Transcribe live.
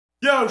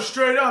Yo,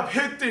 straight up,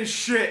 hit this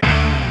shit.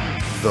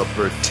 The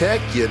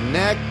Protect Your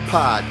Neck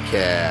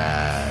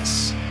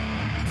Podcast.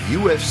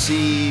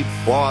 UFC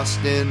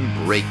Boston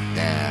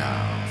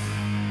Breakdown.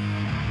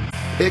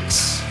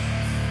 Picks,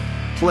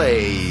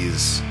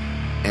 plays,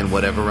 and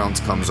whatever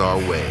else comes our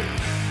way.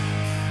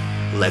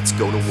 Let's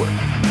go to work.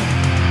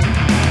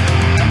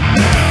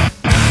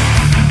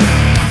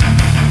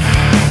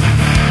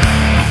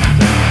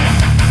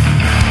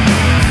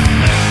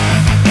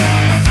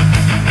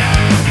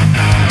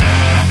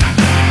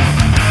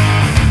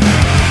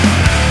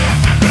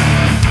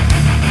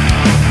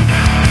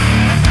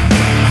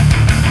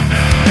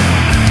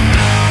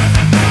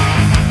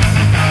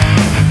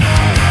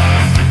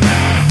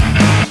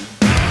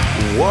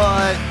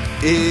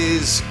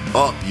 Is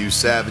up, you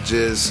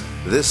savages?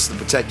 This is the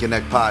Protect Your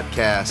Neck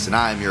Podcast, and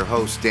I am your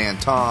host, Dan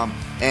Tom,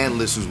 and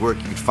listeners work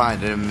you can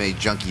find at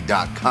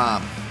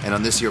MMAJunkie.com. And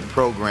on this here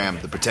program,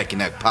 the Protect Your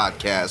Neck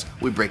Podcast,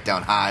 we break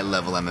down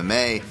high-level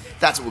MMA.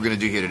 That's what we're going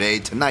to do here today,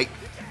 tonight,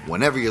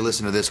 whenever you're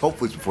listening to this,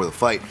 hopefully it's before the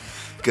fight,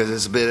 because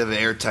it's a bit of an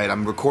airtight.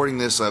 I'm recording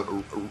this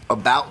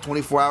about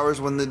 24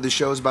 hours when the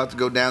show is about to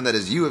go down. That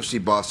is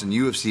UFC Boston,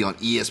 UFC on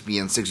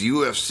ESPN 6,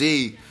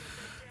 UFC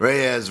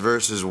Reyes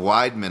versus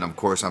Weidman, of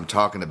course, I'm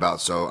talking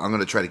about, so I'm going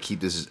to try to keep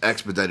this as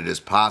expedited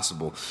as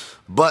possible.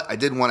 But I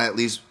did want to at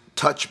least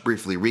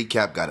briefly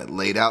recap, got it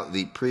laid out,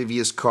 the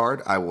previous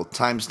card. I will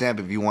timestamp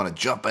if you want to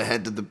jump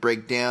ahead to the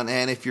breakdown,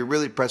 and if you're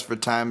really pressed for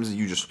times and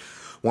you just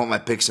want my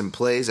picks and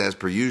plays, as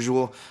per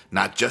usual,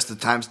 not just the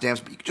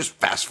timestamps, but you can just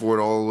fast forward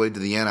all the way to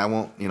the end. I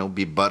won't,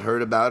 be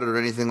butthurt about it or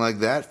anything like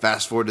that.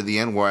 Fast forward to the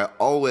end where I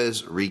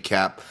always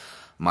recap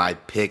my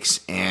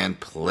picks and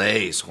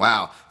plays.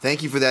 Wow,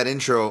 thank you for that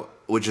intro,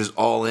 which is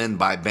All In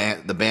by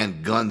the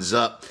band Guns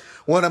Up.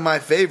 One of my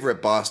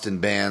favorite Boston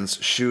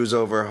bands, shoes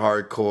over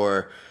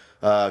hardcore,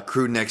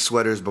 crew neck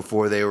sweaters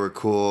before they were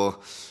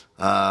cool,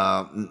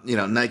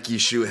 Nike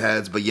shoe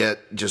heads, but yet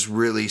just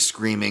really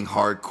screaming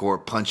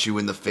hardcore, punch you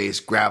in the face,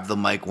 grab the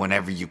mic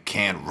whenever you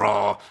can,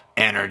 raw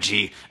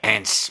energy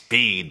and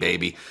speed,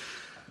 baby.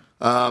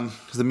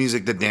 The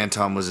music that Dan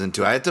Tom was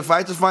into. I had to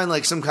find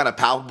like some kind of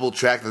palpable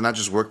track that not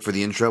just worked for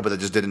the intro, but that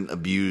just didn't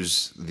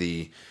abuse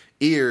the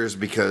ears,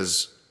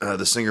 because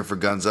the singer for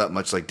Guns Up,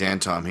 much like Dan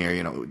Tom here,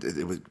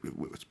 it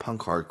was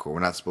punk hardcore. We're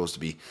not supposed to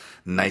be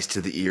nice to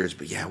the ears,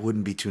 but yeah, it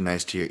wouldn't be too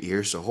nice to your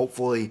ears. So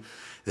hopefully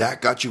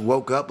that got you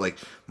woke up. Like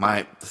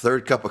my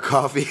third cup of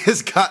coffee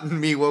has gotten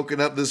me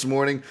woken up this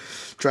morning,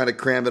 trying to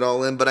cram it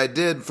all in. But I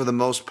did, for the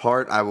most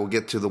part. I will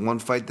get to the one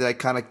fight that I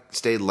kind of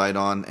stayed light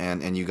on,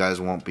 and you guys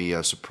won't be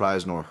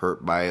surprised nor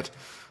hurt by it.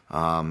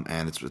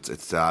 And it's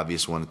the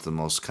obvious one. It's the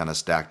most kind of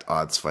stacked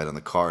odds fight on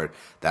the card.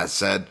 That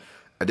said,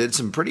 I did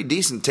some pretty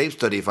decent tape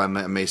study, if I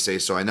may say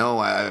so. I know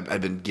I've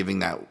been giving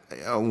that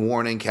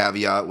warning,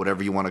 caveat,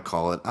 whatever you want to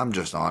call it. I'm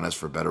just honest,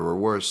 for better or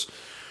worse.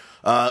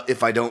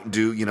 If I don't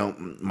do,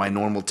 my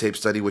normal tape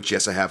study, which,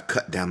 yes, I have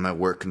cut down my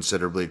work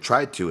considerably,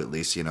 tried to at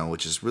least,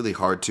 which is really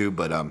hard to,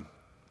 but I'm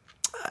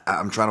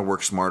trying to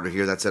work smarter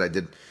here. That said, I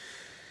did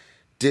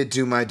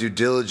do my due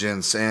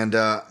diligence, and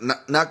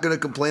not going to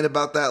complain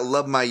about that.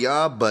 Love my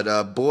job,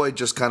 but boy,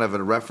 just kind of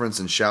a reference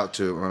and shout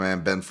to my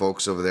man Ben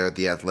Folks over there at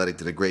The Athletic.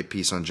 Did a great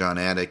piece on John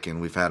Anik,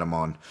 and we've had him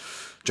on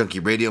Junkie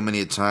Radio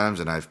many times,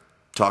 and I've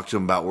talked to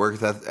him about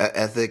work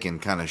ethic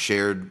and kind of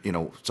shared,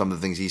 some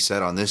of the things he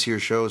said on this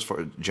year's show, as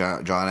far as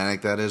John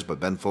Anik, that is. But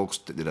Ben Folks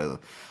did a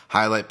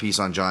highlight piece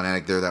on John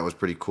Anik there. That was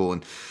pretty cool,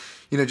 and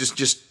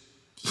just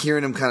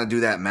hearing him kind of do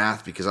that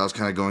math, because I was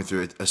kind of going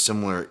through a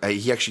similar,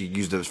 he actually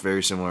used a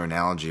very similar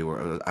analogy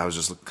where I was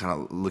just kind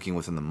of looking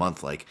within the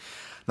month, like,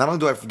 not only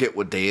do I forget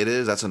what day it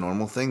is, that's a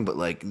normal thing, but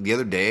like the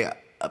other day,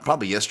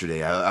 probably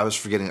yesterday, I was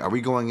forgetting, are we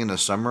going into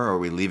summer or are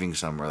we leaving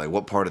summer? Like,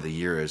 what part of the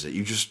year is it?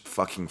 You just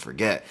fucking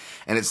forget.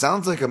 And it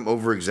sounds like I'm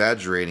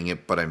over-exaggerating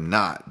it, but I'm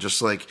not.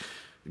 Just like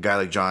a guy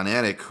like John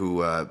Anik,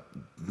 who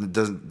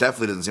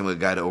definitely doesn't seem like a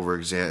guy to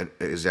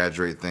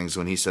over-exaggerate things,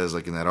 when he says,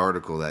 like in that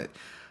article, that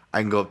I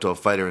can go up to a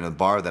fighter in a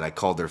bar that I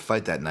called their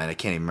fight that night. I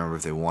can't even remember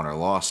if they won or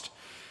lost.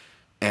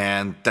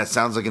 And that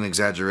sounds like an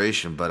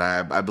exaggeration, but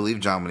I believe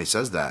John when he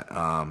says that.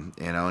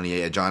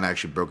 And John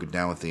actually broke it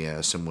down with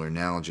the similar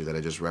analogy that I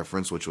just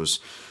referenced, which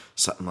was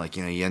something like,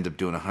 you end up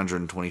doing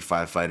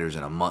 125 fighters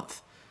in a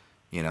month.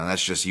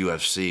 That's just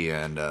UFC,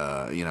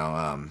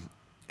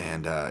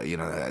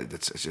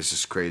 it's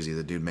just crazy.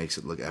 The dude makes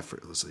it look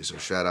effortlessly. So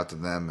shout out to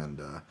them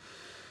and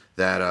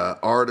that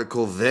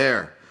article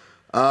there.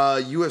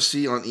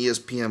 UFC on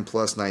ESPN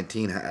Plus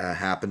 19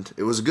 happened.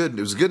 It was a good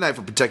night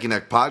for Protect Your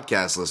Neck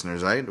podcast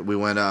listeners, right? We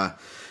went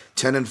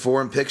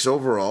 10-4 in picks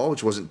overall,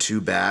 which wasn't too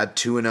bad.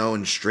 2-0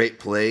 in straight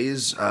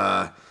plays,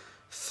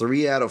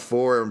 3 out of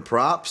 4 in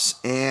props,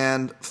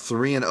 and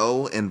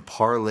 3-0 in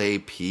parlay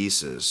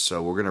pieces.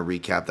 So we're gonna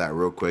recap that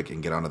real quick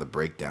and get onto the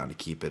breakdown to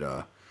keep it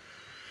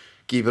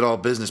all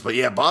business. But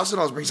yeah, Boston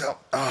always brings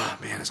out. Oh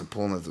man, as I'm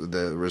pulling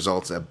the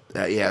results,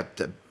 back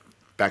to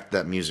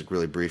that music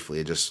really briefly.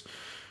 It just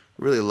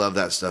really love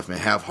that stuff, man.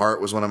 Have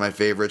Heart was one of my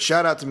favorites.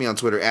 Shout out to me on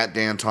Twitter at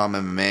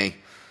DanTomMMA.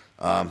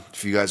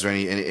 If you guys are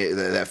any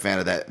that fan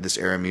of this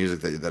era of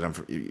music that I'm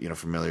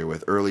familiar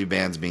with, early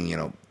bands being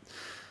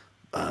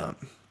not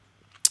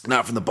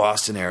from the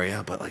Boston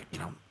area, but like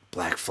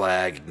Black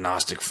Flag,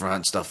 Agnostic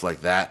Front, stuff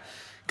like that,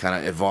 kind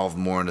of evolved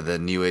more into the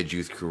New Age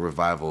Youth Crew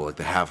revival, like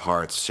the Have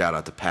Hearts. Shout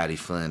out to Patrick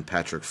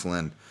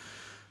Flynn,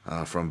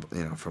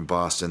 from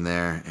Boston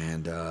there,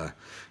 and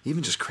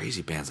even just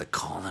crazy bands like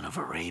Colin of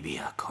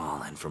Arabia,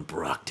 Colin from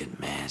Brockton,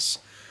 Mass.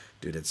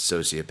 Dude had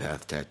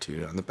sociopath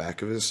tattooed on the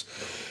back of his,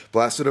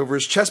 blasted over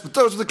his chest. But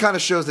those are the kind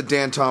of shows that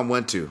Dan Tom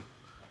went to.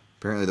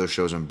 Apparently those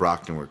shows in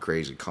Brockton were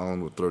crazy.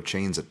 Colin would throw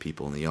chains at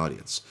people in the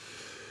audience.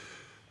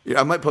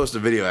 Yeah, I might post a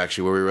video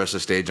actually where we rushed the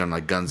stage on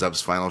like Guns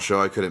Up's final show.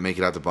 I couldn't make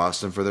it out to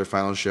Boston for their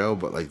final show,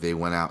 but like they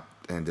went out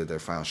and did their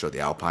final show at the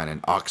Alpine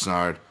in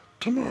Oxnard.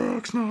 Tomorrow,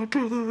 Oxnard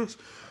Brothers.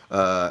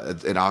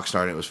 In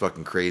Oxnard, it was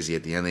fucking crazy.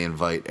 At the end, they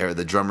invite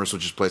the drummer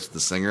switches place with the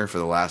singer for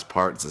the last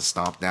part. It's a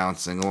stomp down,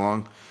 sing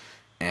along.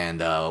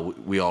 And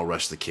we all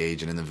rushed the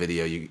cage, and in the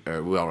video,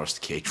 we all rushed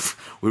the cage.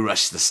 We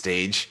rushed the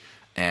stage,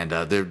 and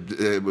they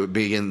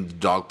begin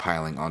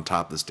dogpiling on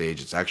top of the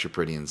stage. It's actually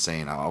pretty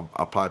insane. I'll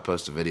probably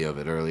post a video of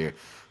it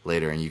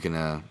later, and you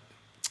can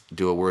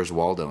do a Where's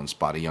Waldo and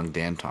spot a young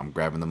Dan Tom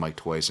grabbing the mic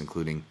twice,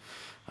 including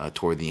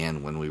toward the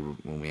end when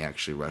we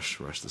actually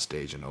rushed the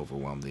stage and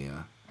overwhelmed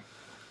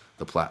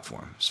the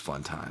platform. It's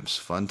fun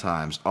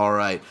times. All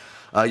right.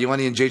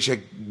 Yeleni and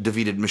Jacek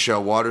defeated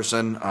Michelle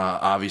Waterson.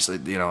 Obviously,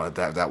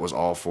 that was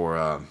all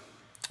for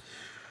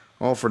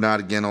naught.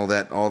 Again, all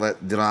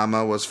that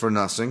drama was for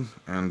nothing,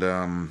 and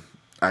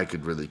I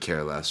could really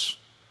care less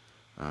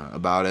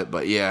about it.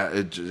 But yeah,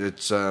 it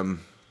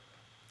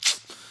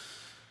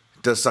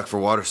does suck for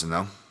Waterson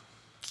though,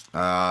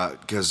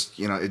 because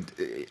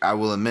I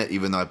will admit,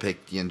 even though I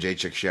picked Yen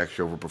Jacek, she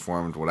actually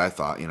overperformed what I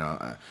thought.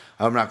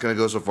 I'm not going to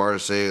go so far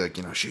as say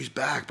she's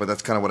back, but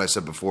that's kind of what I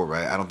said before,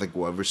 right? I don't think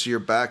we'll ever see her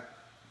back.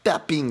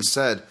 That being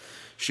said,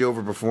 she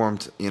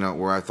overperformed,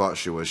 where I thought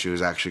she was. She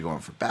was actually going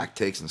for back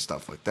takes and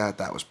stuff like that.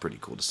 That was pretty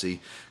cool to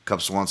see.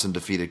 Cub Swanson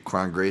defeated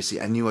Kron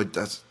Gracie. I knew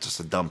that's just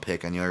a dumb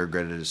pick. I knew I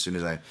regretted it as soon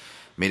as I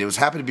made it. Was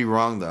happy to be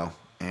wrong, though.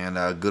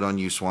 And good on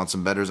you,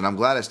 Swanson betters. And I'm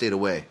glad I stayed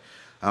away.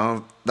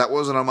 That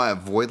wasn't on my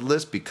avoid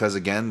list because,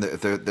 again,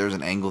 if there's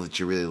an angle that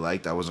you really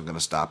liked, I wasn't going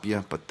to stop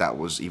you. But that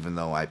was, even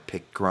though I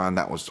picked Kron,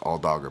 that was all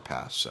dog or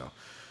pass. So,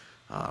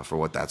 for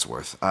what that's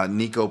worth.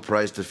 Nico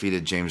Price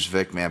defeated James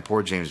Vick. Man,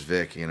 poor James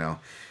Vick,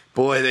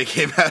 Boy, they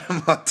came at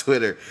him on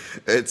Twitter.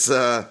 It's,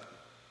 I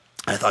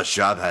thought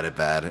Shab had it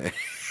bad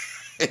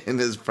in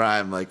his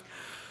prime.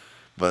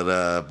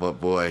 But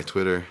boy,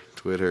 Twitter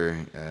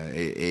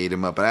ate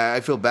him up. And I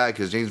feel bad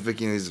because James Vick,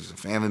 he's a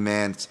family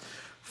man. It's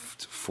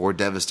 4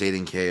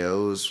 devastating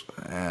KOs.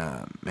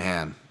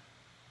 Man,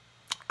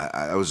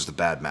 that was just a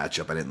bad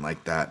matchup. I didn't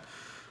like that.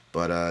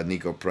 But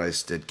Nico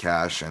Price did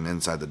cash and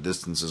inside the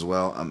distance as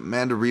well.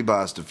 Amanda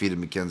Ribas defeated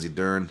Mackenzie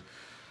Dern.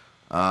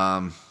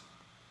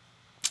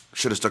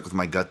 Should have stuck with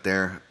my gut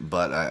there,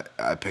 but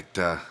I picked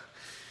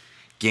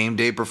game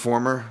day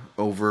performer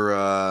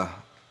over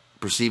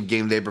perceived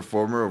game day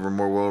performer over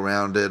more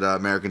well-rounded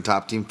American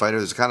top team fighter.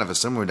 There's kind of a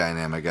similar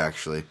dynamic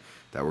actually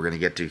that we're going to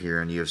get to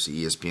here on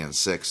UFC ESPN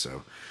 6.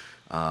 So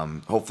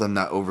hopefully I'm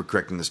not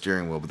overcorrecting the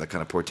steering wheel, but that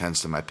kind of portends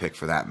to my pick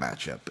for that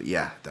matchup. But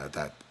yeah,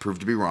 that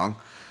proved to be wrong.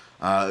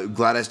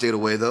 Glad I stayed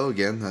away though.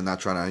 Again, I'm not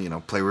trying to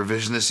play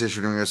revisionist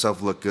history to make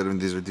myself look good. And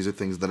these are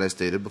things that I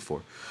stated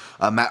before.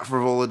 Matt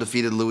Favola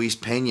defeated Luis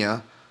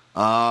Pena.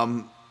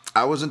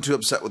 I wasn't too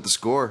upset with the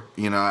score.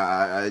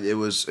 It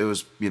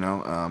was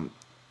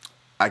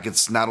I could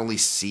not only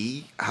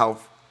see how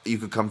you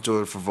could come to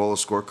a Favola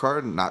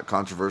scorecard, not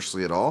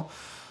controversially at all,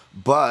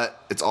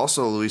 but it's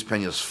also Luis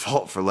Pena's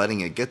fault for letting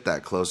it get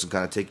that close and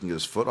kind of taking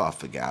his foot off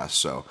the gas.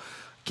 So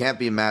can't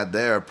be mad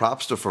there.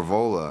 Props to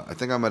Favola. I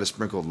think I might have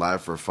sprinkled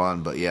live for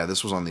fun, but yeah,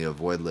 this was on the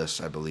avoid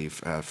list, I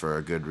believe, for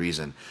a good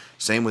reason.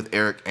 Same with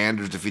Eric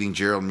Anders defeating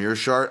Gerald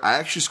Mearshart. I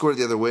actually scored it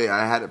the other way.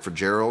 I had it for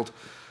Gerald.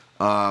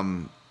 I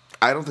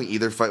don't think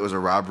either fight was a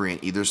robbery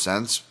in either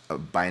sense,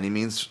 by any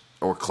means,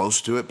 or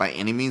close to it by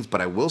any means,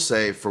 but I will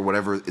say, for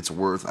whatever it's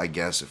worth, I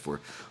guess, if we're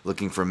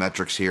looking for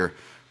metrics here,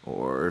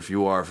 or if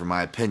you are, for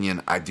my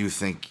opinion, I do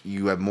think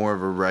you have more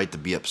of a right to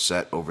be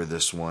upset over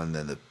this one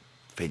than the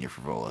Pena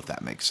Favola, if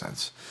that makes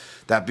sense.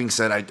 That being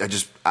said,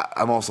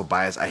 I'm also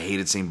biased. I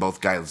hated seeing both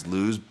guys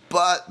lose,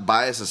 but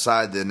bias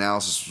aside, the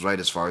analysis was right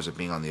as far as it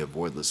being on the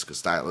avoid list, because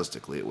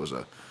stylistically it was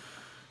it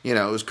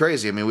was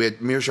crazy. I mean, we had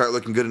Mearshart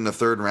looking good in the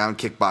third round,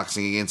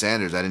 kickboxing against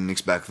Anders. I didn't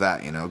expect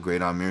that,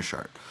 great on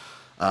Mearshart.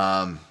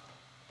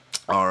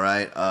 All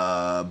right,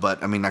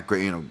 but I mean, not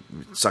great. It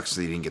sucks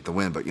that he didn't get the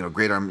win, but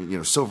great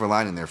arm. Silver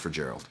lining there for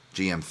Gerald.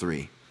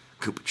 GM3.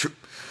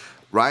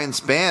 Ryan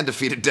Spann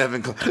defeated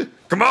Devin.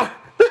 Come on,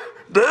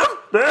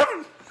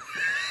 Devin.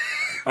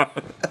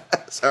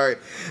 Sorry,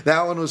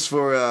 that one was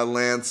for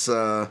Lance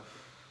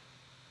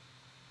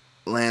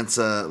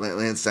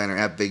Steiner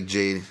at Big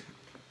J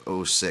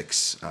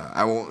 06.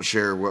 I won't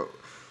share what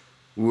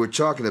we were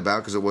talking about,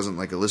 because it wasn't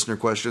like a listener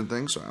question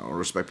thing, so I'll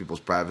respect people's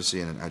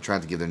privacy, and I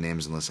tried to give their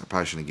names unless I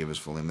probably shouldn't give his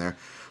full name there.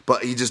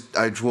 But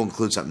I will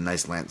include something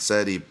nice Lance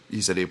said. He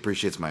said he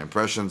appreciates my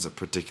impressions,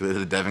 particularly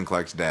to Devin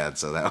Clark's dad.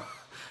 So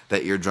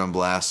that eardrum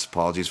blast,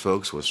 apologies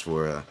folks, was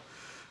for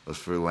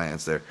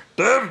Lance there.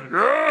 But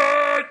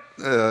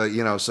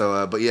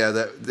yeah,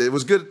 that it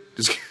was good.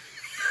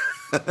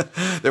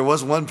 There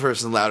was one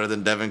person louder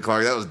than Devin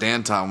Clark. That was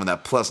Dan Tom when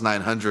that plus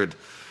 900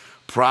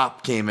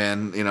 prop came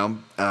in.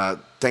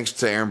 Thanks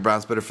to Aaron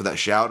Brownsbetter for that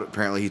shout.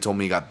 Apparently, he told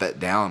me he got bet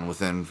down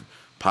within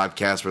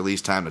podcast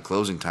release time to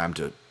closing time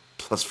to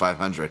plus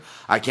 500.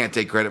 I can't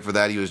take credit for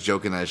that. He was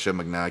joking that I should. I'm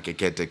like, no, I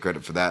can't take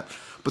credit for that.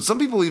 But some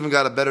people even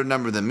got a better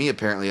number than me,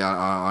 apparently,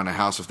 on a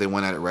house if they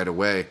went at it right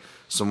away.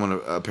 Someone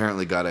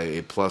apparently got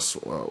a plus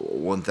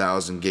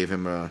 1,000, gave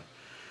him a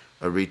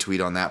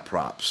retweet on that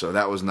prop. So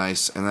that was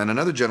nice. And then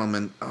another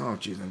gentleman, oh,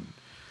 geez, I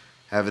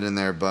have it in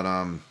there, but,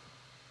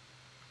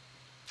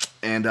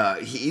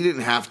 he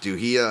didn't have to.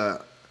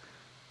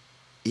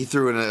 He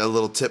threw in a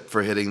little tip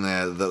for hitting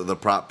the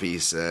prop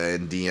piece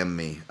and DM'd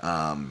me.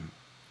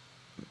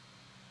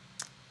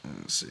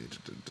 Let's see.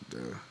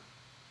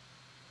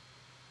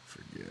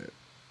 Forget.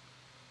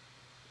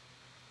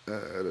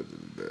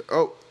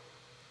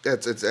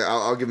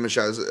 I'll give him a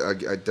shout. I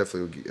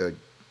definitely will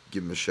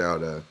give him a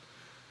shout.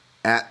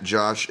 At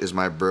Josh is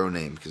my bro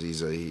name because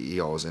he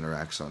always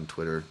interacts on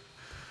Twitter.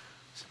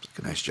 Seems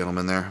like a nice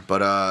gentleman there.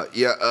 But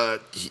a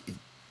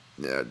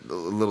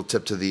little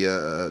tip to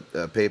the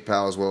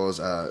PayPal as well as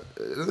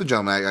another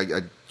gentleman.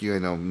 I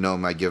know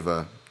him. I give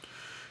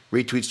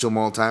retweets to him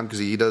all the time because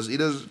he does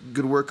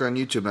good work on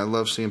YouTube, and I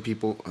love seeing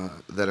people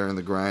that are in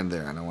the grind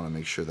there, and I want to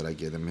make sure that I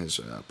give him his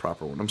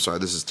proper one. I'm sorry,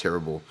 this is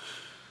terrible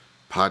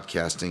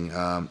podcasting.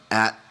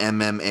 At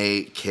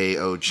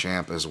MMAKO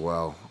Champ as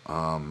well.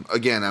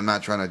 Again, I'm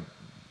not trying to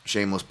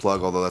shameless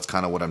plug, although that's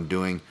kind of what I'm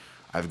doing.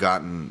 I've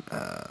gotten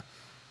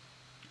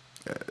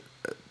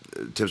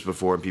tips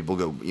before, and people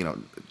go,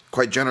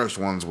 quite generous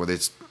ones where they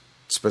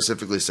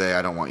specifically say,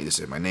 I don't want you to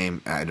say my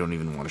name, I don't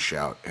even want to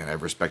shout, and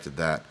I've respected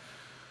that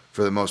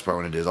for the most part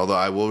when it is. Although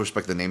I will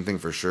respect the name thing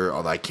for sure,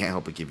 although I can't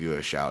help but give you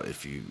a shout.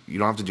 If you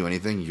don't have to do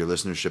anything, your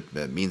listenership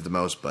means the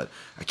most, but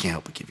I can't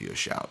help but give you a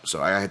shout.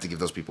 So I had to give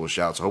those people a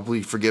shout. So hopefully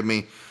you forgive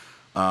me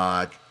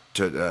to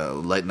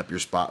lighten up your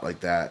spot like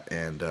that.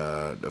 And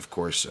of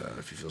course,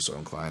 if you feel so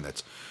inclined,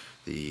 that's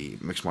the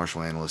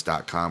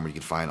mixedmartialanalyst.com, where you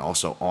can find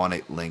also on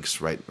it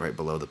links right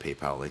below the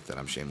PayPal link that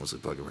I'm shamelessly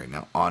plugging right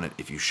now. On it,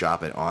 if you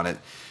shop it on it,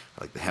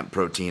 like the hemp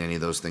protein, any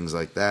of those things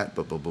like that,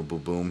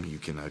 boom, you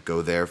can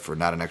go there for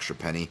not an extra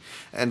penny,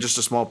 and just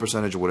a small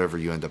percentage of whatever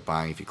you end up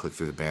buying, if you click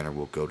through the banner,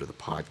 will go to the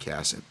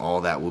podcast, and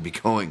all that will be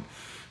going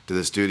to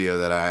the studio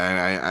that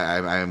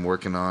I am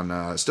working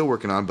on, still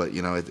working on, but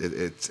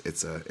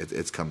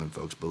it's coming,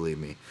 folks. Believe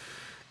me,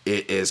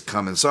 it is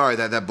coming. Sorry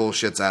that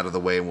bullshit's out of the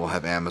way, and we'll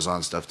have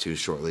Amazon stuff too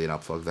shortly, and I'll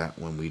plug that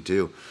when we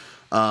do.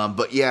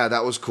 But yeah,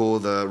 that was cool.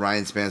 The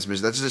Ryan Spence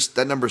mission.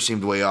 That number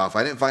seemed way off.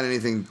 I didn't find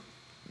anything,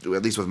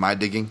 at least with my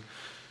digging,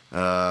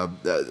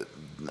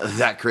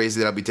 that crazy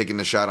that I'll be taking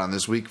a shot on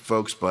this week,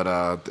 folks. But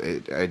I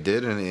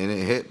did, and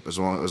it hit as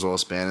well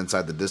as span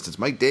inside the distance.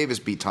 Mike Davis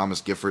beat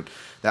Thomas Gifford.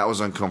 That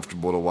was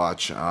uncomfortable to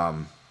watch.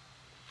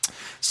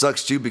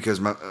 Sucks too because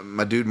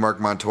my dude Mark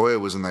Montoya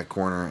was in that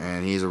corner,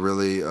 and he's a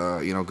really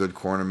good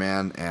corner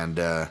man, and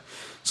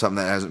something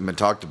that hasn't been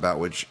talked about,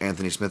 which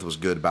Anthony Smith was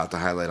good about to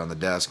highlight on the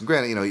desk. And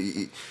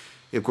granted,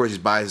 of course, his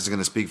bias is going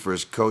to speak for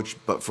his coach,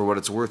 but for what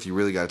it's worth, you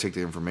really got to take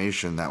the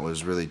information that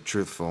was really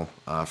truthful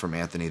from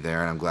Anthony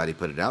there, and I'm glad he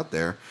put it out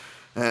there,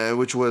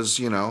 which was,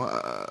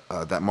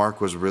 that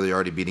Mark was really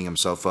already beating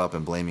himself up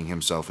and blaming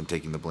himself and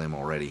taking the blame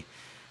already.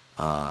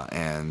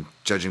 And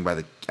judging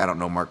by I don't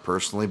know Mark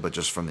personally, but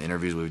just from the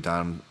interviews we've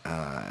done,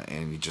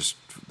 and just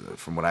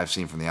from what I've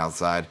seen from the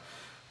outside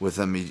with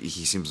him,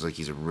 he seems like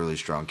he's a really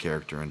strong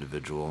character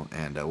individual,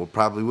 and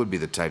would be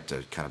the type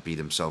to kind of beat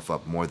himself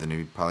up more than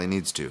he probably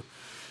needs to.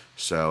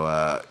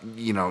 So,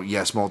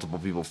 yes, multiple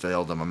people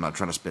failed him. I'm not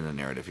trying to spin a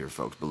narrative here,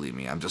 folks. Believe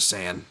me. I'm just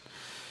saying,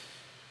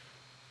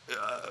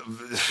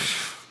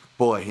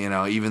 boy,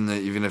 even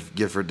if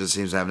Gifford just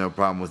seems to have no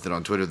problem with it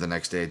on Twitter the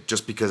next day,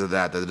 just because of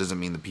that doesn't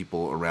mean the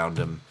people around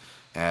him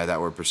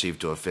that were perceived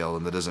to have failed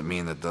him, that doesn't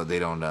mean that they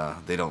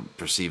don't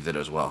perceive it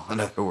as well. In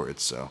other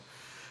words, so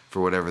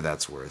for whatever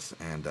that's worth,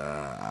 and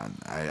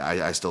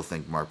I still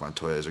think Mark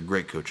Montoya is a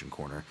great coach in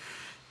corner,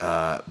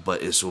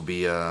 but this will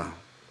be a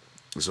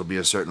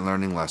certain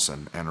learning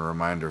lesson and a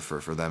reminder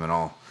for them and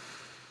all.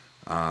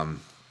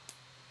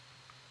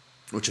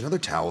 Which another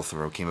towel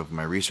throw came up in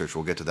my research.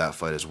 We'll get to that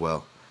fight as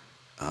well.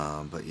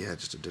 But yeah,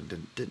 just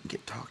didn't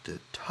get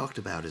talked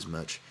about as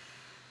much,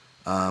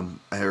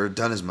 or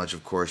done as much,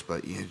 of course.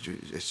 But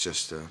it's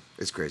just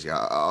it's crazy.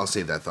 I'll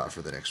save that thought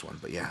for the next one.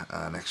 But yeah,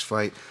 next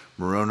fight,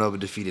 Morono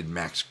defeated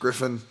Max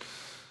Griffin.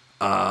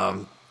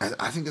 I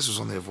think this was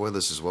on the avoid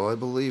list as well. I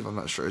believe. I'm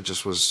not sure. It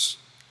just was.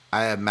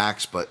 I had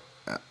Max, but.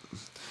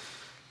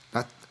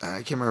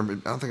 I can't remember.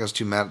 I don't think I was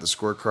too mad at the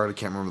scorecard. I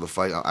can't remember the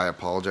fight. I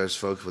apologize,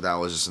 folks, but that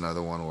was just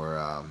another one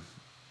where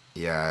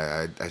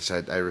Yeah, I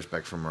said I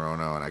respect for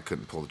Morono, and I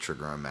couldn't pull the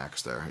trigger on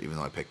Max there, even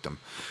though I picked him.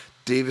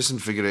 Davis and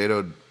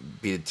Figueiredo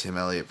beat Tim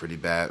Elliott pretty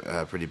bad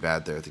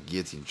there at the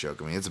guillotine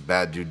choke. I mean, it's a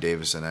bad dude,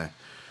 Davison. I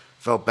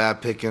felt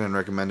bad picking and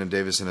recommending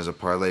Davison as a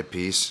parlay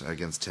piece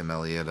against Tim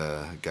Elliott,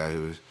 a guy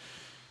who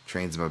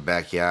trains in my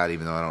backyard,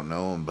 even though I don't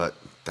know him. But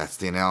that's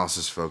the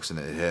analysis, folks, and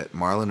it hit.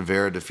 Marlon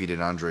Vera defeated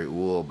Andre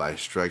Uhl by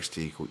strikes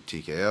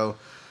TKO.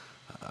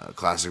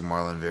 Classic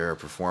Marlon Vera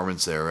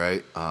performance there,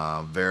 right?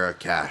 Vera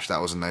cash.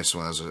 That was a nice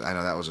one. I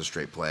know that was a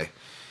straight play.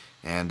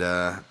 And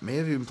may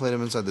have even played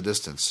him inside the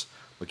distance.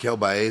 Mikel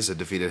Baeza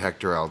defeated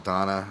Hector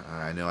Aldana.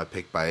 I know I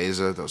picked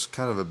Baeza. That was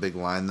kind of a big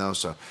line, though,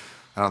 so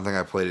I don't think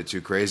I played it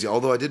too crazy.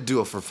 Although I did do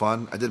it for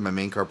fun. I did my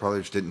main card parlay,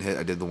 which didn't hit.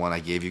 I did the one I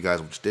gave you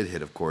guys, which did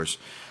hit, of course.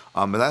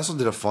 But I also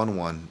did a fun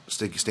one,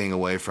 staying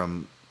away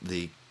from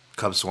the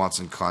Cub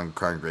Swanson Con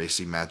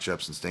Gracie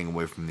matchups and staying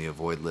away from the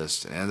avoid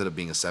list. It ended up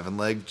being a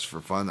 7-leg just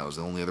for fun. That was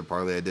the only other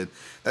parlay I did.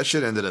 That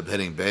shit ended up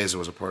hitting. Baeza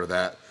was a part of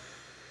that.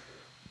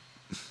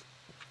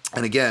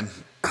 And again,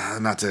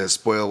 not to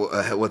spoil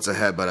what's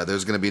ahead, but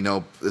there's going to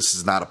be this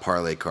is not a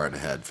parlay card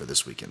ahead for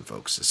this weekend,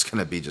 folks. It's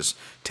going to be just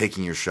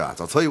taking your shots.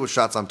 I'll tell you what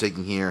shots I'm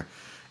taking here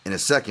in a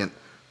second.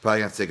 Probably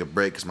going to take a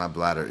break because my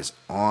bladder is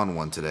on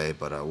one today,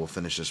 but we'll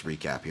finish this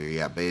recap here.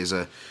 Yeah,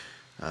 Baeza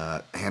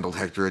handled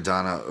Hector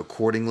Aldana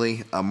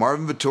accordingly.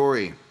 Marvin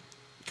Vettori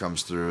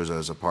comes through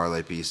as a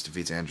parlay piece,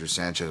 defeats Andrew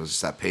Sanchez. It was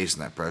just that pace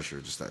and that pressure.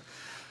 Just that,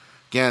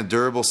 again,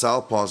 durable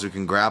southpaws who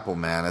can grapple,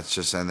 man. It's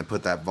just, and they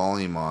put that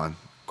volume on.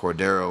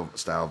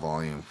 Cordero-style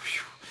volume.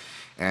 Whew.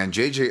 And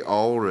J.J.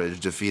 Aldridge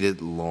defeated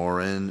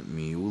Lauren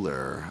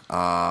Mueller.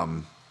 I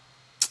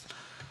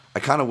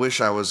kind of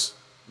wish I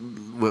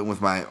went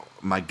with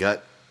my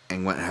gut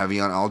and went heavy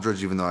on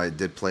Aldridge, even though I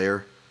did play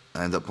her.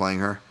 I ended up playing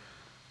her.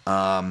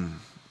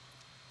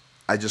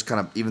 I just kind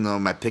of, even though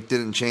my pick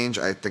didn't change,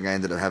 I think I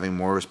ended up having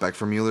more respect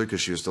for Mueller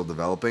because she was still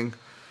developing.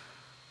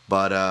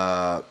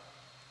 But,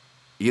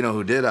 you know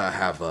who did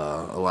have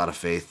a lot of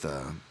faith?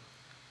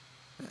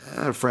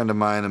 A friend of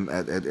mine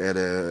at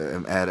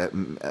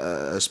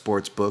a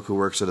sports book who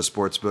works at a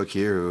sports book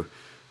here who,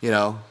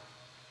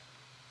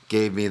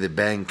 gave me the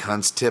bang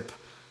cunts tip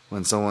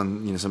when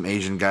someone, some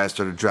Asian guy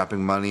started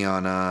dropping money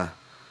on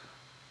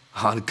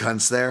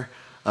cunts there.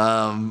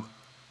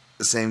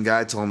 The same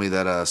guy told me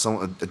that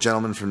a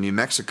gentleman from New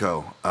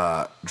Mexico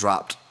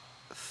dropped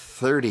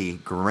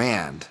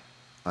 $30,000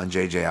 on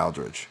J.J.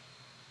 Aldridge.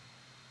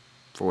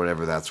 For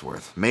whatever that's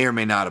worth. May or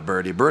may not have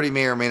Birdie. Birdie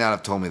may or may not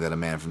have told me that a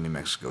man from New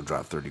Mexico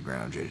dropped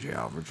 $30,000 on J.J.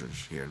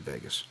 Aldridge here in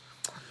Vegas.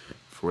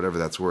 For whatever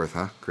that's worth,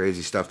 huh?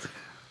 Crazy stuff.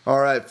 All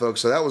right,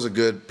 folks. So that was a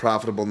good,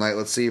 profitable night.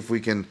 Let's see if we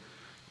can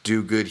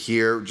do good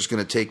here. We're just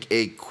going to take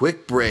a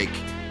quick break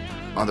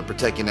on the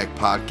Protect Your Neck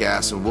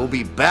podcast, and we'll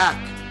be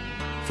back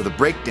for the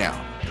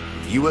breakdown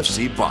of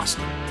UFC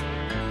Boston.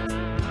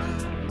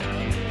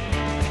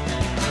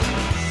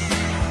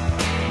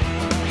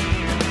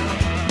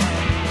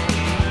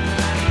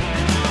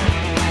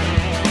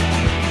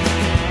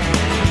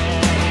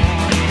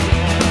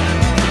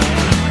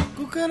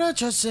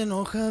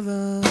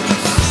 Enojadas.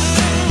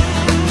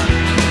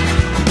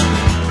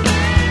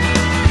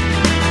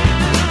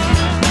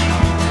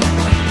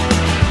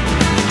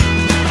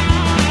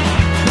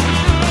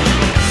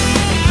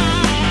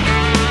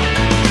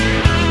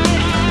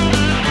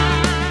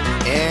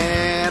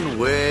 And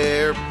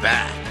we're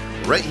back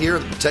right here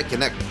at the Protect Your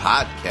Neck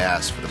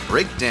podcast for the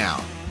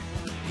breakdown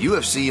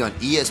UFC on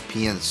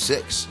ESPN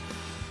 6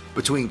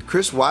 between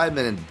Chris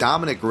Weidman and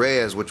Dominic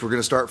Reyes, which we're going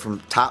to start from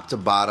top to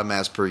bottom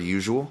as per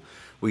usual.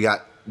 We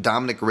got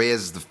Dominic Reyes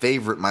as the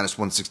favorite, minus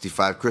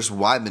 165. Chris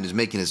Weidman is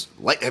making his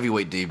light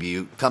heavyweight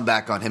debut. Come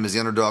back on him as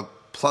the underdog,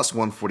 plus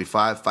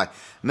 145. If I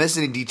miss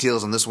any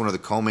details on this one or the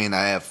co-main,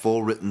 I have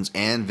full writtens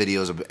and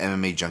videos of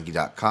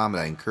MMAJunkie.com that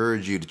I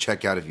encourage you to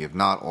check out if you have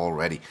not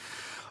already.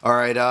 All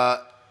right, I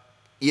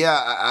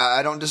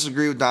don't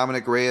disagree with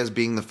Dominic Reyes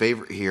being the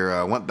favorite here.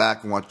 I went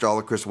back and watched all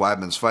of Chris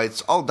Weidman's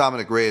fights. All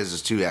Dominic Reyes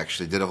is too,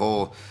 actually. Did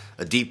a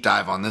deep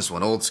dive on this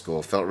one, old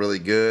school. Felt really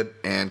good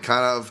and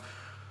kind of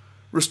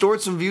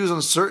restored some views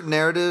on certain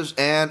narratives,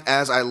 and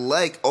as I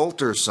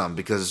alter some,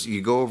 because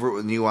you go over it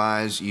with new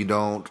eyes. You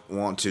don't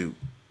want to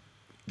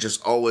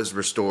just always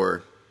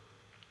restore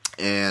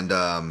and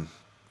the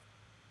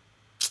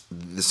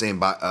same,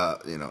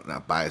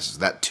 not biases.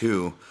 That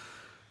too,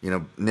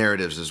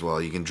 narratives as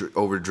well. You can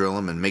over drill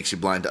them and makes you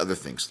blind to other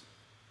things,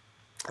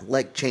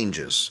 like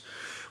changes,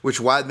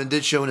 which Weidman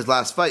did show in his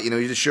last fight. He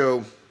just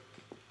show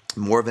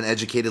more of an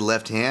educated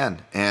left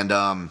hand,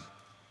 and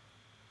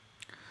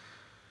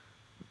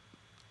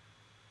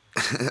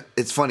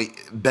it's funny,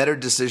 better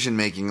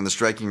decision-making in the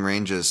striking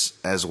ranges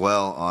as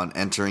well on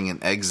entering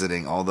and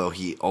exiting, although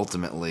he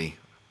ultimately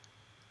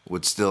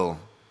would still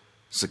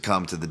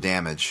succumb to the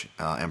damage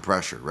and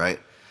pressure, right?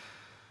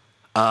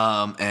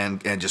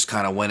 And just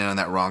kind of went in on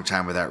that wrong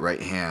time with that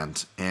right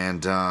hand.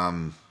 And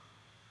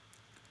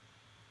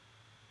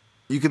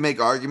you could make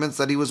arguments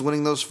that he was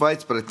winning those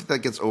fights, but I think that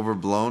gets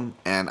overblown.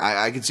 And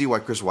I can see why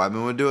Chris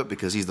Weidman would do it,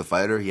 because he's the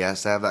fighter. He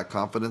has to have that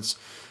confidence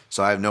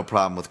So I have no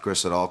problem with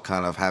Chris at all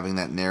kind of having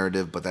that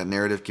narrative, but that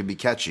narrative can be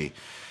catchy.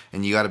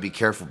 And you got to be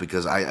careful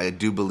because I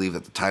do believe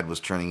that the tide was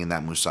turning in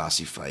that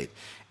Mousasi fight.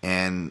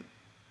 And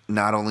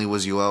not only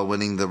was Yoel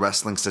winning the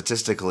wrestling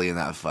statistically in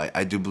that fight,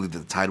 I do believe that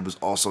the tide was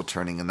also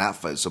turning in that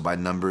fight. So by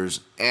numbers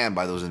and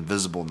by those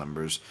invisible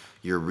numbers,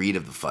 your read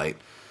of the fight,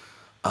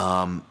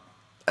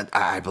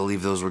 I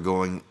believe those were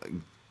going,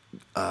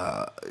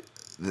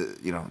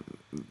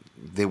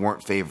 they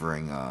weren't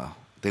favoring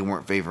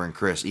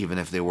Chris, even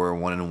if they were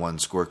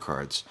 1-1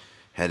 scorecards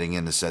heading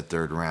into said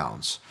third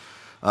rounds.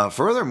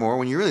 Furthermore,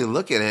 when you really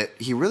look at it,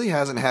 he really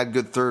hasn't had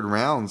good third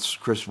rounds,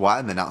 Chris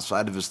Weidman,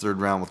 outside of his third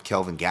round with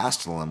Kelvin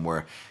Gastelum,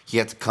 where he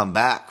had to come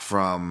back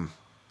from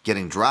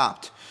getting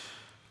dropped.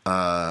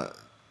 And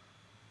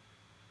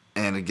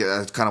again,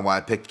 that's kind of why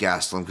I picked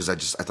Gastelum, because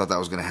I thought that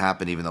was going to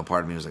happen, even though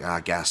part of me was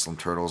like, Gastelum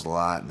turtles a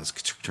lot, and this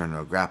could turn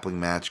into a grappling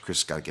match.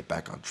 Chris got to get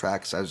back on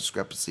track. Size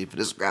discrepancy. If it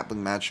is a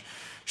grappling match,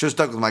 should have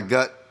stuck with my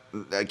gut.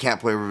 I can't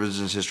play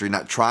revisionist history,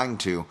 not trying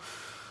to.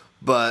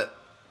 But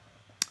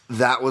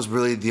that was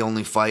really the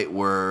only fight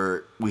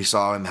where we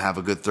saw him have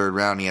a good third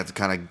round. He had to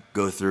kind of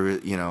go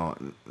through it,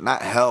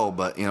 not hell,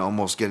 but,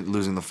 almost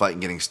losing the fight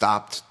and getting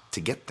stopped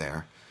to get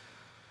there.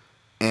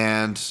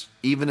 And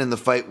even in the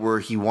fight where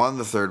he won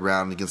the third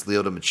round against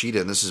Lyoto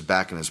Machida, and this is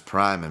back in his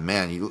prime, and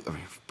man,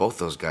 both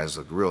those guys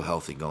look real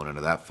healthy going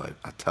into that fight,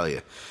 I tell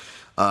you.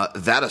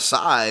 That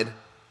aside,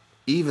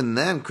 even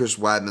then, Chris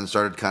Weidman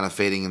started kind of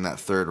fading in that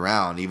third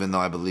round, even though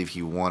I believe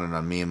he won it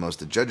on me and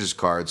most of the judges'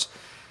 cards.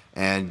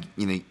 And,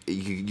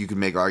 you can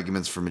make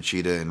arguments for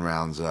Machida in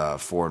rounds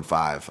 4 and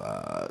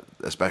 5,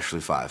 especially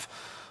 5.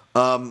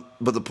 But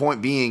the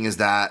point being is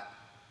that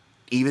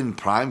even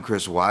prime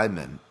Chris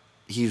Weidman,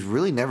 he's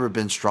really never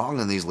been strong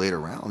in these later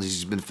rounds.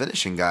 He's been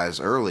finishing guys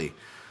early.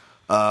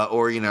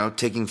 Or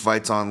taking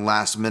fights on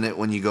last minute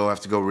when you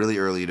have to go really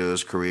early to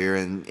his career.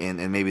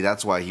 And maybe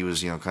that's why he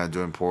was, kind of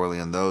doing poorly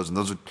on those. And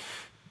those are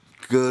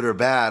good or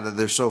bad.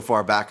 They're so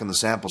far back in the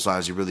sample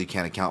size, you really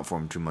can't account for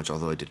them too much,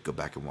 although I did go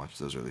back and watch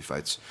those early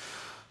fights.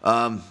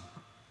 And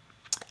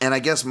I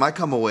guess my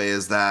come away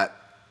is that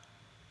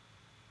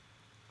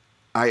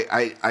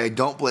I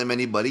don't blame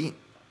anybody.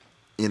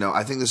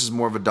 I think this is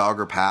more of a dog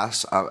or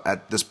pass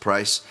at this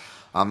price.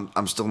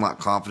 I'm still not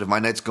confident. If my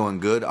night's going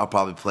good, I'll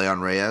probably play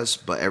on Reyes,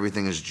 but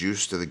everything is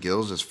juiced to the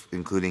gills,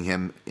 including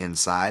him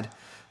inside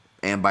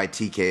and by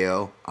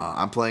TKO.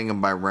 I'm playing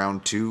him by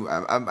round 2.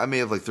 I may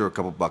have threw a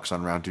couple bucks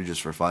on round 2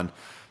 just for fun,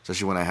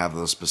 especially when I have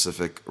those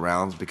specific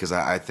rounds, because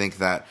I think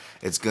that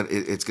it's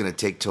gonna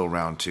take till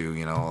round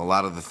 2. A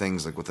lot of the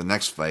things with the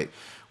next fight,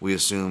 we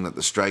assume that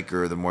the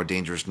striker, the more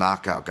dangerous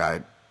knockout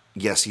guy.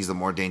 Yes, he's the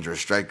more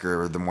dangerous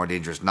striker or the more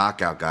dangerous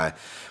knockout guy.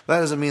 But that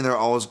doesn't mean they're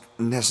always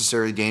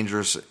necessarily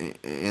dangerous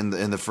in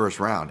the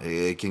first round.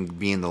 It can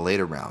be in the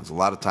later rounds. A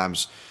lot of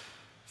times,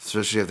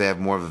 especially if they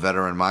have more of a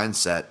veteran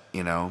mindset,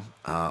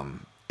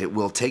 it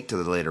will take to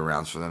the later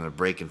rounds for them to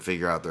break and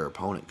figure out their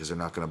opponent, because they're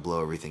not going to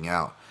blow everything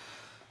out.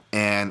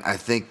 And I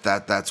think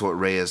that that's what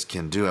Reyes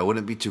can do. I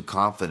wouldn't be too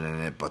confident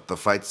in it, but the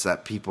fights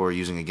that people are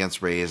using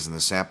against Reyes in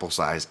the sample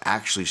size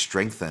actually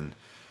strengthen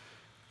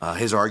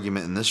his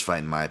argument in this fight,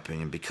 in my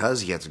opinion,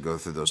 because he had to go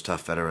through those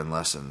tough veteran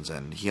lessons,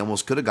 and he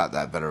almost could have got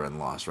that veteran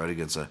loss, right,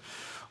 against a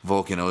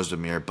Volkan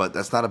Ozdemir, but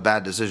that's not a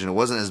bad decision. It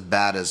wasn't as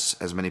bad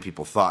as many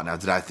people thought. Now,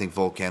 did I think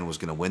Volkan was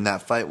going to win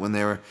that fight when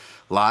they were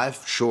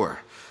live? Sure.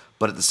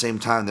 But at the same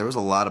time, there was a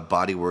lot of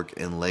body work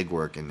and leg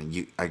work,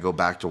 and I go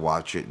back to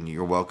watch it, and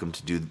you're welcome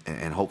to do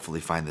and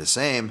hopefully find the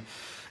same,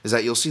 is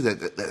that you'll see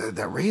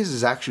that Reyes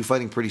is actually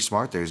fighting pretty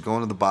smart there. He's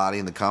going to the body,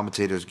 and the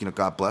commentators,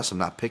 God bless him,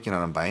 not picking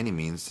on him by any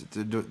means.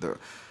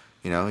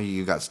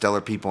 You got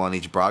stellar people on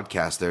each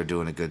broadcast there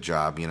doing a good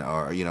job, you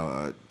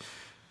got,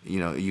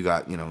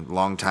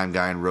 longtime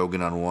guy in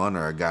Rogan on one,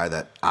 or a guy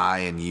that I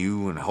and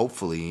you and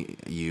hopefully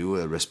you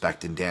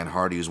respect in Dan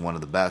Hardy, who's one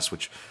of the best,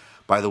 which,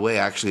 by the way,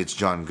 actually it's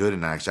John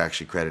Gooden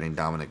actually crediting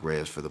Dominic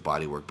Reyes for the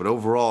body work. But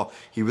overall,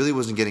 he really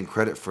wasn't getting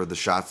credit for the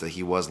shots that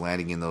he was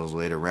landing in those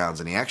later rounds.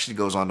 And he actually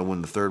goes on to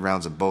win the third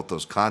rounds in both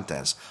those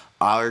contests,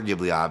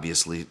 arguably,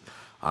 obviously,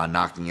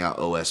 knocking out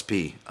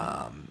OSP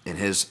in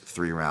his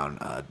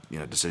 3-round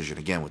decision,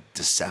 again, with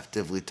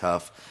deceptively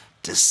tough,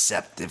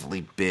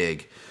 deceptively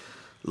big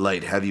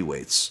light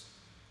heavyweights.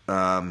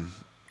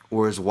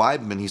 Whereas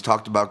Weidman, he's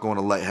talked about going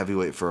to light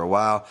heavyweight for a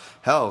while.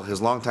 Hell,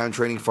 his longtime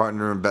training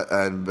partner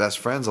and best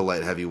friend's a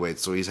light heavyweight,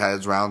 so he's had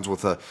his rounds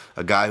with a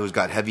guy who's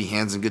got heavy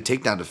hands and good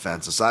takedown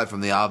defense, aside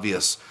from the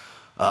obvious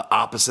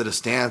opposite of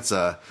stance,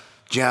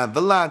 Gian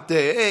Vellante,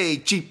 hey,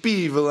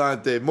 GP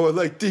Vellante, more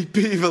like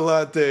DP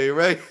Vellante,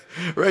 right?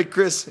 Right,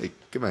 Chris? Hey,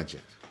 come on,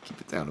 Jeff.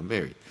 Keep it down, I'm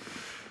married.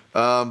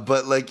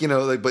 But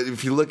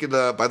if you look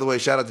at, by the way,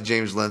 shout out to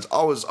James Lentz,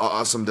 always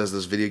awesome, does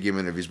those video game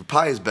interviews, but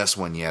probably his best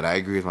one yet. I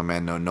agree with my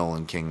man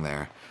Nolan King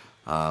there.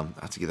 I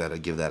have to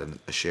give that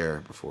a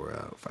share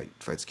before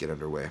fights get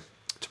underway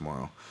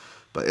tomorrow.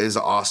 But it is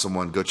an awesome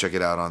one. Go check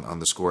it out on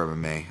the Score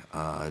MMA.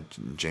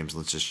 James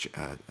Lentz's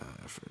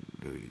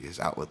his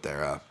outlet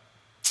there.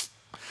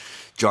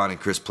 John and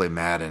Chris play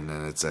Madden,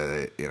 and it's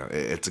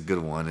a good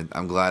one. And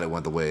I'm glad it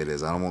went the way it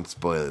is. I don't want to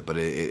spoil it, but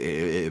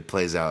it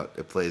plays out.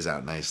 It plays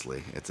out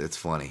nicely. It's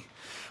funny.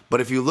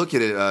 But if you look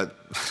at it,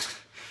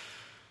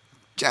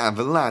 John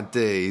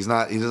Vellante, he's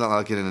not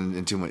looking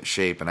in too much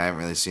shape, and I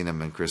haven't really seen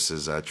him in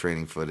Chris's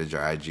training footage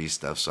or IG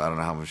stuff, so I don't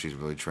know how much he's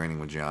really training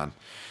with John.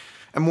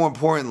 And more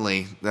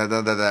importantly,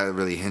 that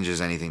really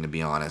hinges anything, to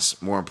be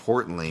honest. More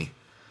importantly,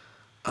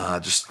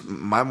 just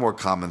my more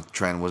common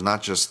trend was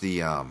not just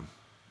the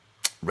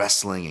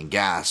wrestling and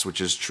gas,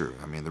 which is true.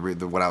 I mean,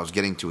 what I was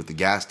getting to with the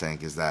gas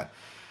tank is that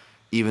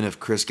even if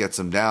Chris gets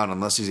him down,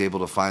 unless he's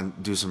able to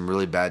do some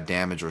really bad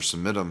damage or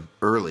submit him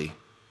early,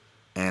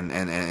 and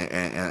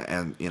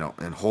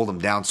hold him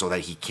down so that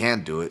he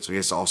can do it. So he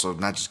has to also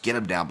not just get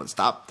him down, but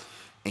stop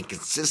and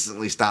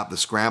consistently stop the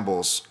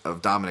scrambles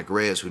of Dominic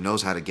Reyes, who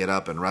knows how to get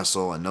up and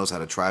wrestle and knows how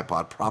to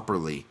tripod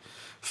properly,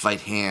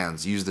 fight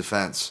hands, use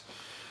defense.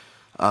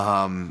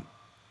 The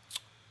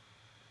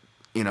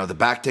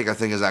back take, I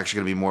think, is actually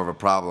going to be more of a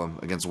problem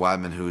against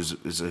Weidman, who's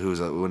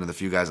one of the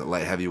few guys at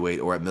light heavyweight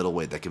or at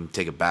middleweight that can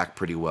take it back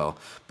pretty well.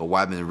 But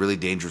Weidman is really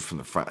dangerous from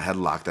the front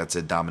headlock. That's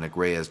it. Dominic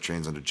Reyes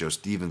trains under Joe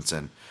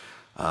Stevenson.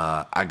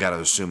 I got to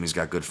assume he's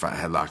got good front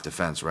headlock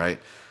defense, right?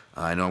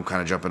 I know I'm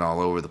kind of jumping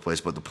all over the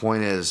place, but the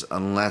point is,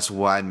 unless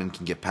Weidman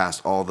can get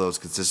past all those,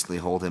 consistently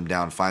hold him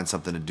down, find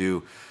something to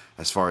do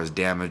as far as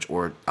damage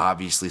or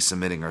obviously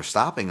submitting or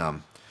stopping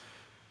him,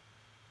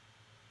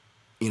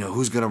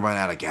 who's going to run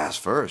out of gas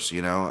first,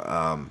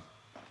 Again,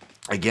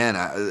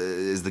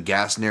 is the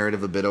gas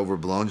narrative a bit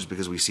overblown just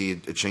because we see a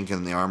chink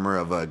in the armor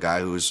of a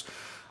guy who's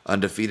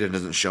undefeated and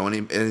doesn't show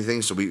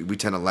anything, so we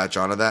tend to latch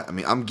onto that? I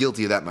mean, I'm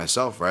guilty of that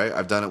myself, right?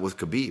 I've done it with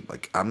Khabib.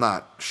 Like, I'm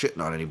not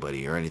shitting on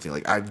anybody or anything.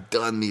 Like, I've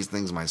done these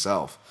things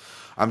myself.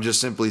 I'm just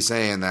simply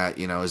saying that,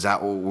 is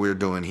that what we're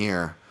doing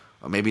here?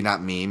 Or maybe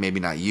not me, maybe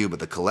not you, but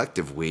the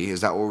collective we. Is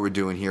that what we're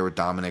doing here with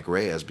Dominic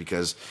Reyes?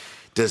 Because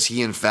does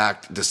he, in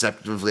fact,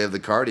 deceptively have the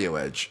cardio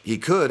edge? He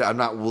could. I'm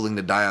not willing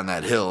to die on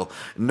that hill,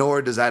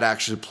 nor does that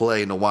actually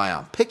play into why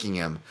I'm picking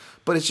him.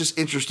 But it's just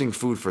interesting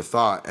food for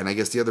thought. And I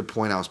guess the other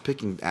point I was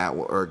picking at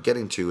or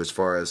getting to as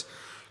far as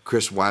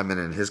Chris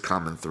Weidman and his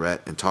common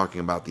threat and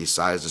talking about these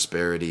size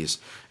disparities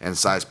and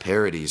size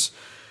parities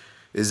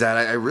is that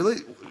I really,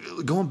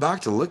 going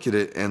back to look at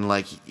it, and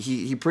like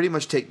he pretty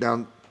much takes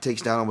down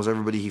almost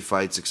everybody he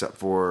fights except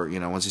for,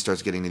 once he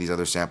starts getting to these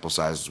other sample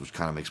sizes, which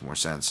kind of makes more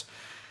sense.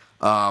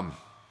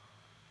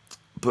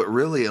 But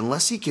really,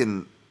 unless he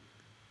can,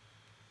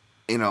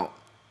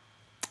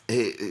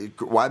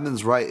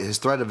 Weidman's right. His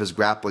threat of his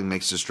grappling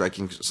makes his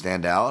striking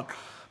stand out,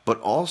 but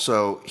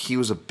also he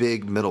was a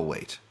big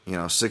middleweight.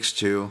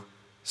 6'2",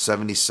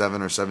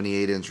 77 or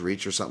 78-inch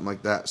reach or something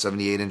like that,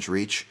 78-inch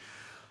reach.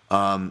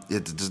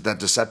 That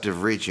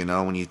deceptive reach,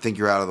 when you think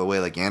you're out of the way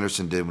like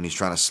Anderson did when he's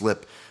trying to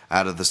slip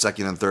out of the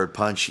second and third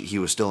punch, he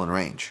was still in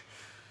range.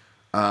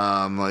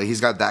 He's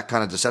got that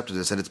kind of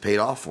deceptiveness, and it's paid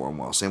off for him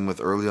well. Same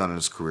with early on in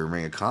his career,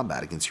 Ring of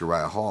Combat against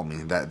Uriah Hall. I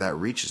mean, that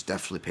reach has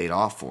definitely paid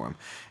off for him.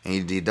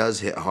 And he does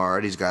hit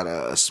hard. He's got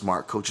a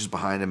smart coaches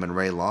behind him and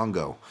Ray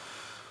Longo.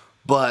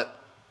 But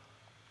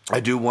I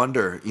do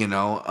wonder,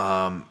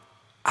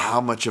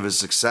 how much of his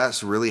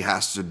success really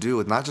has to do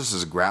with not just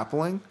his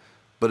grappling,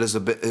 but his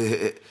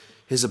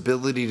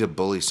ability to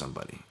bully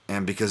somebody.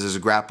 And because his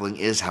grappling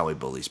is how he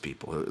bullies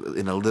people,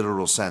 in a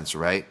literal sense,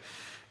 right?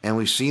 And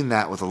we've seen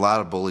that with a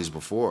lot of bullies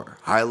before.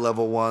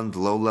 High-level ones,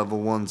 low-level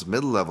ones,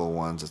 mid-level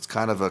ones. It's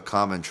kind of a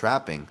common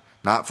trapping.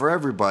 Not for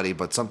everybody,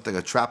 but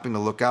a trapping to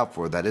look out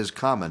for that is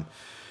common.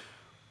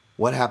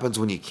 What happens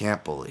when you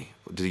can't bully?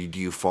 Do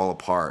you fall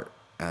apart?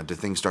 Do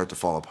things start to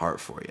fall apart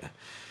for you?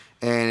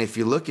 And if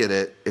you look at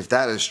it, if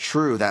that is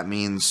true, that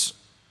means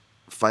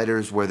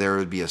fighters where there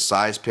would be a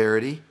size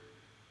parity,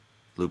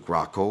 Luke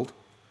Rockhold.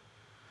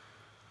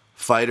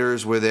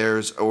 Fighters where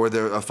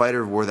a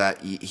fighter where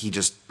that he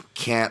just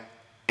can't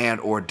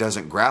and or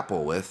doesn't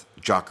grapple with.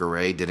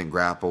 Jacare didn't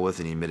grapple with,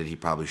 and he admitted he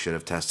probably should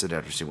have tested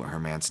after seeing what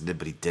Hermanson did,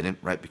 but he didn't,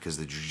 right, because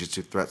of the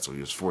jiu-jitsu threat, so he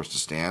was forced to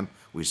stand.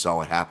 We saw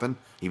what happened,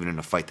 even in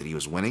a fight that he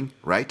was winning,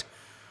 right?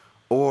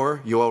 Or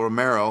Yoel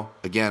Romero,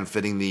 again,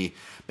 fitting the,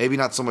 maybe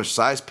not so much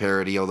size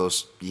parity, although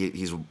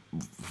he's,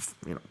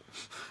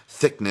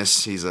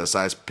 thickness, he's a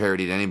size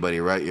parity to anybody,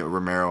 right,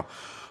 Romero,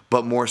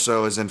 but more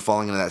so as in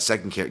falling into that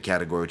second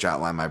category, which I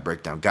outlined my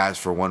breakdown. Guys,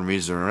 for one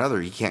reason or another,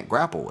 he can't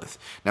grapple with.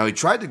 Now, he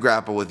tried to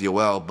grapple with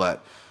Yoel,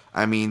 but,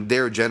 they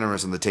were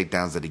generous in the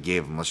takedowns that he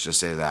gave him. Let's just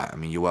say that.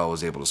 Yoel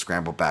was able to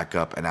scramble back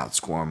up and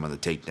outscore him on the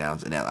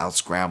takedowns and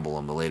out-scramble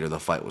him the later the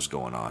fight was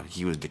going on.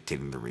 He was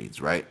dictating the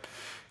reads, right?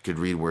 Could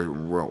read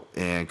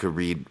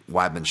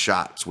Weidman's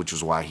shots, which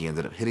was why he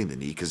ended up hitting the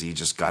knee, because he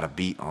just got a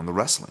beat on the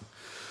wrestling.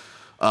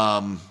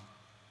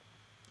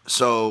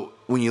 So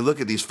when you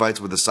look at these fights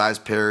with the size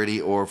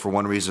parity, or for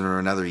one reason or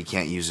another he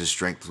can't use his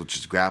strength, which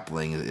is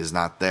grappling, is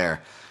not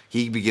there,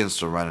 he begins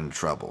to run into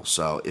trouble.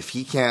 So if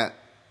he can't,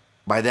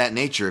 by that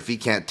nature, if he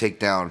can't take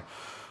down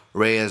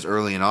Reyes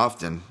early and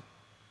often,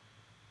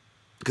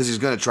 because he's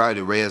going to try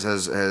to. Reyes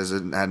has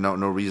had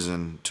no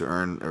reason to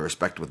earn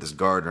respect with his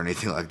guard or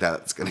anything like that.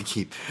 It's going to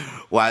keep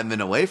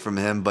Weidman away from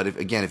him. But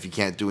if he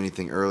can't do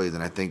anything early,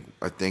 then I think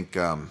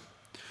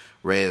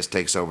Reyes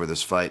takes over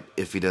this fight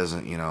if he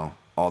doesn't,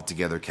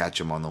 altogether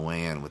catch him on the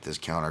way in with his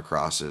counter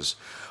crosses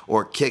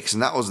or kicks.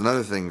 And that was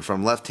another thing,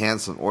 from left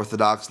hands, some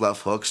orthodox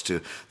left hooks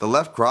to the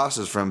left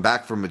crosses from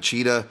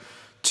Machida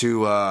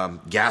to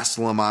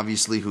Gastelum,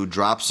 obviously, who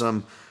drops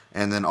him,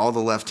 and then all the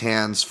left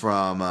hands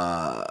from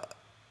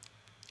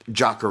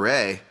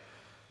Jacare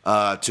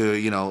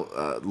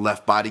to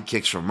left body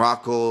kicks from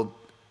Rockhold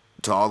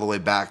to all the way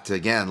back to,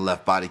 again,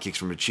 left body kicks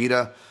from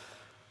Machida.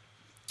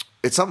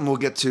 It's something we'll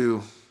get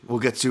to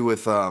with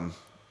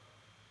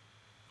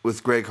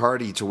Greg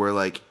Hardy, to where,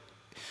 like,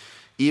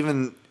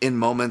 even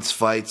in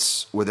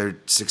fights where they're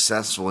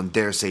successful and,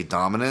 dare say,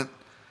 dominant,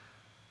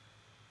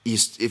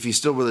 if you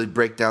still really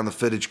break down the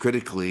footage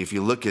critically, if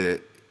you look at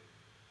it,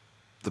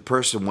 the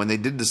person, when they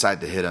did decide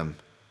to hit him,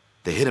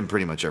 they hit him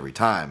pretty much every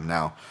time.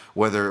 Now,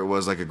 whether it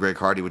was like a Greg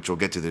Hardy, which we'll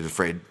get to, they're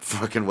afraid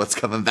fucking what's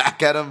coming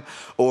back at him,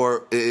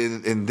 or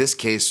in this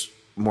case,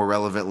 more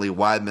relevantly,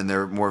 Weidman,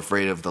 they're more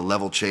afraid of the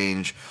level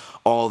change,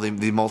 all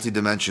the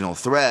multi-dimensional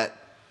threat.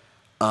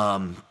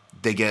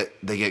 They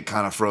get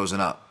kind of frozen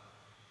up.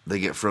 They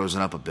get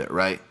frozen up a bit,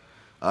 right?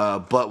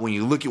 But when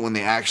you look at when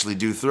they actually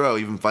do throw,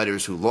 even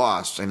fighters who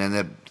lost and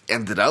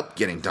ended up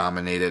getting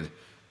dominated,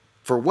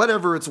 for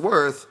whatever it's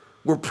worth,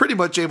 were pretty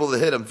much able to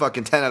hit them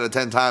fucking 10 out of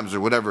 10 times or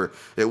whatever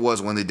it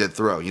was when they did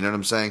throw. You know what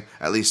I'm saying?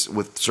 At least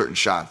with certain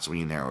shots when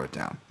you narrow it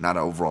down, not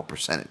an overall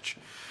percentage.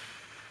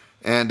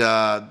 And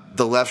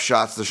the left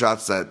shots, the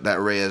shots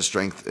that Reyes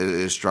strength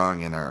is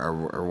strong in,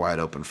 are wide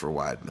open for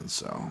Weidman.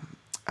 So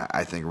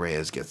I think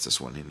Reyes gets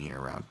this one in here,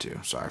 round 2.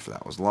 Sorry for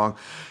that was long.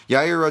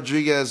 Yair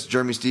Rodriguez,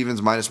 Jeremy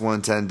Stephens,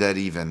 -110, dead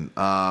even.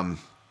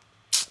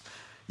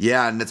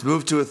 Yeah, and it's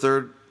moved to a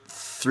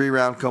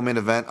 3-round co-main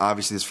event.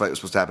 Obviously, this fight was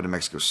supposed to happen in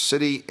Mexico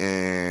City,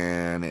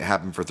 and it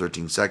happened for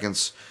 13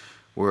 seconds,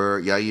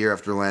 where Yair,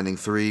 after landing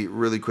 3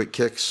 really quick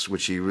kicks,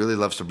 which he really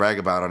loves to brag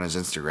about on his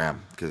Instagram,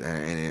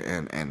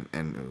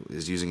 and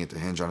is using it to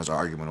hinge on his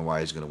argument of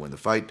why he's going to win the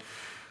fight.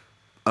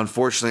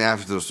 Unfortunately,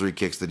 after those 3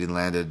 kicks that he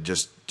landed,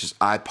 just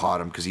iPod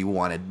him, because he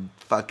wanted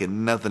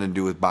fucking nothing to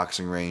do with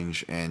boxing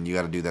range, and you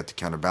got to do that to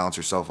counterbalance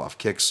yourself off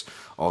kicks,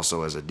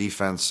 also as a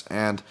defense.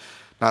 And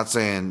not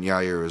saying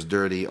Yair is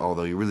dirty,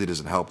 although he really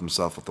doesn't help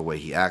himself with the way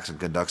he acts and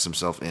conducts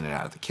himself in and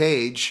out of the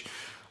cage.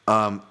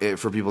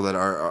 For people that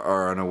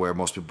are unaware,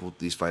 most people,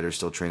 these fighters,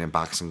 still train in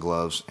boxing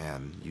gloves,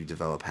 and you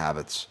develop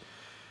habits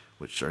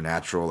which are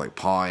natural, like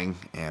pawing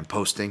and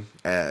posting.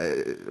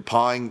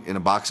 Pawing in a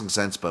boxing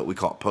sense, but we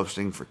call it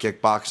posting for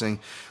kickboxing,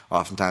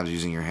 oftentimes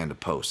using your hand to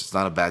post. It's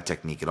not a bad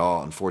technique at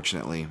all.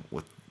 Unfortunately,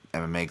 with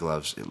MMA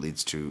gloves, it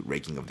leads to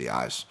raking of the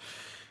eyes.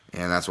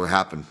 And that's what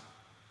happened.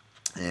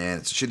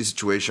 And it's a shitty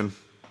situation.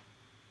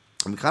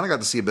 And we kind of got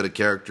to see a bit of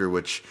character,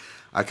 which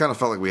I kind of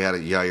felt like we had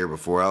at Yair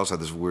before. I also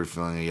had this weird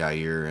feeling of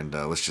Yair, and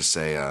let's just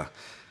say, I'm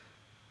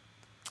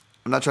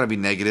not trying to be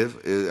negative.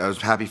 I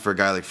was happy for a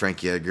guy like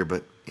Frankie Edgar,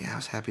 but yeah, I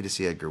was happy to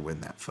see Edgar win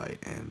that fight,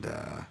 and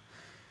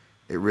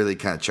it really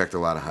kind of checked a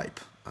lot of hype,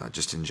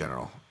 just in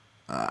general.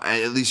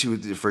 At least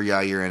for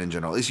Yair and in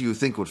general. At least you would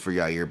think would for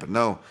Yair, but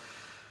no,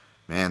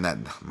 man,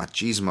 that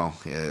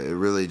machismo, it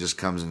really just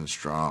comes in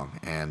strong,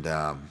 and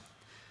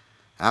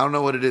I don't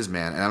know what it is,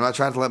 man. And I'm not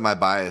trying to let my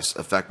bias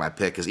affect my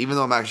pick, because even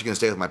though I'm actually going to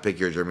stay with my pick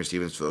here, Jeremy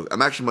Stephens,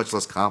 I'm actually much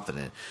less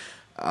confident.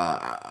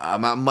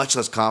 I'm much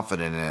less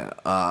confident in it.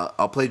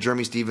 I'll play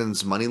Jeremy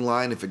Stephens' money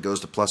line if it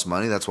goes to plus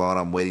money. That's what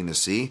I'm waiting to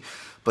see.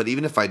 But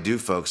even if I do,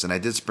 folks, and I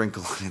did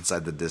sprinkle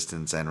inside the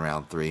distance and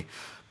round 3,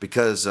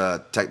 because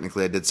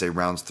technically I did say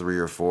rounds 3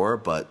 or 4,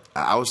 but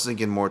I was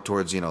thinking more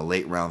towards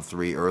late round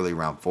 3, early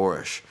round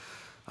 4ish.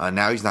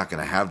 Now he's not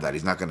going to have that.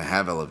 He's not going to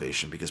have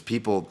elevation, because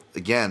people,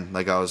 again,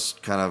 like I was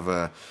kind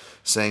of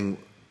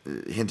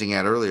hinting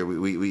at earlier,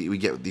 we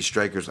get these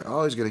strikers like,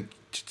 oh, he's going to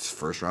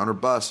first round or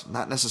bust.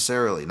 Not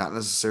necessarily.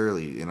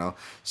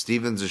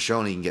 Stephens has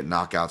shown he can get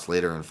knockouts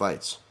later in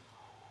fights.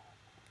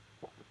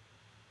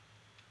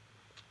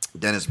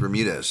 Dennis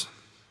Bermudez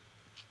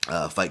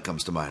fight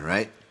comes to mind,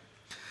 right?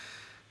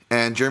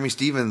 And Jeremy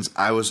Stephens,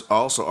 I was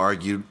also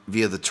argued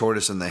via the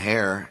tortoise and the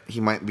hare, he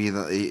might be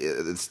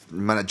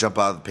might not jump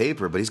out of the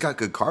paper, but he's got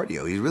good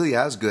cardio. He really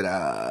has good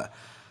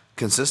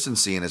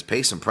consistency in his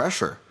pace and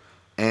pressure.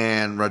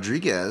 And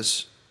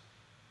Rodriguez,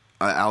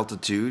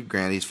 altitude,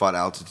 granted he's fought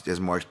altitude, has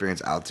more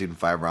experience altitude in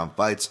 5-round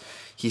fights.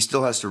 He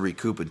still has to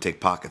recoup and take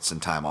pockets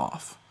and time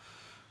off.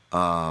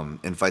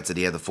 In fights that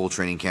he had the full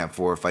training camp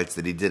for, fights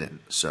that he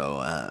didn't.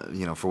 So,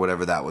 for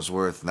whatever that was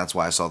worth. And that's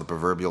why I saw the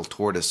proverbial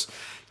tortoise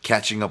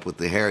catching up with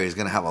the hare. He's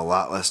going to have a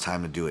lot less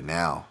time to do it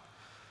now.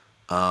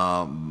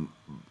 And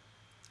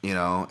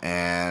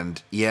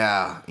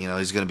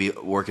he's going to be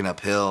working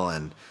uphill.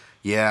 And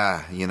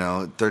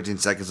 13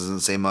 seconds doesn't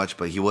say much,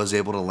 but he was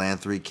able to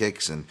land 3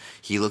 kicks, and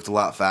he looked a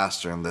lot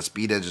faster, and the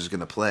speed edge is going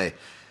to play.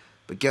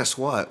 But guess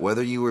what?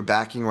 Whether you were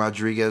backing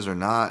Rodriguez or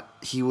not,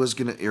 he was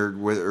going to,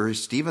 or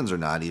Stephens or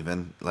not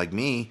even, like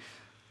me,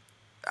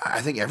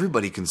 I think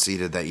everybody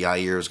conceded that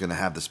Yair is going to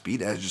have the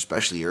speed edge,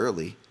 especially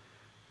early.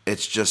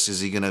 It's just,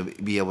 is he going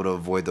to be able to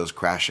avoid those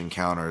crash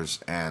encounters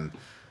and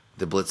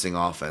the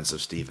blitzing offense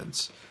of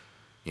Stevens?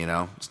 You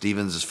know,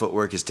 Stevens'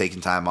 footwork has taken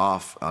time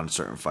off on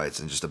certain fights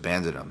and just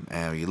abandoned him.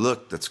 And you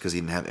look, that's because he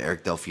didn't have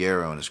Eric Del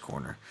Fiero in his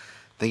corner.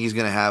 I think he's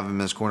going to have him in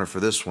his corner for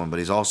this one, but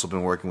he's also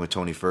been working with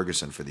Tony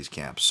Ferguson for these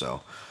camps.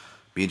 So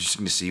be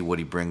interesting to see what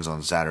he brings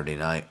on Saturday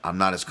night. I'm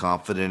not as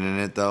confident in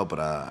it, though, but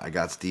I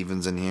got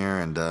Stevens in here.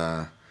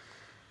 And,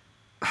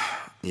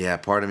 yeah,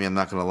 part of me, I'm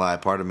not going to lie,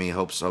 part of me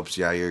hopes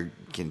Yair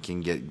can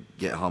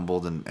get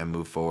humbled and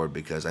move forward,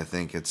 because I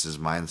think it's his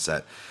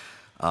mindset.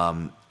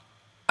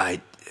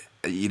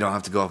 You don't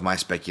have to go off my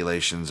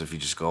speculations if you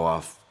just go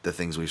off the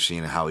things we've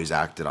seen and how he's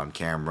acted on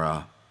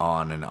camera,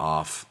 on and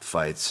off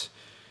fights.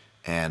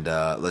 And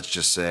let's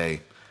just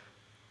say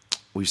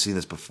we've seen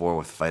this before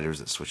with fighters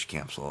that switch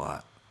camps a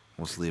lot.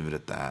 Let's leave it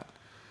at that.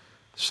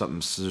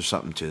 There's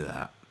something to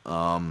that.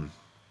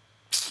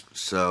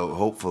 So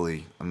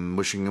hopefully, I'm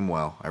wishing him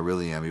well. I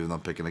really am, even though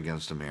I'm picking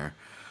against him here.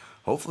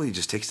 Hopefully he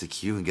just takes the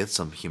cue and gets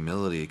some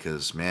humility,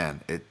 because,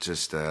 man, it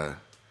just...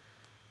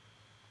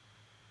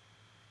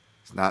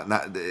 Not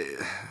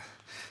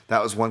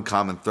that was one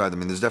common thread. I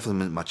mean, there's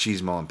definitely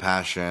machismo and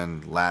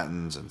passion,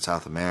 Latins and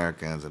South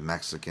Americans and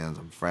Mexicans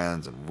and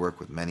friends, and work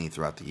with many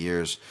throughout the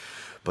years.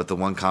 But the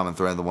one common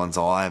thread, the ones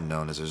all I've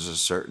known, is there's a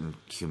certain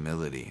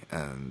humility,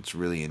 and it's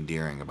really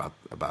endearing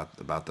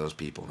about those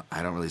people.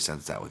 I don't really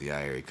sense that with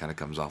Yair. He kind of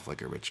comes off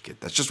like a rich kid.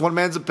 That's just one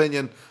man's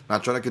opinion. I'm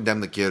not trying to condemn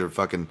the kid or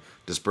fucking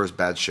disperse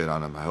bad shit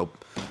on him. I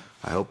hope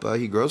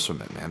he grows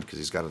from it, man, because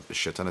he's got a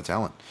shit ton of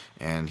talent,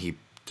 and he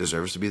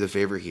deserves to be the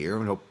favorite here.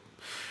 And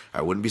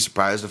I wouldn't be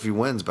surprised if he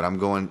wins, but I'm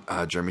going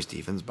Jeremy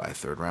Stephens by a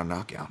third-round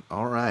knockout.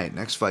 All right,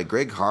 next fight,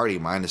 Greg Hardy,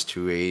 minus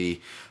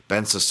 280.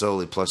 Ben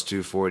Sassoli, plus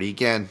 240.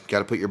 Again, got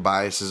to put your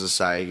biases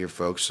aside here,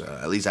 folks.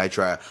 At least I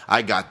try.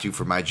 I got to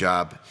for my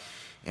job.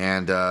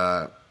 And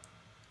even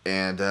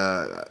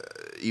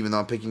though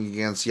I'm picking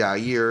against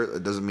Yair,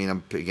 it doesn't mean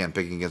I'm, again,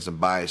 picking against him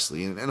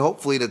biasly. And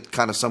hopefully to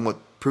kind of somewhat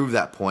prove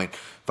that point,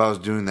 if I was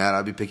doing that,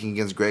 I'd be picking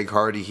against Greg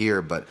Hardy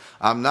here. But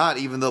I'm not,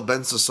 even though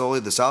Ben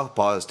Sassoli, the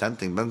southpaw, is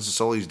tempting. Ben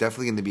Sassoli is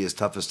definitely going to be his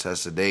toughest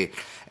test to date,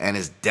 and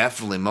is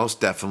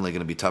most definitely going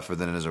to be tougher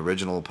than his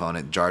original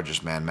opponent,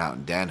 Jargis Man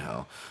Mountain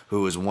Danho,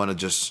 who is one of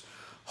just,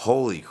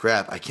 holy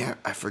crap,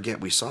 I forget,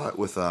 we saw it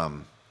with,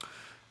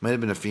 might have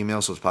been a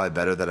female, so it's probably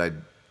better that I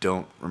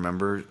don't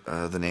remember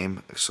the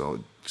name,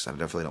 so because I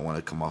definitely don't want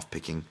to come off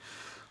picking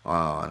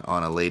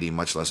on a lady,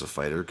 much less a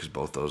fighter, because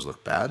both those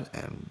look bad,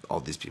 and all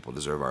these people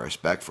deserve our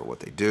respect for what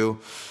they do.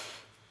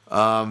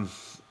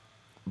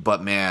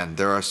 But man,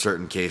 there are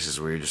certain cases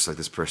where you're just like,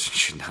 this person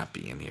should not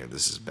be in here.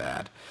 This is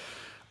bad.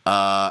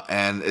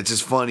 And it's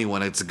just funny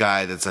when it's a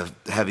guy that's a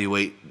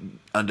heavyweight,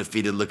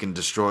 undefeated-looking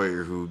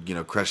destroyer who,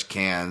 crushed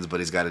cans, but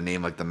he's got a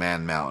name like the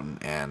Man Mountain,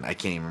 and I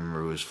can't even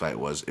remember who his fight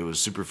was. It was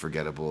super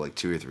forgettable, like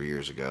 2 or 3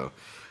 years ago.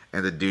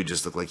 And the dude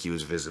just looked like he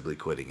was visibly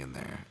quitting in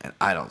there. And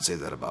I don't say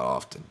that about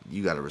often.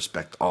 You got to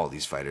respect all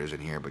these fighters in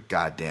here, but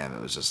goddamn, it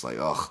was just like,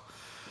 ugh.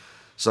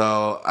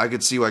 So I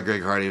could see why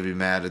Greg Hardy would be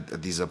mad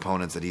at these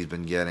opponents that he's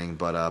been getting.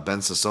 But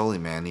Ben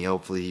Sassoli, man,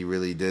 hopefully he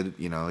really did.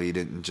 He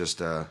didn't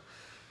just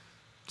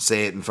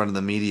say it in front of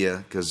the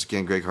media, because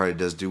again, Greg Hardy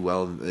does do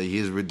well.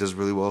 Does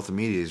really well with the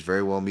media. He's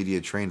very well media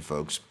trained,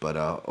 folks. But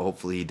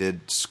hopefully he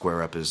did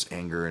square up his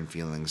anger and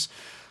feelings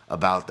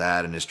about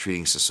that and is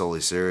treating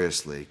Sassoli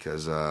seriously,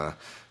 because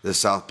this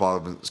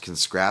southpaw can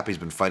scrap. He's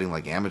been fighting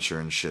like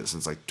amateur and shit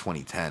since like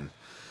 2010.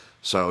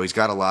 So he's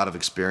got a lot of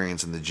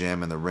experience in the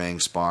gym and the ring,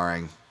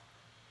 sparring.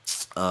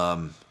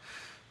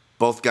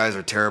 Both guys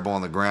are terrible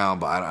on the ground,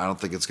 but I don't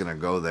think it's going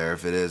to go there.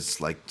 If it is,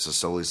 like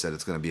Sassoli said,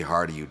 it's going to be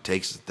Hardy who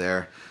takes it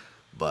there.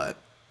 But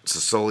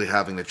Sassoli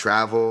having to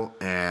travel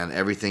and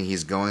everything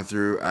he's going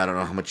through, I don't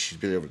know how much he's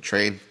been able to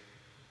train,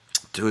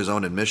 to his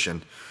own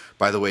admission.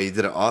 By the way, he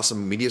did an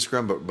awesome media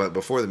scrum, but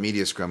before the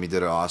media scrum, he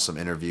did an awesome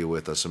interview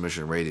with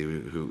Submission Radio,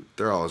 who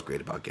they're always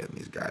great about getting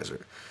these guys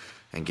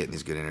and getting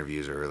these good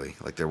interviews early,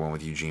 like their one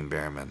with Eugene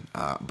Behrman.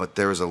 But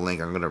there was a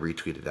link, I'm going to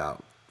retweet it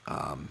out.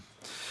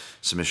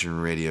 Submission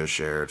Radio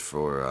shared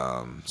for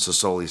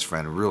Sassoli's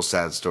friend. Real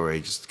sad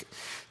story. Just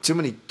too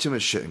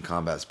much shit in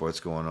combat sports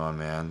going on,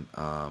 man.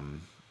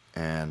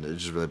 And it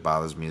just really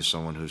bothers me as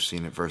someone who's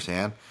seen it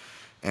firsthand.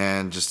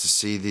 And just to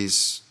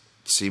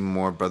see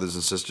more brothers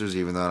and sisters,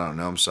 even though I don't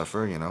know them,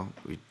 suffer. We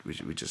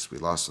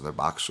lost another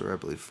boxer, I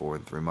believe, 4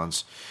 in 3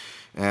 months.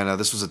 And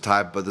this was a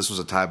Thai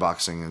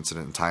boxing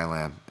incident in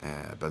Thailand.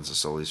 Ben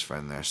Sassoli's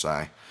friend there,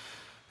 Sai.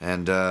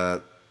 And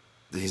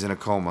he's in a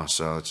coma,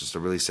 so it's just a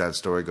really sad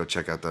story. Go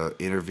check out the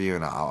interview,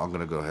 and I'm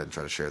going to go ahead and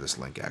try to share this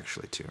link,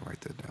 actually, too.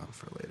 Write that down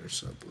for later.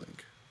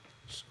 Sublink.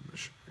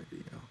 Submission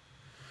Radio.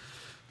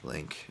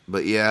 Link.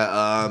 But,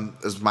 yeah,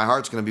 my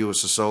heart's going to be with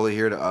Sassoli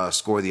here to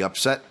score the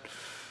upset.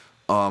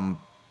 But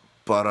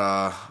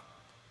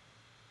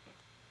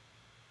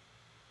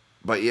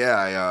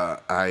yeah,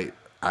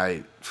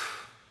 it's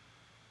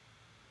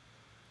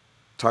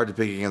hard to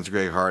pick against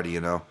Greg Hardy,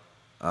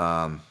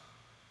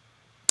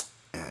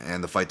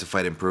 and the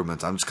fight-to-fight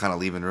improvements. I'm just kind of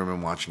leaving room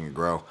and watching it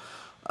grow.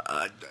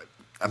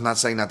 I'm not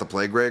saying not to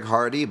play Greg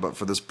Hardy, but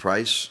for this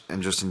price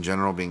and just in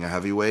general being a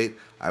heavyweight,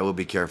 I will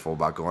be careful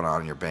about going out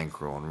on your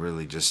bankroll and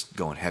really just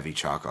going heavy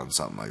chalk on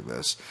something like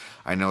this.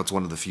 I know it's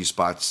one of the few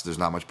spots there's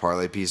not much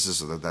parlay pieces,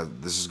 so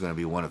that this is going to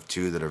be one of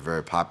two that are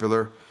very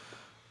popular.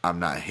 I'm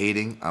not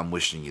hating. I'm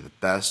wishing you the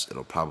best.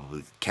 It'll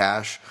probably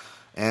cash.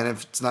 And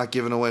if it's not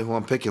giving away who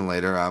I'm picking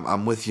later,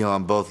 I'm with you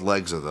on both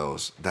legs of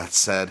those. That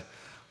said,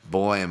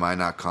 boy, am I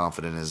not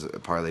confident as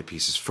parlay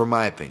pieces, for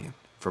my opinion.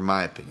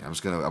 I'm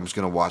just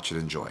gonna watch and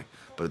enjoy.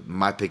 But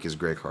my pick is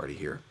Greg Hardy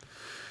here.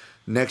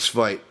 Next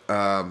fight.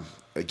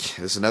 This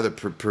is another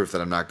proof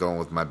that I'm not going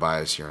with my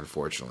bias here,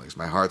 unfortunately.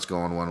 My heart's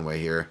going one way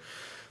here.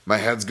 My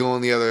head's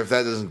going the other. If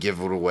that doesn't give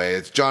it away,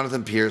 it's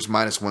Jonathan Pierce,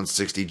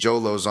 -160. Joe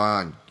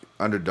Lozon,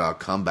 underdog,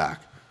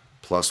 comeback,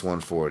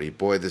 +140.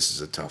 Boy, this is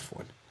a tough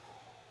one.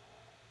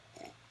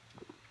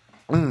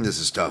 This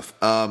is tough.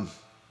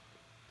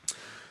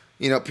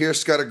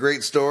 Pierce got a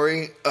great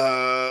story.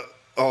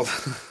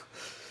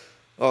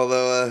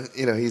 Although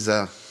he's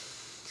a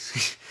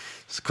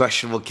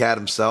questionable cat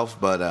himself,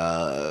 but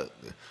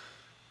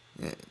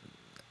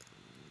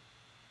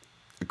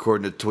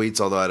according to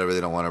tweets, although I really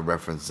don't want to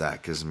reference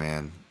that because,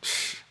 man,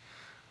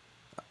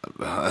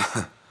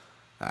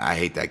 I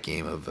hate that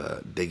game of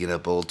digging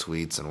up old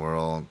tweets, and we're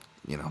all,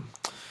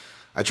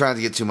 I try not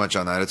to get too much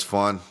on that. It's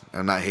fun.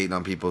 I'm not hating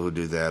on people who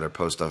do that or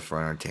post stuff for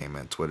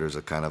entertainment. Twitter's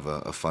a kind of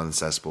a fun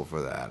cesspool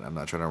for that. I'm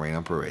not trying to rain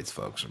on parades,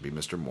 folks, or be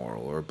Mr.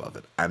 Moral or above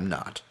it. I'm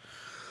not.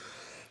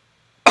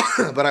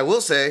 But I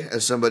will say,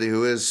 as somebody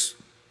who is,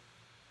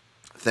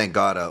 thank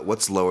God,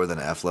 what's lower than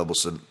an F-level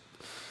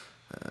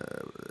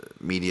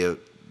media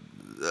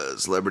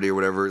celebrity or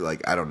whatever?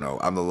 Like, I don't know.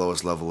 I'm the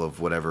lowest level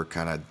of whatever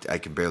kind of, I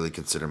can barely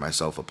consider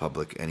myself a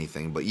public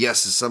anything. But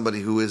yes, as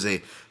somebody who is a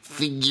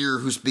figure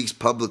who speaks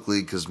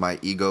publicly, because my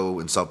ego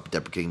and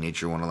self-deprecating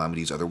nature won't allow me to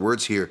use other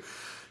words here.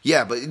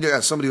 Yeah, but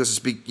as somebody who has to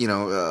speak,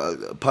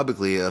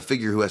 publicly, a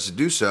figure who has to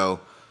do so,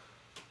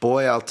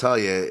 boy, I'll tell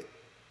you,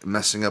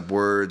 messing up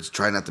words,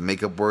 trying not to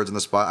make up words on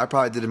the spot. I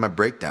probably did in my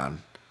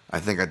breakdown. I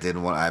think I did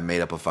when I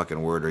made up a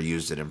fucking word or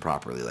used it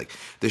improperly. Like,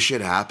 this shit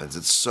happens.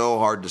 It's so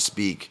hard to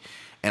speak.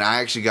 And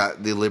I actually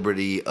got the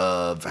liberty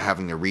of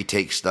having to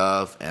retake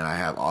stuff, and I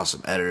have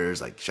awesome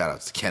editors, like shout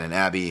outs to Ken and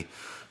Abby,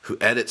 who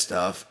edit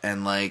stuff,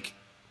 and like,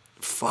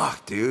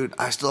 fuck, dude,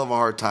 I still have a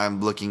hard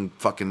time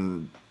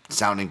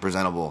sounding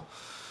presentable.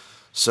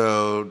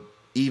 So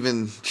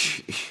even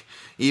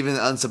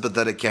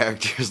unsympathetic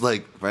characters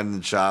like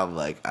Brendan Schaub,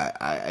 like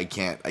I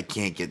can't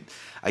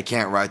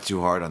ride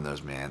too hard on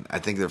those, man. I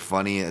think they're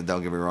funny.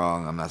 Don't get me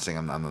wrong. I'm not saying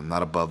I'm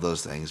not above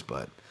those things,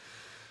 but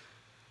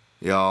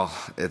y'all,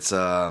 it's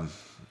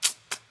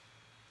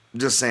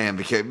just saying,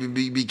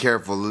 be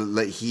careful.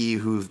 Let he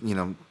who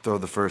throw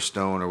the first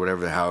stone or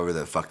whatever, however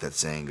the fuck that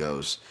saying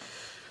goes.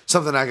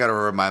 Something I got to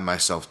remind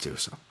myself too.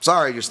 So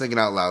sorry, just thinking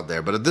out loud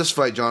there. But at this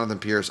fight, Jonathan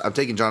Pierce, I'm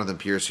taking Jonathan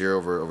Pierce here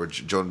over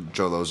Joe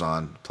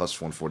Lozon,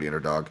 +140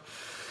 underdog.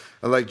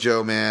 I like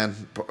Joe,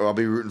 man. I'll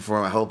be rooting for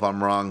him. I hope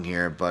I'm wrong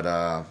here, but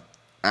I'm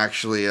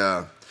actually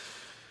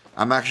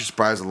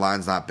surprised the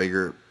line's not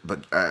bigger.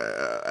 But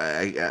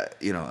a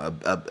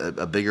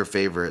bigger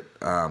favorite,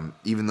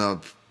 even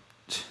though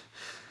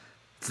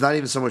it's not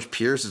even so much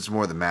Pierce, it's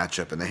more the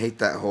matchup. And I hate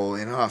that whole,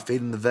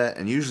 fading the vet.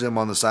 And usually I'm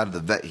on the side of the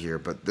vet here,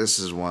 but this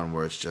is one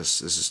where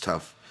this is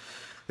tough.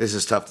 This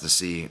is tough to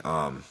see.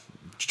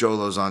 Joe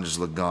Lozon just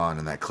looked gone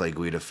in that Clay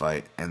Guida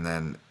fight. And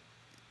then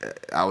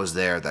I was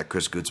there at that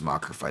Chris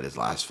Gutzmacher fight, his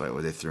last fight,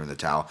 where they threw in the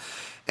towel.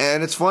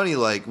 And it's funny,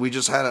 like, we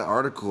just had an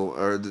article,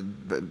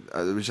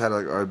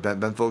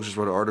 Ben Folks just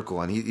wrote an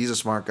article, and he's a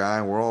smart guy,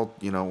 and we're all,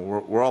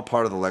 we're all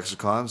part of the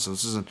lexicon, so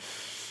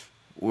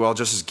we're all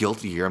just as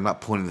guilty here. I'm not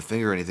pointing the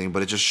finger or anything,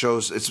 but it just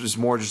shows, it's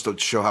more just to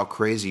show how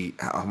crazy,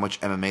 how much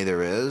MMA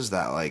there is,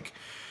 that, like,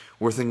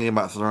 we're thinking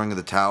about throwing in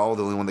the towel.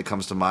 The only one that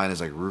comes to mind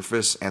is, like,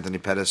 Rufus, Anthony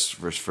Pettis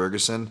versus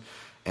Ferguson,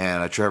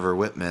 and Trevor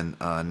Whitman,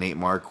 Nate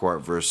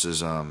Marquardt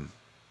versus,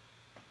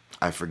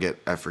 I forget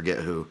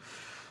who.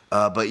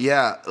 But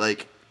yeah,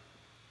 like,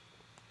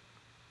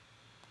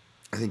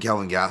 I think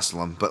Kelvin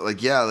Gastelum. But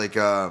like, yeah, like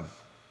a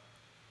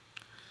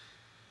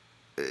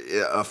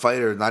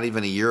fighter not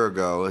even a year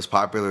ago, as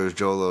popular as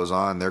Joe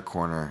Lozon, their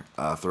corner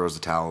throws the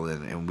towel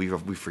in, and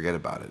we forget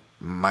about it,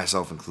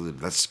 myself included.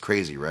 That's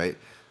crazy, right?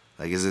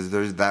 Like,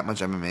 there's that much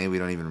MMA we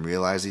don't even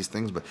realize these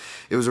things? But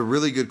it was a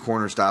really good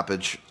corner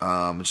stoppage,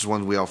 which is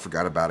one we all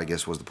forgot about, I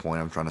guess was the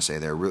point I'm trying to say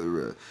there.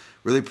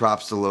 Really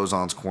props to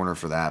Lozon's corner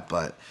for that,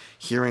 but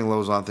hearing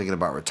Lozon thinking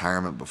about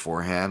retirement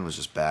beforehand was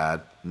just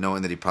bad.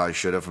 Knowing that he probably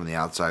should have from the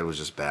outside was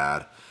just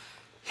bad.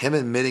 Him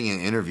admitting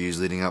in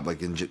interviews leading up, like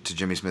to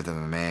Jimmy Smith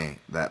MMA,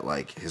 that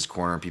like his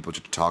corner people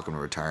just talk him to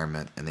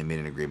retirement, and they made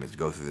an agreement to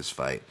go through this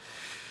fight.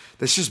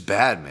 That's just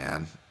bad,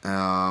 man.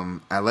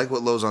 I like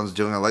what Lozon's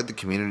doing. I like the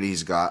community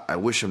he's got. I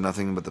wish him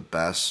nothing but the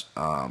best.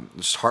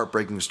 Just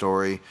heartbreaking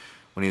story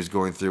when he was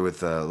going through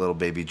with little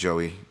baby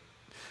Joey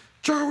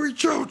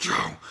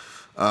Jojo.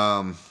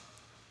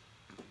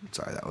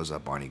 Sorry, that was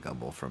Barney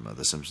Gumble from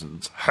The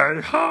Simpsons.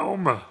 Hey,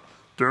 home.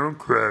 Don't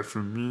cry for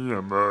me,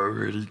 I'm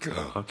already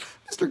gone.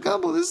 Mr.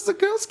 Gumble, this is a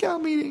Girl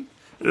Scout meeting.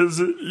 Is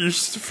it? You're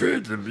just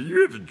afraid of me.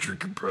 You have a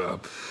drinking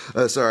problem.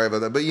 Sorry about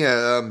that. But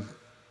yeah,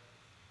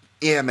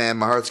 man,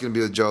 my heart's going to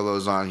be with Joe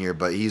Lozon here,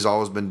 but he's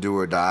always been do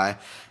or die.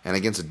 And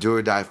against a do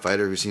or die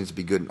fighter who seems to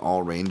be good in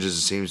all ranges,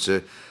 it seems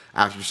to,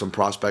 after some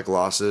prospect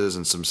losses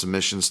and some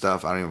submission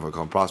stuff, I don't even know if I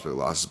call them prospect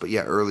losses, but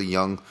yeah, early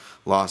young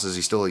losses.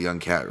 He's still a young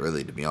cat,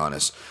 really, to be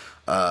honest.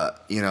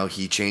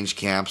 He changed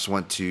camps,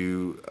 went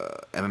to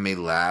MMA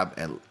Lab,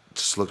 and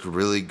just looked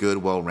really good,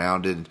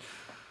 well-rounded.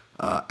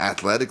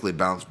 Athletically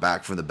bounced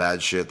back from the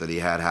bad shit that he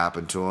had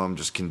happen to him.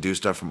 Just can do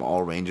stuff from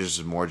all ranges.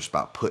 It's more just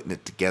about putting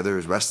it together.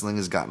 His wrestling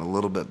has gotten a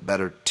little bit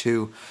better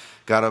too.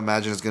 Gotta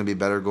imagine it's going to be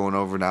better going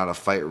over now to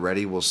Fight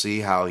Ready. We'll see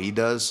how he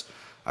does.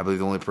 I believe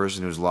the only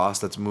person who's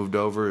lost that's moved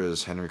over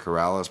is Henry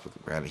Corrales,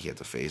 but granted he had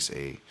to face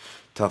a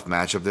tough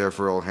matchup there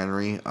for old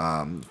Henry.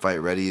 Fight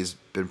Ready has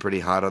been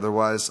pretty hot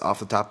otherwise, off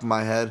the top of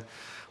my head.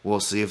 We'll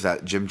see if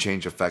that gym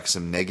change affects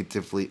him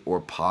negatively or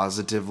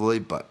positively,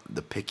 but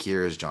the pick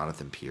here is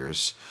Jonathan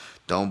Pierce.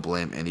 Don't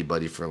blame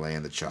anybody for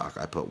laying the chalk.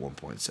 I put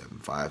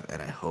 1.75,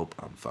 and I hope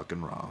I'm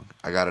fucking wrong.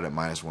 I got it at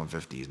minus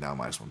 150. He's now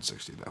minus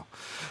 160, though.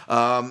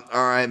 All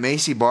right,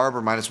 Macy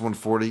Barber, minus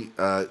 140.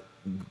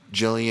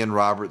 Jillian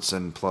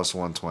Robertson, plus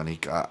 120.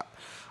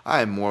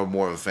 I am more and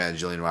more of a fan of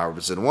Jillian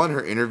Robertson. One,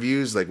 her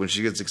interviews, like when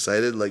she gets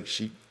excited, like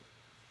she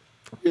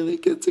really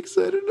gets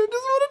excited. I just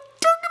want to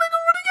talk and I go,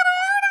 what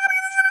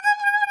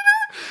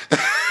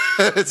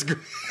are you going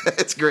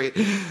to It's great.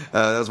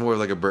 That was more of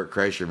like a Burt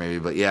Kreischer maybe,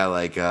 but yeah,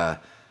 like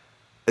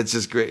it's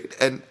just great.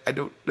 And I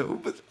don't know,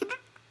 but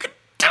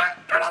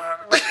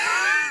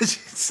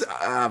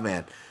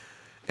man.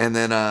 And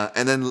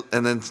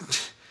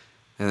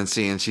then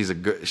seeing she's a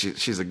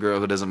girl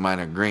who doesn't mind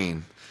her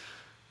green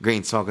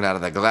smoking out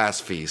of that glass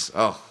piece.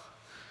 Oh,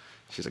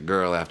 she's a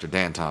girl after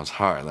Dan Tom's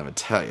heart. Let me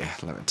tell you.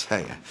 Come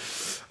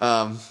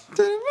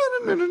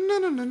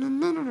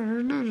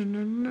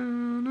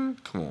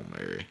on,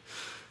 Mary.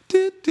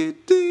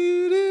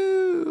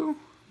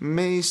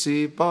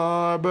 Macy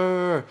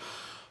Barber.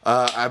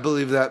 I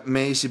believe that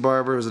Macy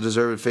Barber is a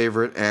deserved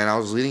favorite, and I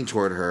was leaning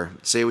toward her.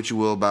 Say what you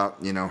will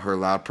about her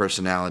loud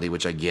personality,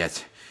 which I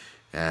get.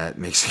 It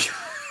makes it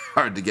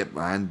hard to get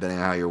behind, depending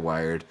on how you're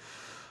wired.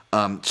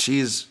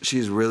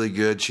 She's really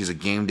good. She's a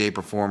game day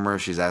performer.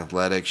 She's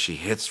athletic. She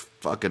hits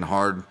fucking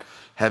hard,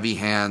 heavy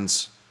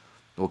hands.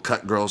 Will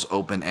cut girls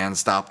open and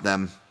stop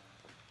them.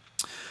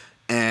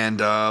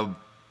 And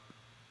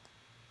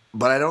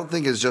but I don't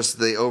think it's just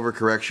the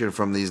overcorrection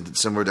from these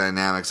similar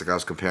dynamics, like I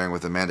was comparing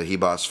with Amanda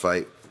Hebos'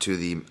 fight to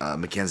the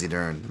Mackenzie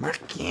Dern.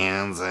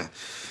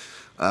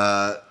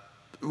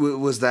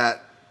 Was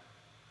that,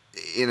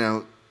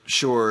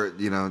 sure,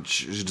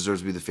 she deserves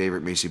to be the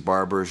favorite. Macy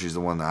Barber, she's the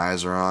one the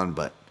eyes are on,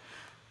 but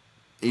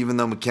even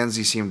though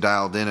Mackenzie seemed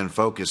dialed in and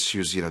focused, she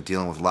was,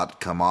 dealing with a lot to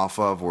come off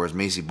of, whereas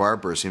Macy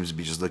Barber seems to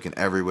be just looking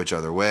every which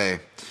other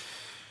way.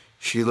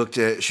 She looked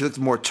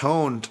more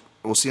toned.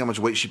 We'll see how much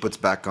weight she puts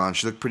back on.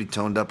 She looked pretty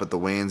toned up at the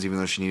weigh-ins, even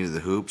though she needed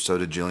the hoop. So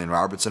did Jillian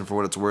Robertson, for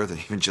what it's worth. And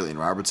even Jillian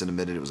Robertson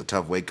admitted it was a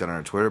tough weight cut on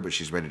her Twitter, but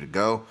she's ready to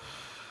go.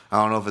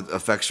 I don't know if it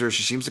affects her.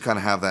 She seems to kind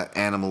of have that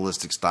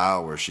animalistic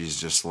style where she's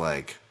just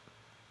like,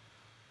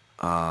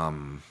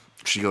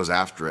 she goes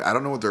after it. I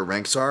don't know what their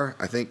ranks are.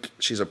 I think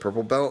she's a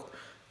purple belt,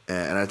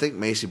 and I think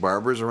Macy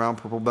Barber's around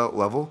purple belt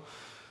level.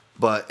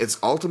 But it's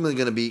ultimately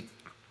going to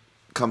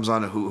comes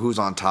on to who's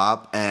on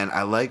top. And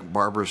I like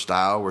Barber's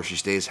style where she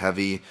stays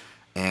heavy.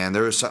 And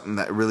there was something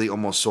that really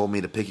almost sold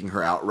me to picking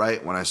her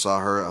outright when I saw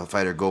a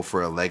fighter go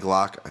for a leg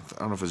lock. I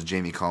don't know if it was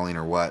Jamie Colleen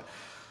or what.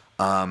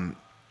 And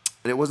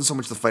it wasn't so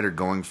much the fighter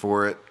going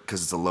for it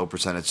because it's a low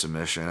percentage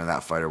submission, and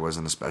that fighter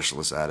wasn't a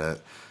specialist at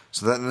it.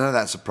 So none of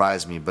that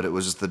surprised me, but it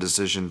was just the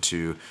decision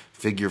to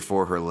figure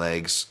for her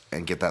legs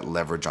and get that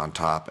leverage on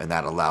top, and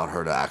that allowed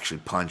her to actually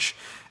punch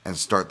and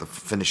start the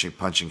finishing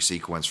punching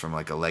sequence from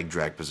like a leg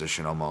drag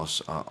position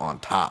almost on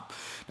top.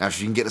 Now, if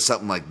she can get to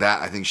something like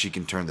that, I think she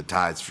can turn the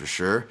tides for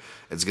sure.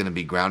 It's going to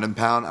be ground and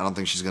pound. I don't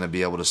think she's going to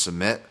be able to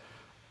submit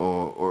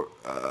or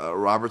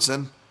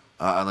Robertson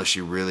unless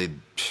she really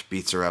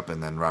beats her up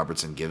and then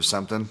Robertson gives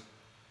something.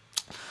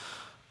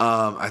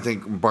 I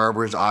think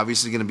Barber is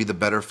obviously going to be the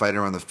better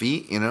fighter on the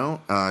feet,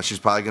 She's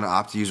probably going to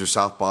opt to use her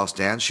southpaw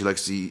stance. She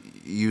likes to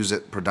use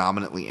it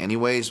predominantly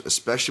anyways,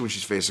 especially when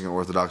she's facing an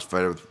orthodox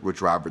fighter,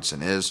 which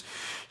Robertson is.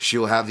 She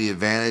will have the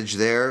advantage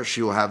there.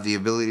 She will have the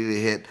ability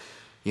to hit,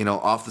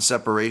 off the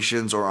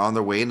separations or on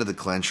their way into the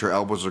clinch. Her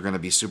elbows are going to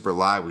be super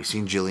live. We've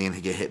seen Jillian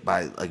get hit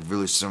by like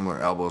really similar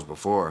elbows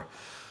before.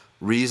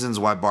 Reasons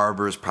why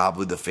Barber is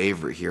probably the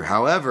favorite here.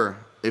 However,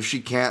 if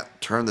she can't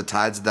turn the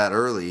tides that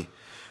early,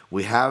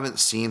 we haven't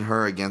seen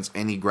her against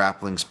any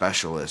grappling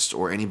specialist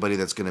or anybody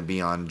that's going to be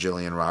on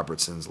Jillian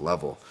Robertson's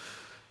level.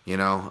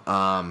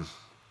 Jillian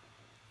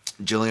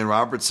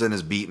Robertson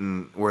is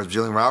beaten, whereas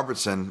Jillian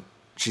Robertson,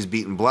 she's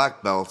beaten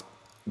black belt.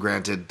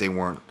 Granted, they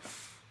weren't,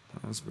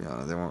 let's be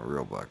honest, they weren't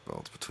real black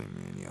belts between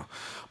me and you.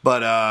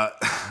 But,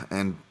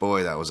 and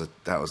boy, that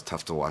was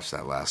tough to watch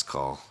that last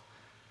call.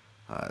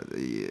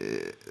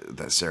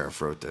 That Sarah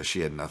Frota,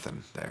 she had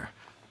nothing there.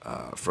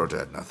 Frota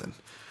had nothing.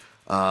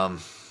 I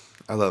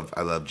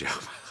love Joe.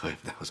 By the way,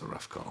 that was a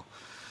rough call.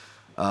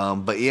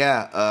 But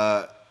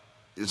yeah,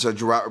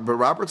 but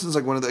Robertson's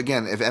like one of the,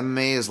 again, if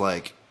MMA is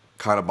like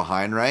kind of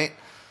behind, right?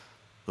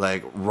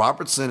 Like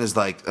Robertson is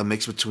like a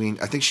mix between,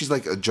 I think she's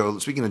like a Joe.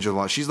 Speaking of Joe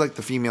Lauzon, she's like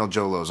the female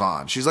Joe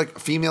Lauzon. She's like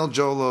female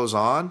Joe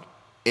Lauzon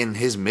in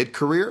his mid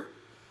career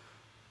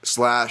 /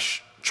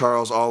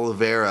 Charles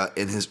Oliveira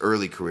in his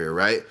early career,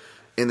 right?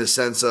 In the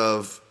sense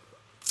of,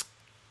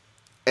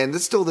 and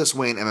it's still this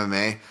way in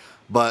MMA,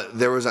 but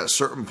there was at a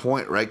certain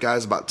point, right,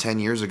 guys, about 10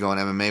 years ago in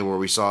MMA where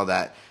we saw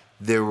that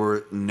there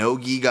were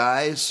no-gi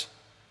guys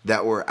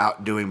that were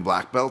outdoing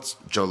black belts,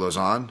 Joe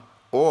Lauzon,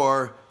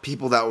 or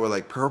people that were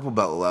like purple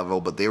belt level,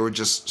 but they were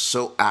just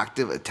so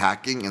active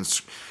attacking,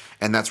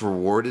 and that's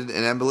rewarded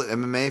in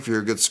MMA if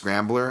you're a good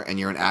scrambler and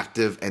you're an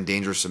active and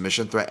dangerous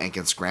submission threat and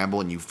can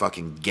scramble and you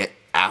fucking get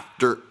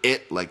after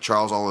it like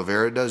Charles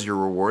Oliveira does, you're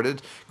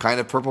rewarded. Kind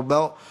of purple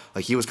belt.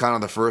 Like he was kind of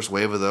the first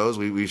wave of those.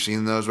 We've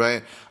seen those,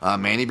 right?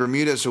 Manny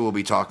Bermudez, who we'll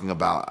be talking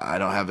about. I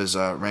don't have his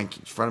rank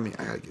in front of me.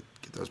 I gotta get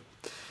those.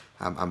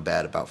 I'm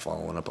bad about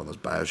following up on those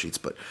bio sheets,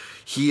 but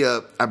he,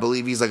 I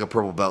believe he's like a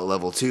purple belt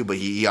level too, but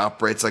he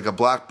operates like a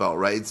black belt,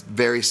 right? It's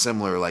very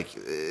similar. Like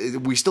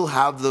we still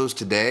have those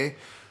today,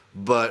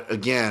 but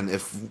again,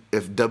 if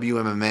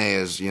WMMA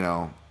is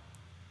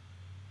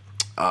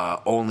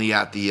only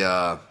at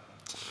the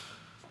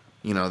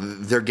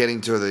they're getting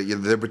to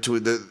they're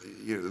between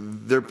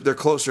they're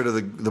closer to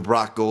the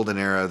Brock Golden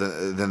era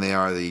than they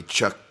are the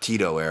Chuck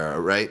Tito era,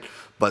 right?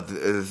 But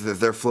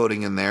they're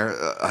floating in there,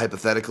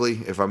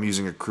 hypothetically, if I'm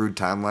using a crude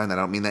timeline. I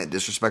don't mean that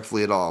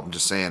disrespectfully at all. I'm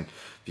just saying,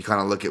 if you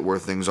kind of look at where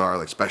things are,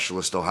 like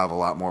specialists still have a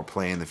lot more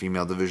play in the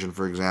female division,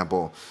 for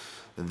example,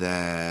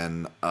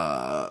 than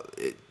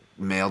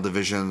male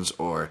divisions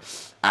or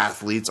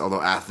athletes,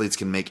 although athletes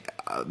can make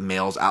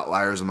males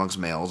outliers amongst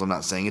males. I'm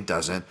not saying it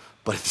doesn't.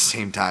 But at the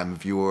same time,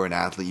 if you are an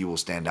athlete, you will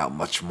stand out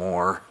much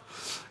more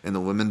in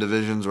the women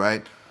divisions,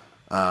 right?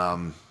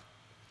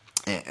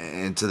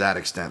 And to that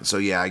extent. So,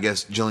 yeah, I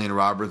guess Jillian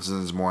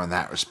Robertson is more in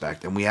that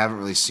respect. And we haven't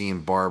really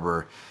seen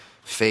Barber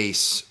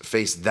face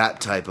that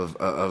type of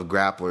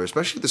grappler,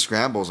 especially the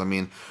scrambles. I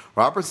mean,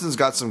 Robertson's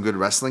got some good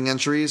wrestling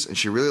entries, and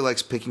she really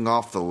likes picking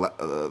off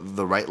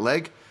the right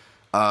leg,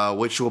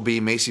 which will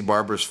be Macy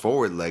Barber's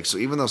forward leg. So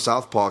even though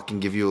southpaw can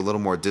give you a little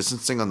more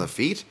distancing on the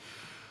feet,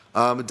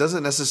 it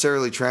doesn't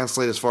necessarily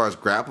translate as far as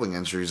grappling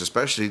entries,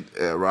 especially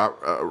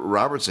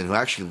Robertson, who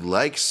actually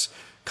likes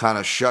kind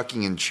of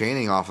shucking and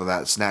chaining off of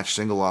that snatch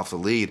single off the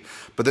lead.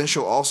 But then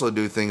she'll also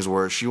do things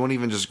where she won't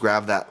even just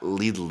grab that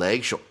lead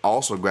leg. She'll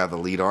also grab the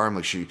lead arm.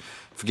 Like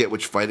forget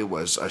which fight it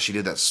was. She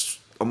did that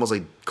almost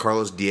like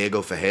Carlos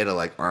Diego Fajeda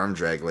like arm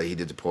drag like he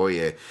did to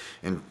Poirier.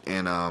 And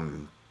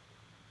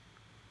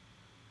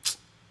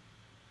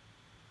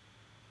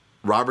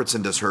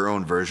Robertson does her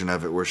own version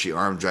of it where she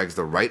arm drags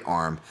the right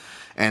arm.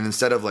 And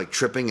instead of like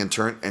tripping and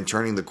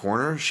turning the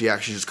corner, she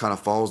actually just kind of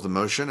follows the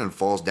motion and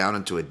falls down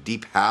into a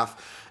deep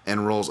half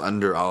and rolls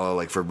under,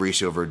 like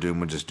Fabricio Verdum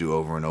would just do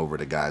over and over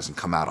to guys and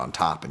come out on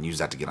top and use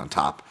that to get on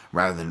top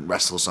rather than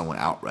wrestle someone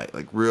outright.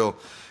 Like real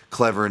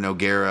clever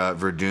Nogueira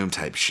Verdum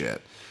type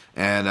shit.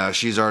 And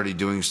she's already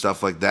doing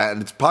stuff like that.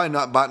 And it's probably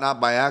not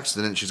by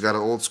accident. She's got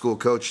an old school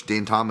coach,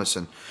 Dane Thomas,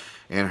 and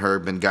her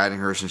been guiding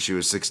her since she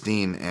was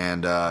 16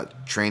 and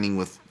training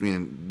with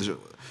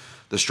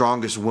the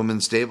strongest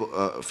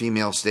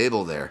female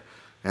stable there.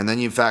 And then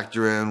you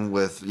factor in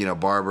with,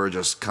 Barber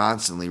just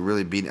constantly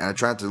really beating. And I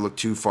tried to look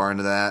too far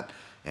into that,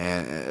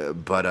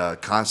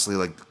 but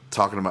constantly like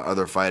talking about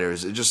other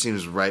fighters. It just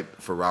seems right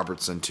for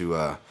Robertson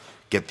to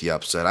get the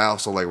upset. I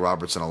also like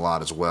Robertson a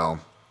lot as well.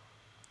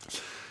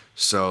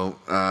 So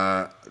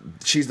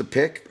she's the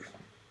pick.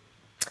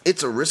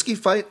 It's a risky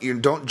fight. You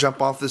don't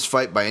jump off this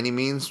fight by any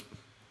means.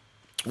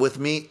 With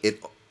me,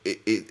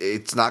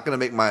 it's not going to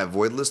make my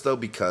avoid list though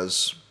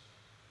because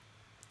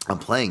I'm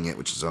playing it,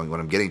 which is what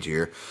I'm getting to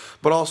here.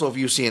 But also, if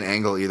you see an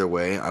angle either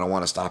way, I don't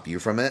want to stop you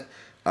from it.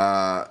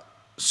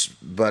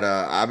 But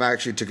I'm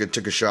actually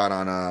took a shot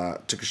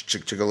on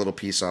took a little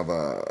piece of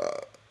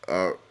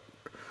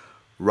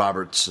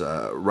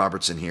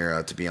Robertson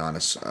here. To be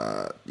honest,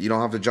 you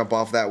don't have to jump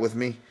off that with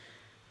me.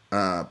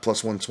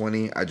 Plus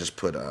 120. I just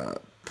put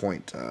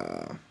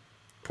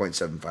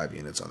 0.75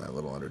 units on that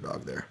little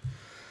underdog there.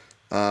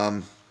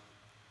 All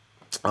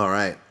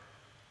right.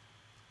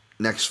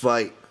 Next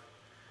fight.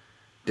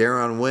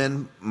 Darren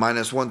Wynn,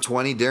 minus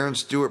 120. Darren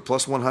Stewart,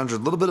 plus 100. A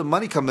little bit of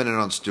money coming in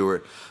on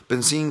Stewart.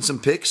 Been seeing some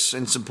picks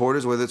and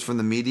supporters, whether it's from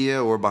the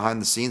media or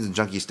behind the scenes and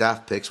junkie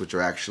staff picks, which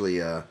are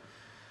actually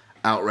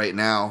out right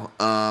now.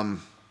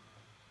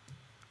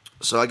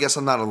 So I guess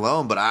I'm not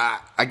alone, but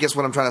I guess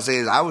what I'm trying to say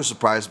is I was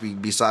surprised to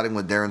be siding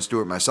with Darren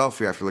Stewart myself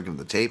here after looking at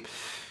the tape.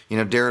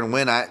 Darren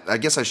Wynn, I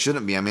guess I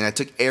shouldn't be. I mean, I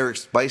took Eric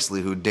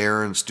Spicely, who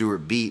Darren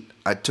Stewart beat.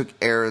 I took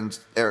Eric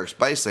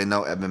Spicely. I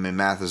know MMA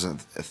math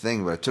isn't a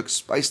thing, but I took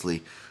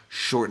Spicely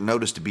short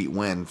notice to beat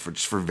Wynn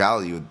for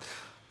value,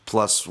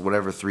 plus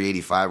whatever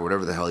 385 or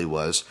whatever the hell he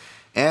was.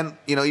 And,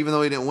 even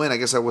though he didn't win, I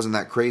guess I wasn't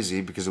that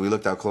crazy because we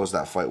looked how close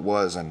that fight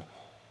was. And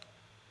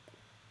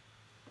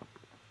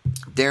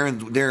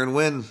Darren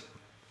Wynn,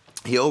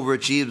 he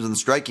overachieves in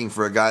striking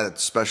for a guy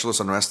that's a specialist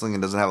on wrestling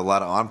and doesn't have a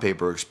lot of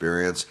on-paper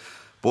experience.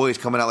 Boy, he's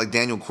coming out like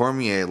Daniel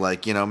Cormier,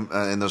 like, in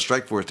those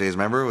Strikeforce days.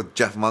 Remember with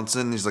Jeff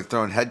Munson? He's like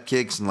throwing head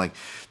kicks and like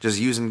just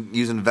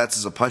using vets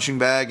as a punching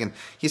bag, and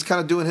he's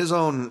kind of doing his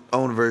own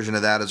version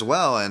of that as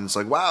well. And it's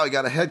like, wow, he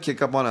got a head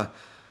kick up on a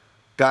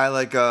guy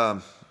like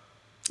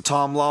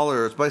Tom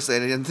Lawler. Especially, I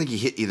didn't think he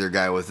hit either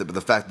guy with it, but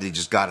the fact that he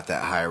just got it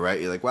that high, right?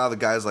 You're like, wow, the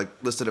guy's like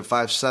listed at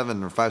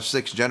 5'7" or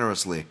 5'6"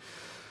 generously,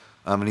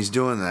 and he's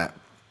doing that.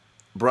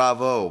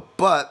 Bravo,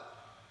 but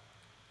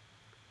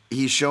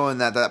he's showing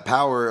that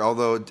power,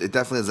 although it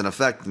definitely has an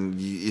effect, and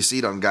you see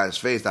it on guys'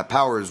 face, that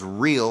power is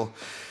real.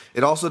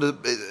 It also,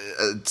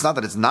 it's not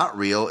that it's not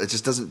real, it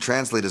just doesn't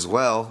translate as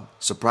well.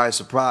 Surprise,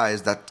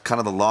 surprise, that's kind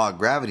of the law of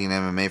gravity in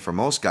MMA for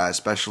most guys,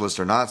 specialists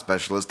or not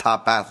specialists,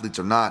 top athletes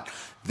or not.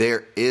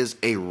 There is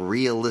a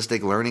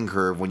realistic learning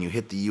curve when you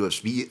hit the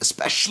UFC,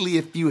 especially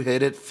if you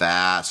hit it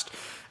fast.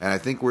 And I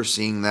think we're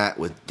seeing that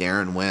with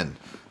Darren Wynn.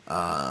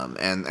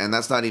 And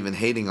that's not even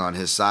hating on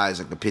his size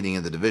and competing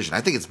in the division.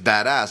 I think it's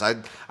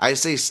badass. I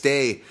say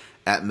stay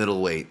at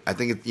middleweight. I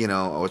think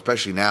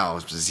especially now,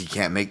 because he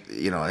can't make,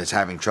 is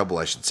having trouble,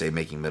 I should say,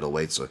 making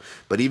middleweight. So,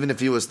 but even if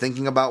he was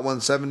thinking about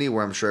 170,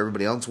 where I'm sure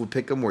everybody else would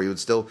pick him, where he would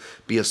still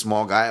be a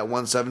small guy at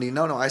 170,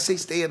 no, I say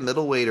stay at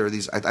middleweight or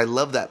these. I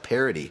love that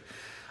parody.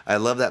 I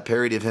love that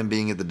parody of him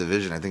being at the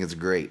division. I think it's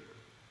great.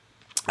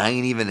 I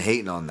ain't even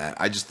hating on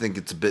that. I just think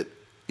it's a bit,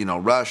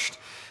 rushed.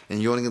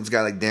 And you're going against a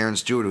guy like Darren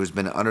Stewart, who's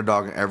been an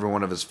underdog in every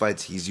one of his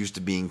fights. He's used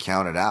to being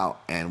counted out,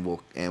 and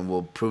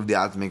will prove the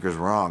odds makers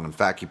wrong. In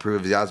fact, he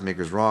proves the odds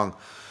makers wrong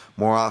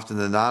more often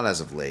than not as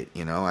of late.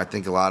 I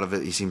think a lot of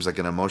it, he seems like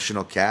an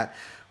emotional cat,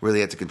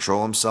 really had to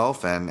control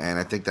himself, and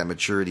I think that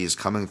maturity is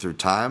coming through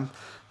time.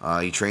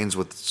 He trains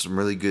with some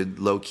really good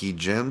low-key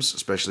gyms,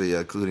 especially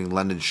including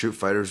London Shoot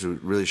Fighters, who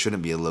really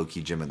shouldn't be a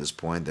low-key gym at this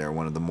point. They're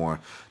one of the more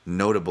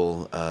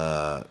notable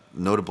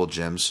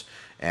gyms.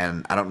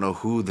 And I don't know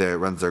who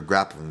runs their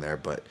grappling there,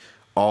 but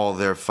all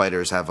their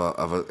fighters have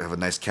a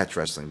nice catch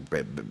wrestling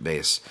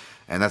base,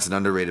 and that's an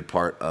underrated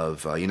part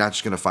of. You're not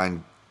just going to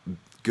find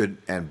good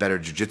and better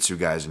jiu-jitsu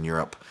guys in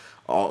Europe,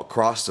 all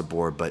across the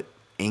board, but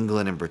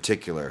England in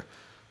particular.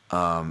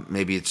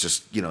 Maybe it's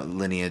just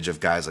lineage of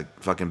guys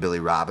like fucking Billy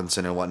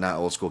Robinson and whatnot,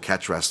 old school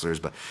catch wrestlers.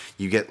 But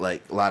you get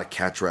like a lot of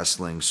catch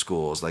wrestling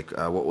schools. Like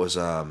what was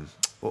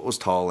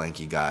tall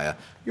lanky guy?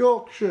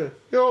 Yorkshire.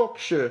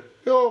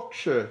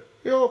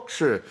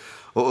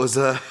 What was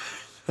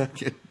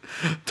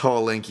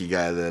tall lanky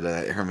guy that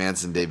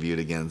Hermanson debuted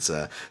against?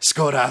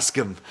 Scott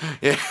Askham.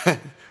 Yeah.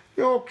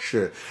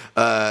 Yorkshire.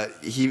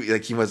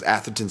 He was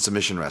Atherton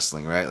submission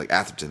wrestling, right? Like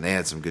Atherton, they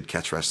had some good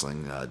catch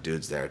wrestling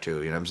dudes there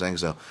too. You know what I'm saying?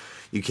 So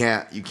you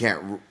can't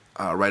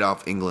write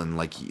off England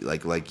like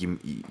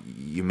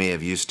you may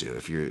have used to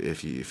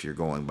if you're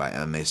going by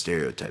MMA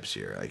stereotypes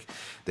here. Like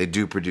they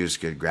do produce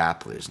good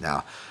grapplers.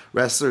 Now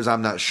wrestlers,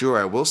 I'm not sure.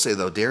 I will say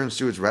though, Darren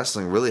Stewart's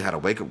wrestling really had a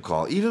wake up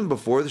call even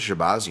before the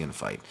Shabazian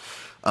fight.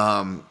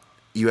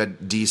 You had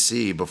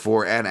DC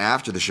before and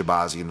after the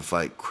Shabazian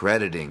fight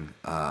crediting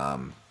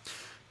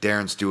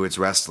Darren Stewart's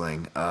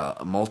wrestling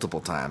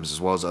multiple times, as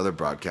well as other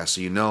broadcasts.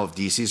 So if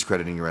DC's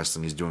crediting your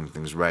wrestling, he's doing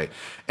things right.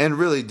 And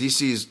really,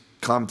 DC's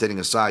commentating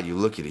aside, you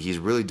look at it, he's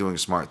really doing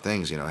smart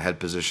things. Head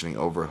positioning,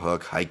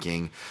 overhook,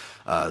 hiking,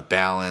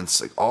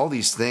 balance, like all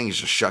these things,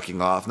 just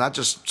shucking off, not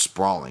just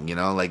sprawling.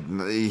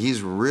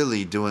 He's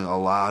really doing a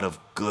lot of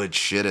good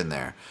shit in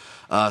there.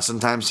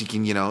 Sometimes he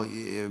can,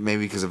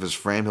 maybe because of his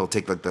frame, he'll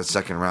take like the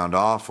second round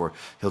off, or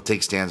he'll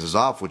take stanzas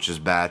off, which is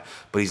bad.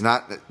 But he's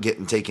not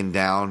getting taken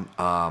down,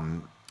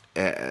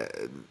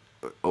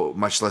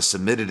 much less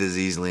submitted as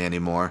easily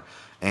anymore.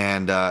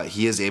 And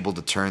he is able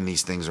to turn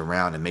these things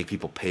around and make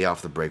people pay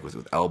off the break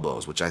with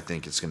elbows, which I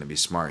think is going to be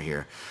smart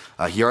here.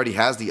 He already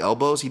has the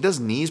elbows. He does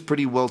knees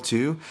pretty well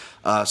too.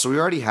 So he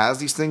already has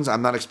these things.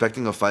 I'm not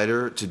expecting a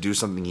fighter to do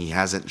something he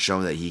hasn't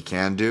shown that he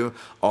can do.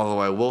 Although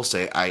I will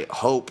say, I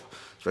hope,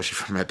 especially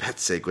for my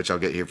pet's sake, which I'll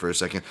get here for a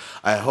second,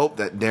 I hope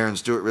that Darren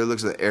Stewart really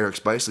looks at the Eric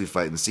Spicely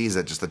fight and sees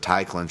that just the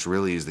tie clinch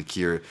really is the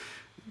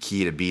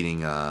key to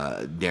beating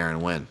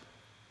Darren Wynn.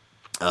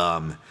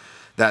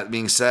 That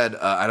being said,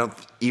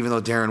 even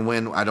though Darren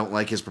Wynn, I don't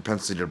like his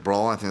propensity to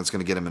brawl. I think that's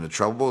going to get him into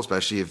trouble,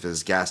 especially if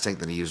his gas tank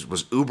that he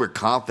was uber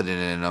confident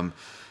in him.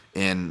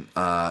 And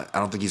I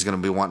don't think he's going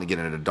to be wanting to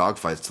get into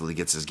dogfights till he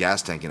gets his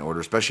gas tank in order,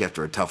 especially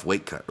after a tough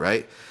weight cut,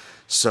 right?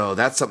 So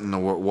that's something to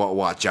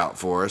watch out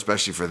for,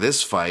 especially for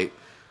this fight.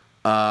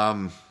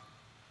 And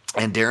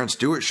Darren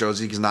Stewart shows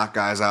he can knock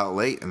guys out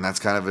late, and that's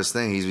kind of his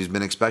thing. He's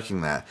been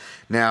expecting that.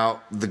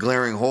 Now, the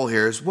glaring hole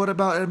here is, what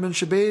about Edmund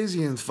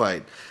Shabazian's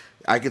fight?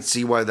 I could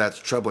see why that's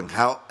troubling.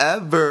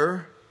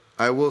 However,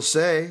 I will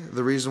say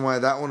the reason why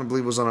that one, I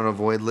believe, was on an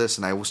avoid list,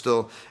 and I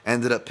still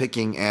ended up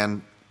picking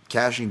and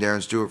cashing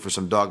Darren Stewart for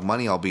some dog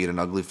money, albeit an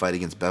ugly fight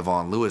against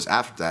Bevon Lewis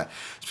after that.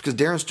 It's because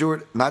Darren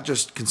Stewart, not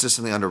just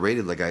consistently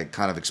underrated, like I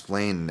kind of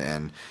explained,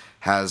 and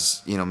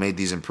has made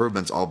these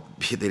improvements,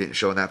 albeit they didn't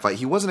show in that fight.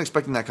 He wasn't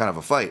expecting that kind of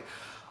a fight.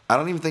 I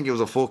don't even think it was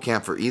a full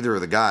camp for either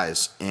of the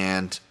guys,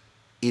 and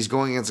he's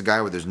going against a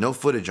guy where there's no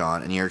footage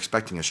on, and you're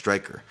expecting a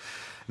striker.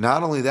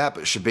 Not only that,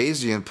 but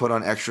Shabazian put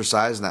on extra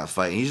size in that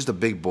fight. He's just a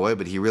big boy,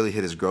 but he really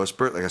hit his growth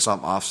spurt. Like I saw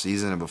him off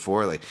season and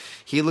before. Like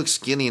he looked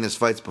skinny in his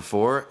fights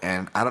before,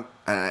 and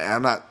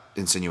I'm not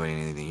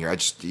insinuating anything here.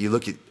 You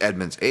look at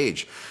Edmund's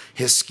age,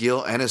 his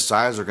skill and his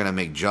size are going to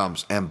make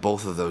jumps, and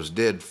both of those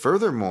did.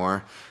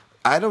 Furthermore,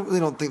 I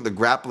don't think the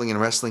grappling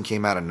and wrestling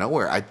came out of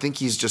nowhere. I think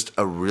he's just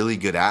a really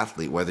good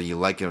athlete, whether you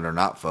like it or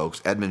not,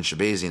 folks. Edmund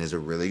Shabazian is a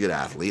really good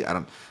athlete.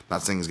 I'm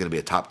not saying he's going to be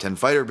a top 10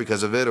 fighter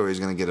because of it or he's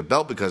going to get a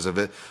belt because of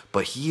it,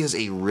 but he is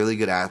a really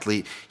good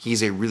athlete.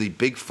 He's a really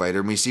big fighter.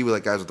 And we see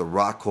like guys with the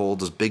rock hold,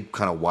 those big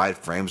kind of wide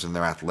frames, and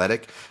they're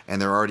athletic, and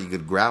they're already a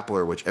good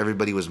grappler, which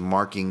everybody was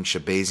marking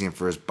Shabazian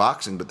for his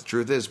boxing. But the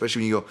truth is,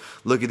 especially when you go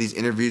look at these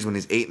interviews when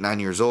he's 8, 9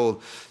 years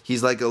old,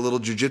 he's like a little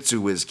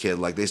jiu-jitsu whiz kid.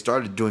 Like they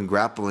started doing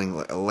grappling,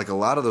 like a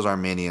lot of those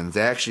Armenians,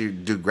 they actually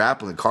do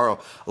grappling. Carl,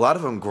 a lot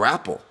of them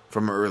grapple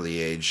from an early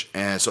age.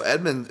 And so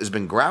Edmund has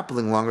been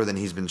grappling longer than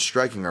he's been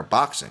striking or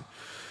boxing.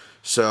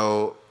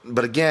 So,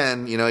 but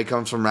again, he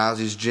comes from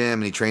Rousey's gym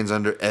and he trains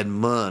under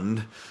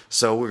Edmund.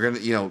 So we're going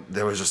to,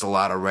 there was just a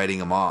lot of writing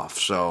him off.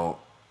 So,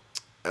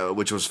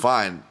 which was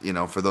fine,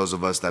 for those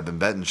of us that have been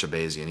betting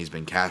Shabazian, he's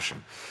been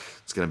cashing.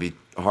 It's going to be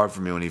hard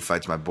for me when he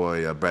fights my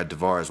boy Brad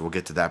Tavares. We'll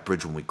get to that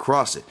bridge when we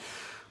cross it.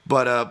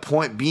 But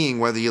point being,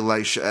 whether you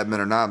like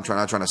Edmund or not, I'm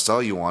not trying to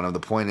sell you on him. The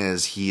point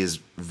is he is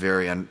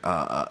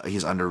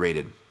he's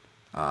underrated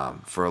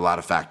for a lot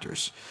of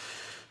factors.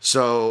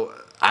 So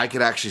I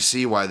could actually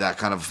see why that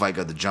kind of fight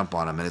got the jump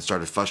on him, and it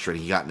started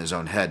frustrating. He got in his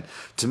own head.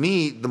 To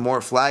me, the more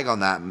flag on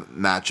that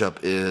matchup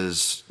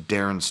is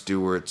Darren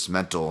Stewart's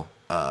mental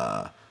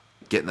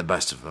getting the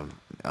best of him.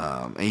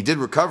 And he did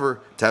recover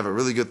to have a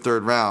really good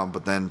third round,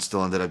 but then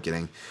still ended up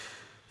getting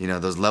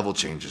those level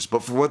changes.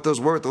 But for what those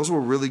were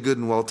really good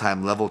and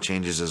well-timed level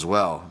changes as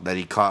well that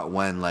he caught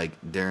when, like,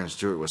 Darren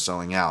Stewart was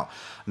selling out.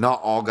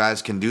 Not all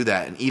guys can do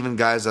that. And even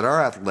guys that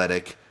are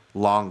athletic,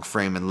 long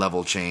frame and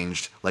level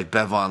changed, like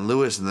Bevon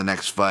Lewis in the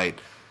next fight,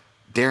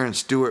 Darren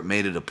Stewart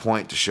made it a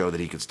point to show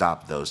that he could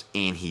stop those,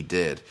 and he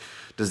did.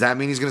 Does that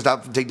mean he's going to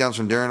stop takedowns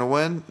from Darren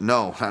Wynn?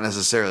 No, not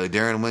necessarily.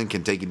 Darren Wynn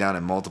can take you down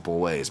in multiple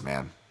ways,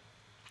 man.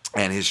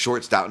 And his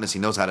short stoutness, he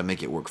knows how to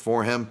make it work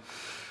for him.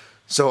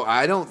 So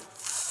I don't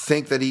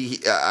think that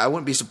I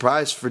wouldn't be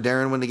surprised for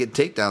Darren Wynn to get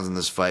takedowns in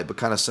this fight, but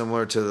kind of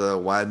similar to the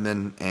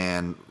Weidman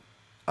and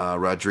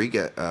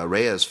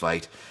Reyes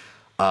fight.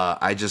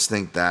 I just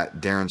think that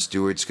Darren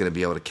Stewart's going to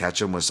be able to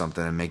catch him with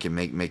something and make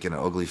it an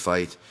ugly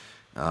fight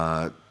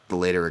the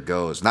later it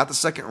goes. Not the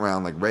second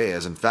round like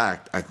Reyes. In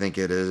fact, I think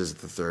it is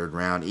the third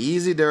round.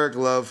 Easy, Derek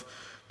Love.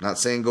 Not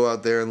saying go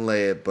out there and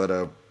lay it, but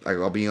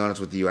I'll be honest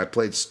with you. I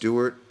played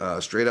Stewart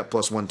straight up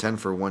plus 110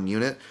 for 1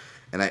 unit.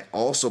 And I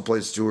also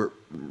played Stewart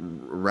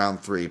round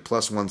 3,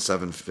 plus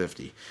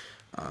 1,750.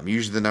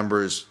 Usually the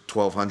number is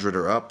 1,200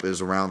 or up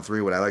is round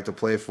 3, what I like to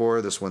play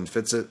for. This one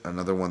fits it.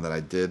 Another one that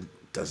I did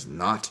does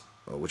not,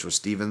 which was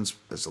Stevens.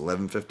 That's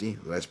 1,150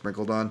 that I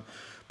sprinkled on.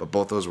 But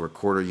both those were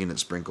quarter unit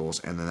sprinkles,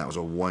 and then that was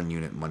a 1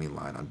 unit money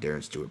line on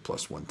Darren Stewart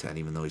plus 110,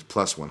 even though he's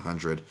plus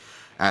 100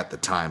 at the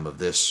time of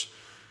this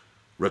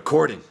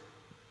recording.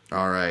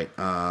 All right.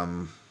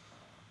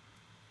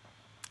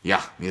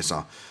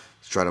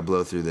 Let's try to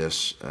blow through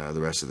this,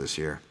 the rest of this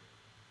here.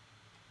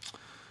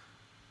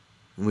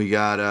 We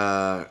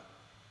got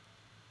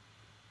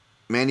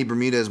Manny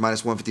Bermudez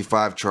minus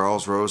 155,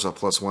 Charles Rosa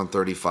plus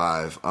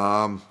 135.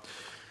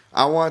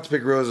 I wanted to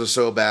pick Rosa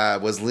so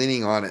bad, was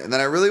leaning on it, and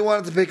then I really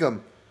wanted to pick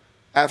him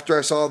after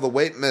I saw the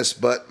weight miss,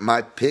 but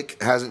my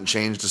pick hasn't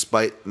changed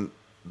despite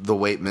the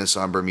weight miss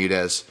on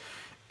Bermudez.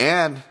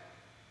 And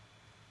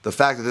the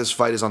fact that this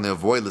fight is on the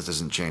avoid list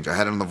doesn't change. I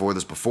had it on the avoid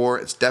list before.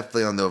 It's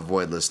definitely on the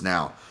avoid list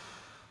now.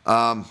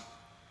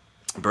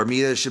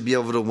 Bermudez should be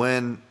able to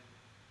win.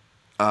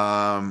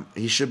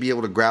 He should be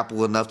able to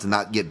grapple enough to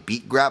not get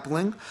beat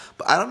grappling.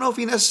 But I don't know if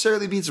he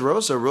necessarily beats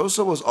Rosa.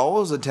 Rosa was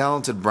always a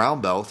talented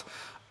brown belt,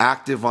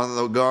 active on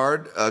the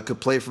guard, could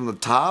play from the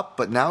top.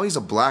 But now he's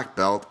a black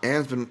belt and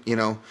has been,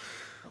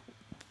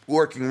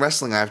 working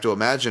wrestling, I have to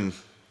imagine,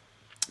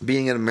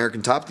 being an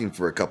American top team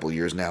for a couple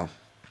years now.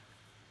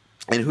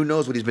 And who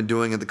knows what he's been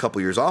doing in the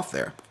couple years off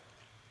there.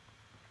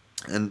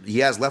 And he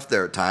has left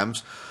there at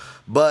times.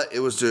 But it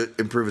was to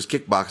improve his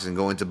kickboxing,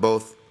 going to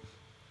both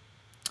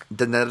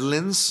the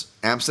Netherlands,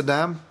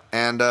 Amsterdam,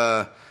 and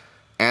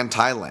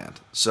Thailand.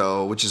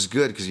 So, which is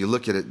good because you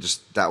look at it,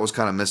 just that was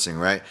kind of missing,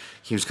 right?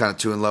 He was kind of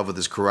too in love with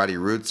his karate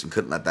roots and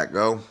couldn't let that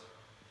go.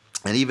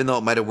 And even though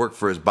it might have worked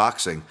for his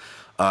boxing,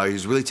 he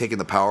was really taking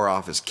the power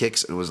off his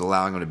kicks and was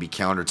allowing him to be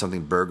countered,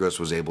 something Burgos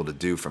was able to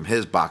do from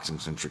his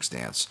boxing-centric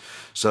stance.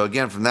 So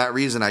again, from that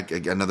reason,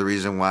 another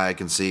reason why I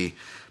can see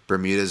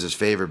Bermudez is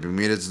favored.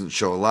 Bermudez doesn't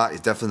show a lot.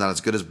 He's definitely not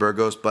as good as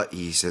Burgos, but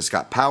he has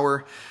got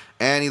power,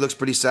 and he looks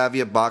pretty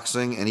savvy at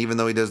boxing. And even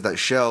though he does that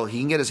shell, he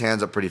can get his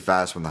hands up pretty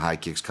fast when the high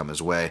kicks come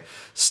his way.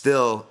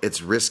 Still,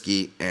 it's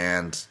risky,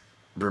 and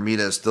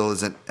Bermudez still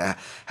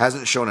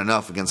hasn't shown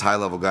enough against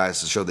high-level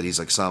guys to show that he's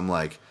like some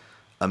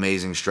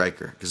amazing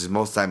striker, because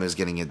most of the time he's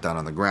getting it done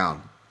on the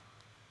ground.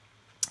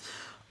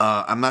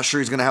 I'm not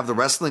sure he's going to have the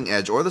wrestling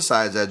edge or the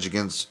size edge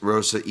against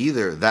Rosa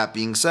either. That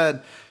being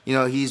said,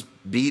 he's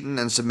beaten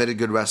and submitted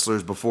good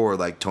wrestlers before,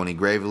 like Tony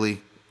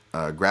Gravely,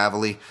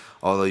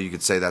 although you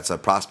could say that's a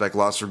prospect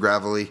loss for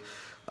Gravely.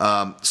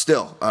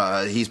 Still,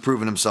 he's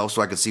proven himself,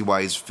 so I could see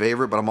why he's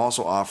favorite, but I'm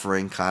also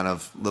offering kind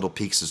of little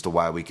peeks as to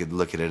why we could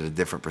look at it a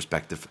different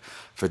perspective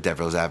for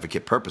Devil's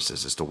Advocate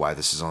purposes as to why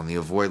this is on the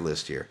avoid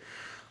list here.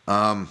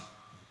 So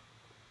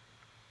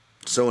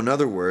in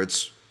other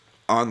words,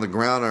 on the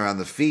ground or on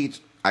the feet,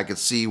 I could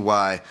see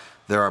why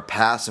there are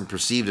past and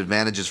perceived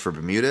advantages for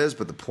Bermudez,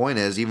 but the point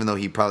is, even though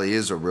he probably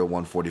is a real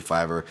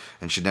 145er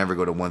and should never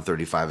go to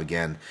 135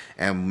 again,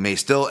 and may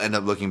still end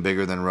up looking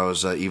bigger than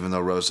Rosa, even though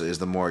Rosa is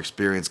the more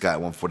experienced guy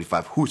at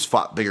 145 who's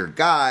fought bigger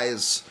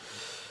guys,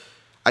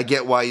 I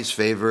get why he's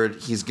favored.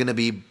 He's going to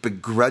be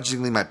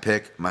begrudgingly my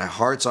pick. My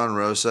heart's on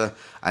Rosa.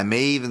 I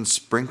may even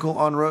sprinkle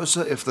on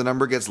Rosa if the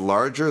number gets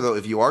larger, though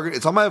if you are,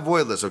 it's on my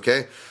avoid list,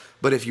 okay?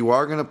 But if you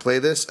are going to play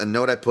this, a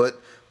note I put,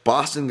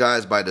 Boston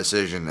guys by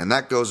decision, and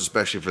that goes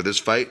especially for this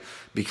fight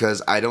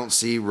because I don't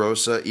see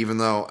Rosa, even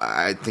though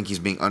I think he's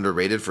being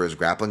underrated for his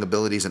grappling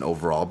abilities and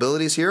overall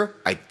abilities here,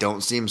 I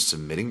don't see him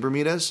submitting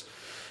Bermudez.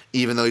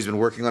 Even though he's been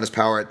working on his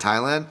power at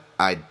Thailand,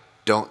 I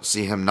don't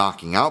see him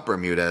knocking out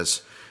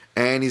Bermudez,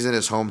 and he's in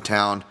his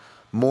hometown.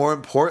 More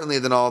importantly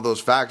than all those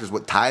factors,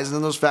 what ties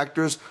in those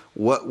factors,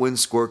 what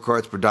wins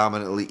scorecards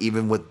predominantly,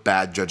 even with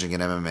bad judging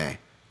in MMA?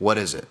 What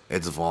is it?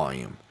 It's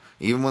volume.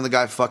 Even when the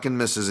guy fucking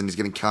misses and he's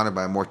getting countered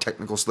by a more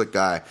technical, slick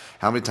guy,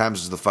 how many times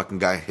does the fucking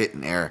guy hit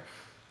in air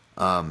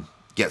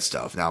get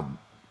stuff? Now,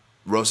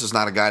 Rosa's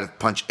not a guy to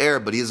punch air,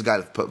 but he's a guy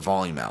to put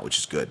volume out, which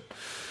is good.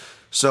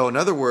 So, in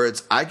other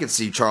words, I could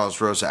see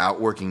Charles Rosa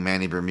outworking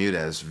Manny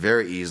Bermudez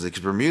very easily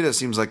because Bermudez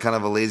seems like kind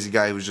of a lazy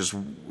guy who's just,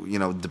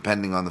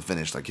 depending on the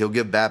finish. Like, he'll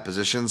give bad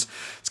positions.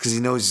 It's because he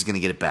knows he's going to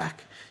get it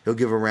back. He'll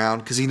give a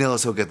round because he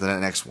knows he'll get the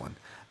next one.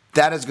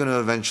 That is going to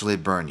eventually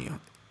burn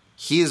you.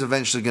 He is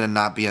eventually going to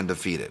not be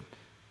undefeated.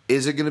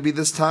 Is it going to be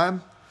this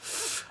time?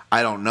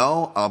 I don't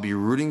know. I'll be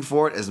rooting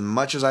for it. As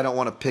much as I don't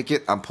want to pick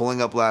it, I'm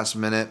pulling up last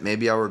minute.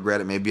 Maybe I'll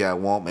regret it. Maybe I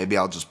won't. Maybe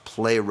I'll just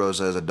play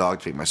Rosa as a dog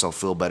to make myself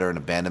feel better and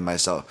abandon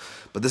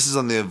myself. But this is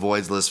on the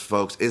avoids list,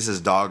 folks. Is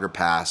his dog or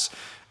pass?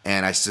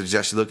 And I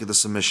suggest you look at the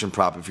submission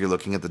prop if you're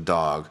looking at the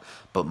dog.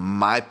 But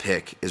my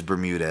pick is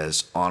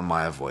Bermudez on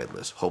my avoid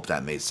list. Hope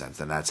that made sense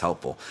and that's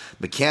helpful.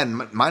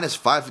 McCann, minus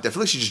 550. I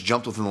feel like she just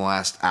jumped within the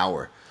last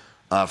hour.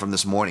 From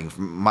this morning,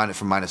 from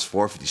minus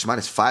 450. She's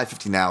minus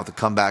 550 now with a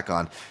comeback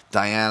on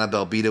Diana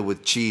Belbita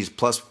with cheese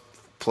plus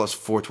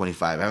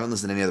 425. I haven't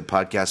listened to any other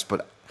podcasts,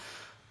 but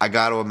I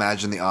got to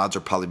imagine the odds are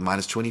probably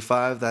minus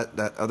 25.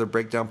 That other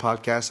breakdown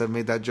podcast have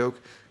made that joke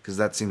because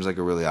that seems like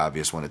a really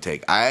obvious one to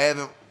take.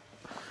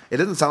 It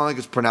doesn't sound like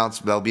it's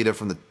pronounced Belbita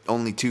from the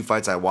only 2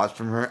 fights I watched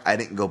from her. I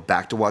didn't go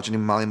back to watch any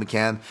Molly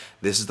McCann.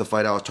 This is the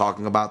fight I was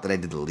talking about that I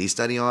did the least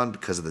study on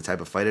because of the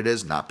type of fight it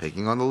is. Not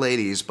picking on the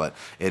ladies, but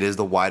it is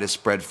the widest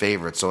spread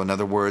favorite. So in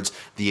other words,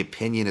 the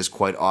opinion is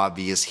quite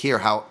obvious here.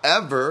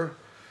 However,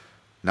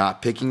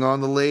 not picking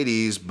on the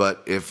ladies,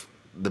 but if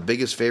the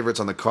biggest favorites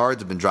on the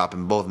cards have been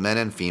dropping both men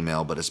and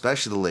female, but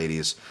especially the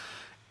ladies,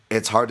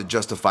 it's hard to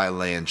justify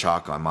laying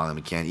chalk on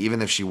Molly McCann,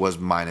 even if she was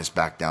minus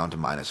back down to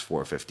minus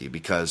 450,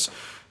 because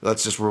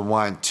let's just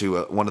rewind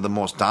to one of the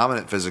most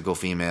dominant physical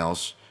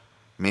females,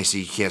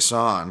 Macy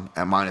Chiasson,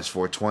 at minus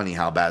 420.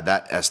 How bad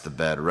that S the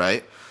bed,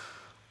 right?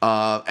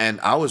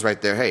 And I was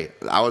right there. Hey,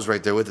 I was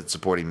right there with it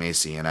supporting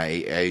Macy, and I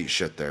ate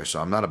shit there,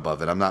 so I'm not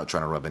above it. I'm not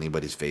trying to rub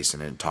anybody's face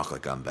in it and talk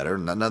like I'm better.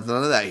 None of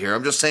that here.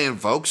 I'm just saying,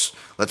 folks,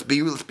 let's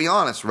be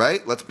honest,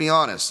 right? Let's be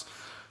honest.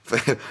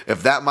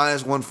 If that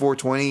minus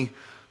 420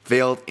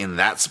 failed in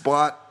that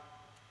spot,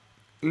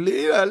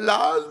 Lena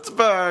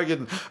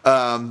Landsbergen.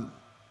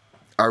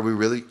 Are we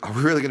really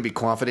going to be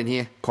confident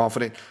here?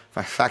 Confident?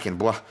 Fucking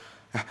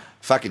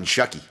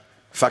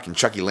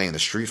Chucky laying the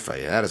street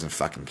fight. That doesn't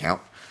fucking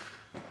count.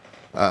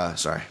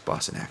 Sorry,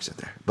 Boston accent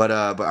there. But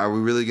are we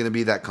really going to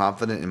be that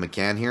confident in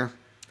McCann here?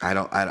 I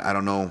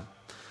don't know.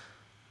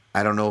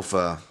 I don't know if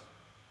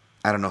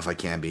I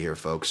can be here,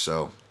 folks.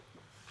 So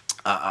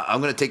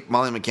I'm going to take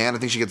Molly McCann. I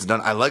think she gets it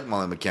done. I like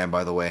Molly McCann,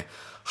 by the way.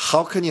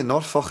 How can you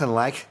not fucking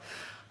like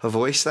her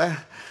voice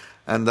there?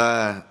 And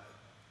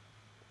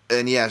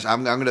yes,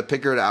 I'm going to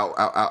pick her to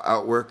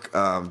outwork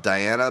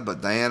Diana.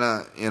 But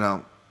Diana,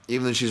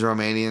 even though she's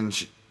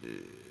Romanian,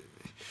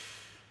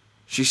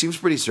 she seems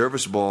pretty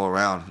serviceable all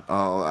around.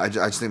 I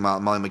just think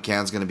Molly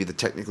McCann's going to be the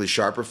technically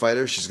sharper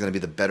fighter. She's going to be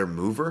the better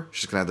mover.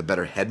 She's going to have the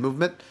better head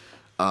movement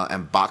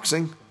and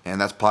boxing,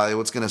 and that's probably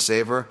what's going to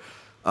save her.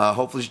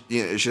 Hopefully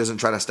she doesn't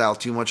try to style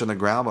too much on the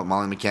ground, but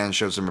Molly McCann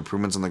showed some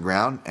improvements on the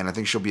ground, and I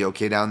think she'll be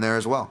okay down there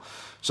as well.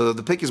 So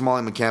the pick is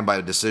Molly McCann by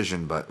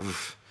decision, but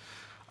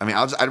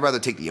I'd rather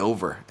take the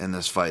over in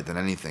this fight than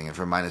anything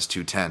for minus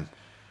 210.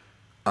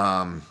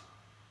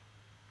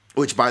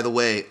 Which, by the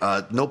way,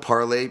 no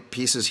parlay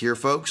pieces here,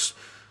 folks.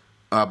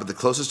 But the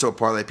closest to a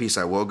parlay piece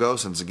I will go,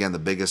 since again the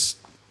biggest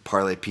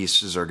parlay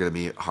pieces are going to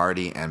be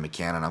Hardy and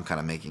McCann, and I'm kind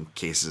of making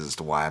cases as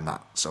to why I'm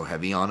not so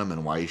heavy on them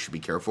and why you should be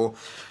careful.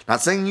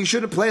 Not saying you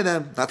shouldn't play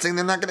them. Not saying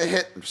they're not going to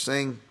hit. I'm just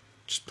saying,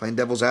 just playing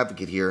devil's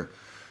advocate here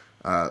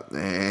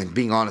and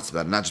being honest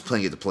about it, not just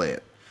playing it to play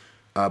it.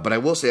 But I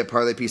will say a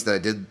parlay piece that I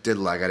did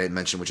like, I didn't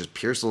mention, which is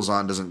Pierce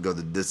Lozon doesn't go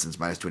the distance,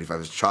 minus 25.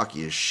 It's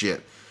chalky as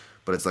shit.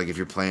 But it's like if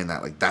you're playing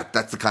that, like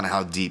that's the kind of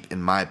how deep,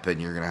 in my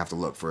opinion, you're going to have to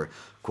look for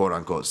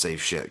quote-unquote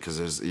safe shit.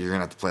 Because you're going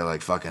to have to play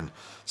like fucking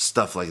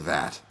stuff like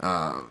that.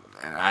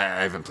 And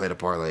I haven't played a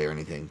parlay or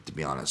anything, to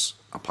be honest.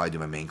 I'll probably do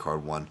my main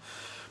card one.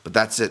 But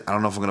that's it. I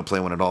don't know if I'm going to play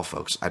one at all,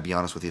 folks. I'd be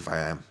honest with you if I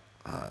am.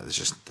 It's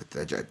just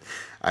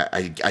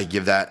I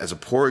give that as a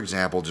poor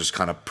example, just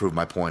kind of prove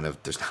my point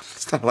of there's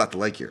not a lot to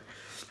like here.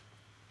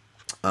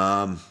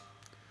 All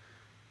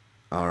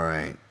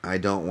right. I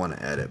don't want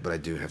to edit, but I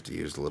do have to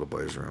use the little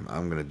boy's room.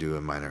 I'm going to do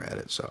a minor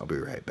edit, so I'll be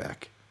right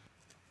back.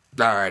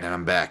 All right, and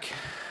I'm back.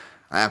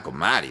 My Uncle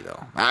Marty,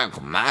 though. My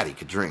Uncle Marty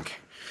could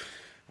drink.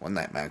 One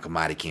night, my Uncle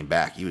Marty came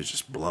back. He was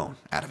just blown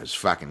out of his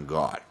fucking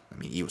god. I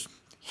mean, he was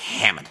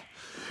hammered.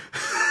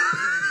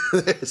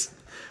 There's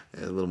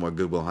a little more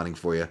Goodwill Hunting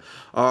for you.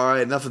 All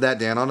right, enough of that,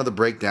 Dan. On to the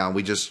breakdown.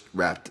 We just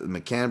wrapped the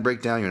McCann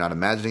breakdown. You're not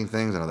imagining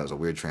things. I know that was a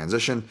weird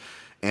transition.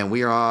 And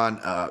we are on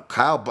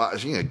Kyle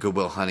Bosch.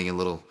 Goodwill Hunting a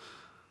little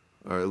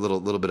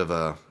bit of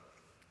a.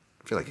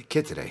 I feel like a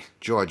kid today.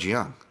 George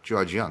Young,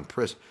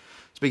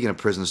 Speaking of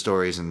prison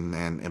stories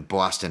and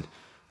Boston,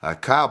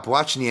 Kyle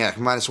Bochniak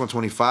minus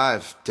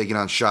 125 taking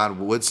on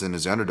Sean Woodson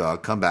as the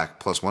underdog.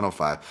 Comeback plus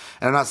 105.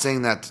 And I'm not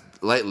saying that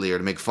lightly or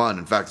to make fun.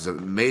 In fact, it's an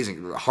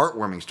amazing,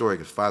 heartwarming story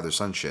because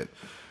father-son shit.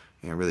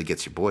 It really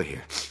gets your boy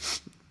here.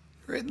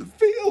 Right in the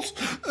feels.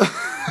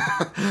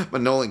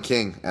 But Nolan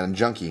King and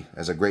Junkie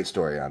has a great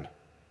story on.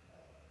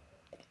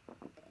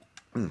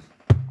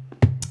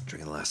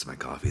 Drinking the last of my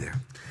coffee there.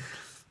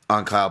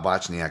 On Kyle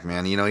Bochniak,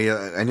 man.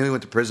 I knew he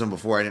went to prison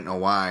before. I didn't know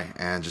why.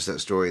 And just that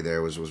story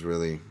there was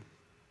really,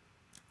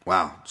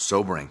 wow,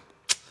 sobering.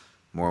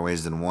 More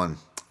ways than one.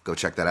 Go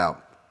check that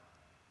out.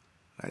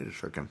 I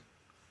just freaking.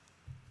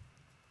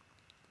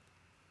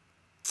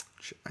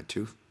 Shit, my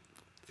tooth.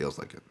 Feels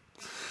like it.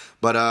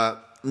 But,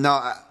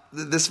 no,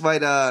 this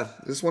fight,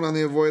 this one on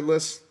the avoid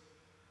list,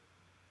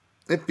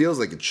 it feels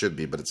like it should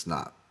be, but it's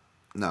not.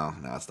 No,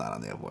 it's not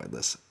on the avoid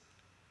list.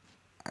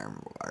 I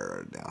remember why I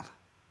wrote it down.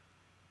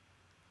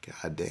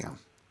 God damn.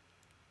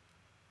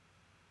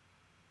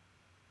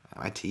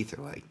 My teeth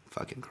are like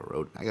fucking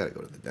corroding. I gotta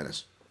go to the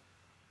dentist.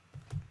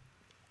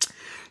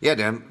 Yeah,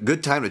 Dan,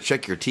 good time to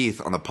check your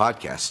teeth on the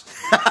podcast.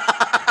 All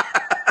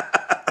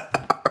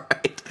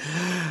right.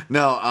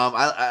 No,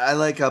 I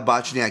like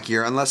Bochniak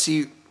here, unless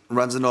he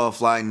runs into a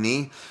flying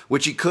knee,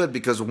 which he could,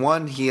 because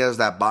one, he has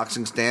that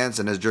boxing stance,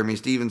 and as Jeremy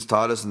Stevens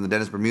taught us in the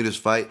Dennis Bermudez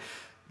fight,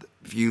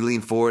 if you lean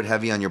forward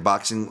heavy on your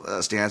boxing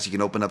stance, you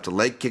can open up to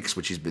leg kicks,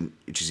 which he's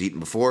eaten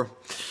before,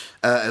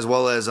 as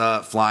well as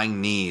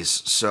flying knees.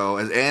 So,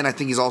 and I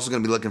think he's also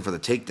going to be looking for the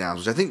takedowns,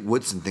 which I think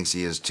Woodson thinks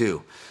he is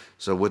too.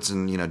 So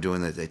Woodson,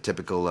 doing the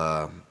typical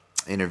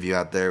interview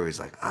out there, where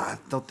he's like, I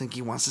don't think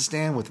he wants to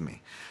stand with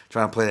me,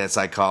 trying to play that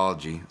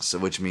psychology. So,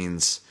 which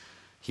means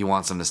he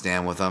wants him to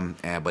stand with him,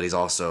 but he's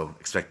also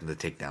expecting the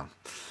takedown.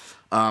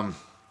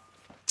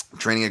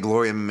 Training at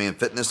Glory MMA and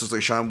Fitness looks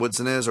like Sean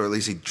Woodson is, or at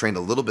least he trained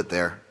a little bit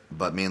there,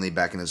 but mainly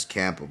back in his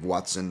camp of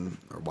Watson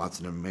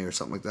MMA or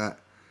something like that.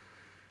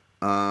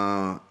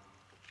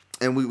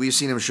 And we've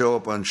seen him show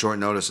up on short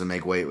notice and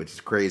make weight, which is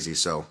crazy.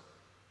 So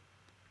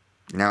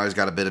now he's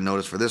got a bit of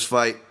notice for this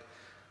fight.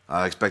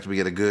 I expect we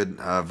get a good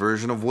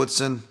version of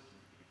Woodson.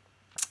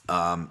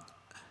 I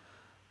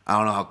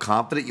don't know how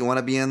confident you want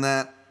to be in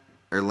that,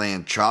 or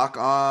laying chalk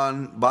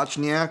on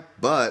Bochniak,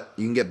 but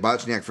you can get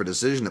Bochniak for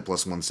decision at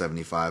plus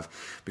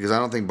 175, because I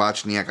don't think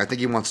Bochniak, I think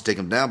he wants to take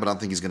him down, but I don't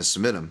think he's going to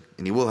submit him,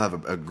 and he will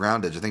have a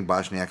ground edge. I think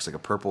Bochniak's like a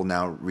purple,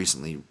 now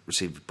recently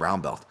received brown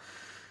belt,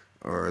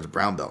 or the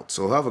brown belt,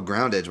 so he'll have a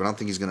ground edge, but I don't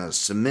think he's going to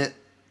submit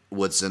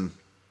Woodson,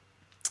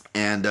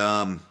 and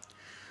I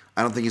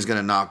don't think he's going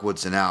to knock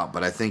Woodson out,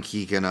 but I think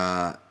he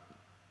can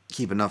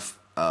keep enough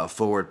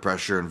forward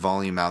pressure and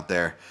volume out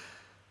there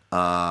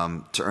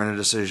to earn a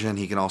decision.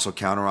 He can also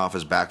counter off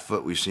his back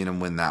foot. We've seen him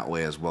win that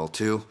way as well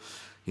too.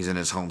 He's in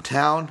his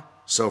hometown,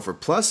 so for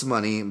plus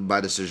money by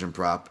decision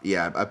prop,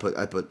 yeah, I put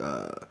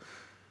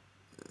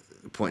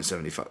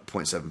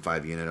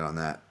 0.75 unit on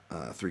that,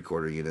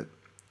 3/4 unit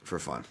for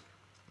fun.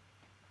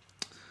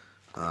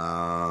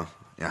 Yeah,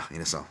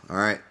 so all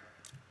right.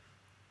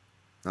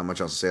 Not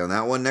much else to say on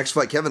that one. Next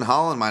fight, Kevin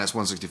Holland minus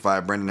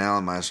 165, Brendan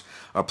Allen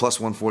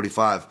plus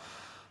 145.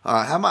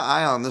 I had my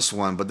eye on this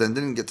one, but then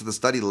didn't get to the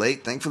study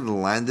late. Thankfully, the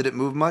line didn't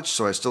move much,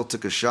 so I still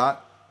took a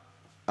shot.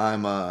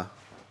 I'm hold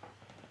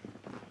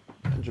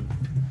on a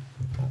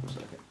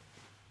second.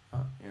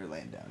 Oh, you're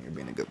laying down. You're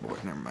being a good boy.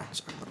 Never mind.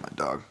 Sorry about my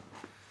dog.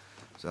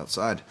 It's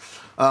outside.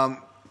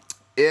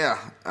 Yeah,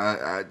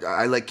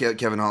 I like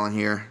Kevin Holland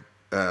here.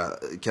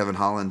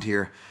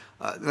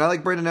 And I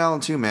like Brendan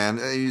Allen too, man.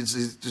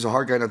 He's a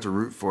hard guy not to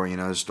root for.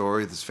 His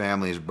story, his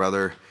family, his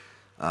brother.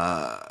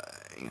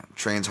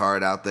 Trains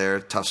hard out there,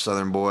 tough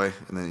Southern boy,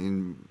 and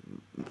then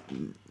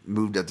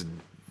moved at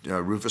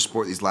the Rufus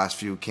Sport these last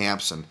few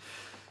camps, and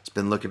it's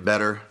been looking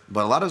better.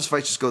 But a lot of his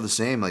fights just go the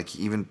same. Like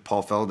even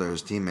Paul Felder,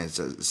 his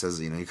teammate, says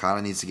he kind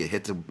of needs to get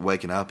hit to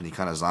waking up, and he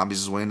kind of zombies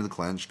his way into the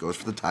clinch, goes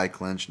for the tie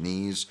clinch,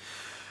 knees.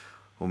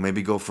 Will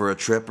maybe go for a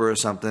trip or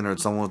something, or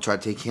someone will try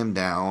to take him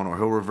down, or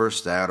he'll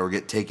reverse that, or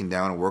get taken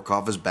down and work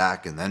off his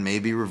back, and then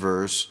maybe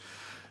reverse,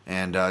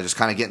 and just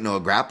kind of get into a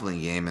grappling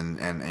game,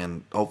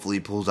 and hopefully he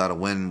pulls out a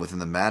win within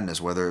the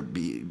madness, whether it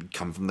be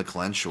come from the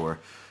clinch or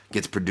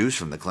gets produced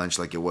from the clinch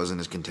like it was in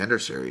his Contender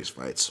Series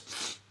fight.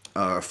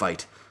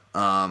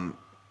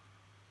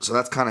 So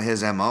that's kind of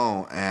his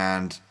MO,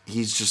 and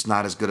he's just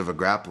not as good of a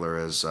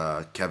grappler as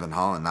Kevin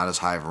Holland, not as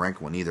high of a rank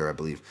one either, I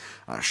believe.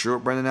 I'm not sure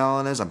what Brendan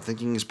Allen is. I'm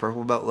thinking he's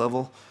purple belt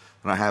level,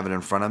 and I have it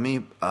in front of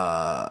me.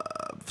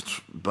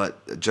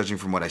 But judging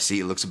from what I see,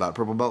 it looks about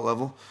purple belt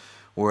level,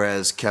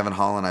 whereas Kevin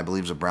Holland, I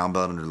believe, is a brown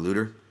belt under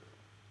Luter.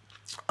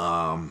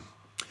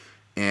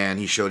 And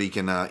he showed he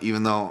can,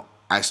 even though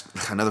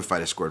another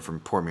fight I scored from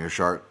poor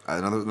Mearshart,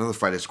 another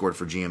fight I scored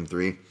for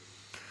GM3.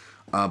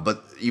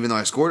 But even though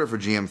I scored it for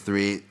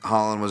GM3,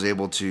 Holland was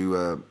able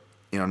to,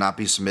 not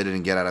be submitted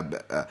and get out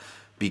of,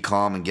 be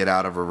calm and get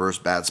out of reverse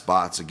bad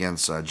spots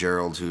against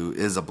Gerald, who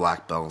is a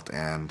black belt,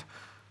 and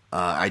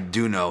I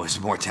do know is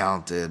more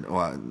talented.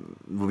 Well,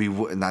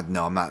 I'm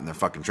not in their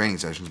fucking training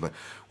sessions, but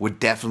would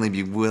definitely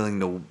be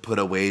willing to put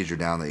a wager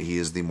down that he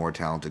is the more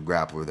talented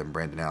grappler than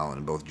Brandon Allen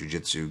in both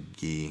jiu-jitsu,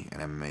 gi,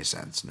 and MMA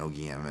sense. No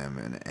gi,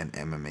 MMA, and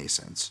MMA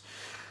sense.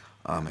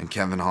 And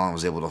Kevin Holland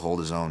was able to hold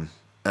his own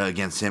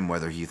against him,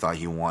 whether he thought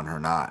he won or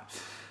not.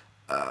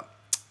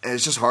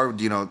 It's just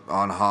hard,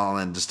 on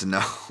Holland just to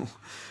know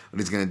what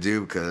he's going to do,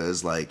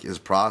 because, his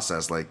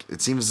process,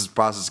 it seems his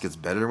process gets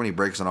better when he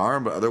breaks an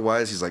arm, but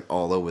otherwise he's,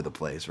 all over the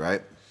place,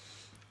 right?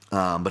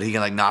 But he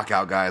can, knock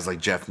out guys like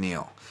Jeff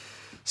Neal.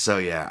 So,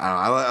 yeah,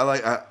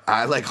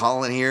 I like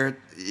Holland here.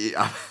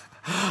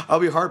 I'll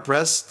be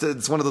hard-pressed.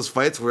 It's one of those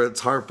fights where it's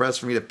hard-pressed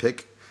for me to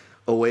pick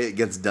a way it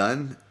gets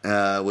done,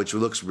 which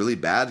looks really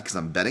bad because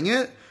I'm betting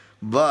it.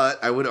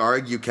 But I would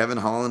argue Kevin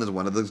Holland is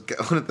one of those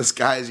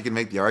guys you can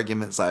make the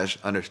argument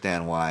 /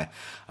 understand why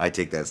I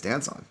take that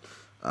stance on.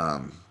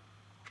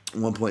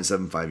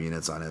 1.75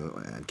 units on him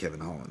and Kevin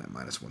Holland at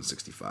minus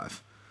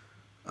 165.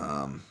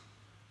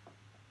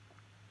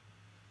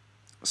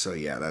 So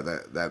yeah,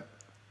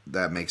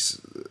 that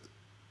makes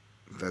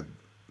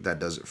that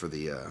does it for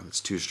the it's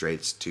 2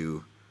 straights,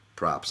 2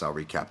 props. I'll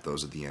recap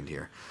those at the end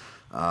here.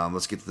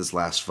 Let's get to this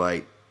last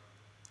fight.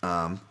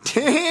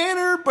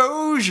 Tanner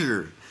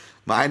Bozier.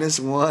 Minus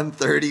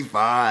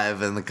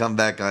 135, and the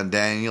comeback on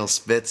Daniel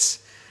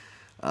Spitz,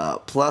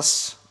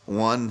 plus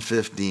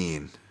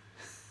 115.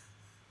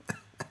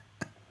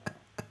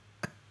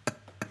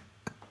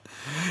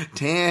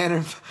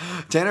 Tanner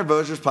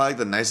Bozier's probably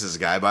the nicest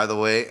guy, by the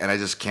way, and I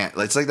just can't.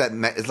 It's like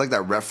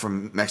that ref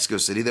from Mexico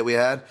City that we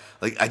had.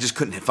 I just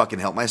couldn't fucking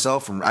help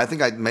myself. I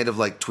think I might have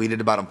tweeted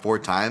about him 4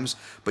 times,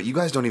 but you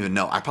guys don't even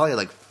know. I probably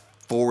had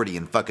 40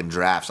 in fucking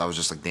drafts. I was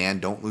just like, Dan,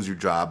 don't lose your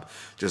job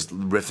just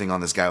riffing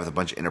on this guy with a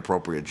bunch of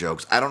inappropriate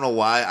jokes. I don't know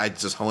why. I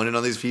just hone in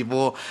on these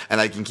people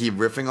and I can keep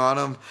riffing on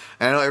them.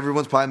 And I know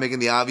everyone's probably making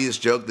the obvious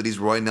joke that he's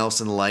Roy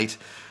Nelson light,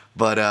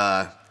 but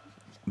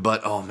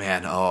oh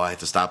man, I had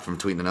to stop from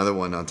tweeting another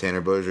one on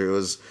Tanner Bozier. It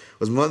was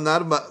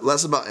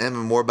less about him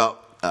and more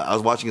about I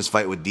was watching his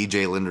fight with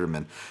DJ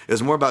Linderman. It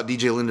was more about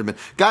DJ Linderman.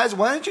 Guys,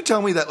 why don't you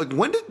tell me that?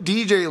 When did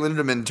DJ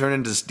Linderman turn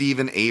into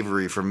Stephen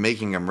Avery from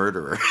Making a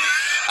Murderer?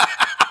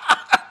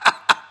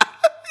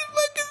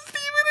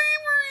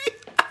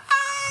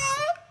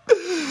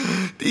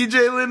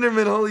 DJ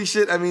Linderman, holy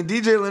shit. I mean,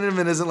 DJ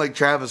Linderman isn't like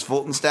Travis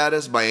Fulton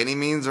status by any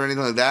means or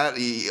anything like that,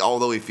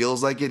 although he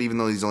feels like it, even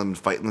though he's only been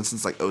fighting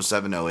since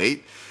 07,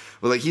 08.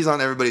 But he's on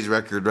everybody's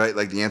record, right?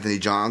 Like the Anthony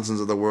Johnsons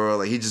of the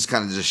world. He just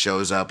kind of just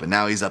shows up, and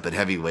now he's up at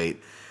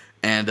heavyweight.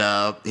 And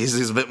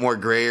he's a bit more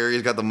grayer.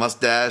 He's got the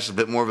mustache, a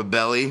bit more of a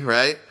belly,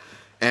 right?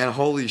 And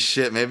holy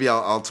shit, maybe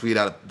I'll tweet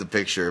out the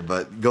picture,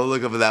 but go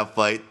look up at that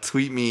fight.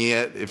 Tweet me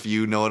it if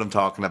you know what I'm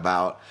talking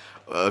about.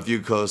 If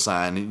you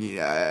co-sign,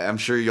 I'm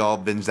sure y'all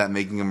binge that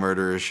Making a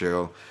Murderer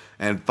show.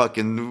 And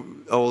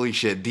fucking, holy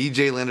shit,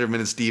 DJ Linderman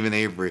and Stephen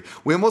Avery.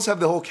 We almost have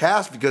the whole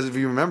cast because if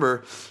you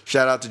remember,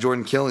 shout out to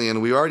Jordan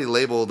Killian, we already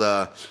labeled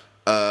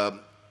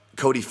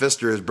Cody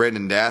Pfister as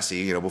Brendan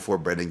Dassey, before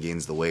Brendan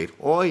gains the weight.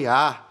 Oh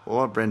yeah,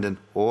 oh Brendan,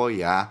 oh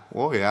yeah,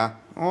 oh yeah,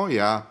 oh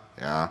yeah,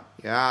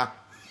 yeah.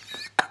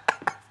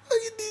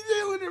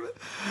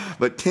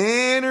 But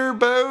Tanner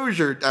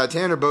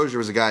Bozier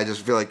was a guy I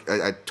just feel like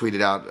I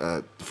tweeted out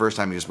the first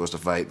time he was supposed to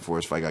fight before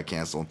his fight got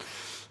canceled.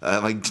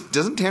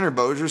 Doesn't Tanner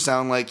Bozier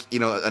sound like,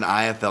 an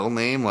IFL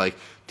name? Like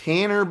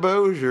Tanner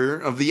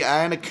Bozier of the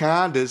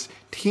Anacondas.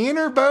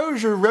 Tanner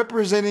Bozier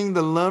representing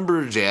the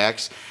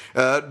Lumberjacks.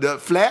 The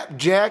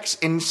Flapjacks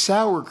and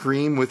Sour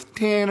Cream with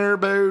Tanner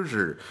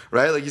Bozier.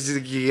 Right?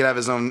 He could have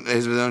his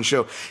own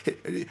show.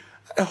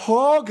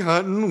 Hog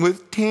hunting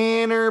with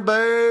Tanner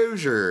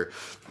Bozier.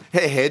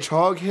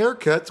 Hedgehog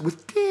haircuts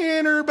with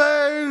Tanner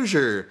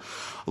Bozier.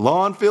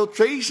 Lawn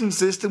filtration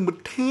system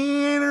with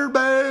Tanner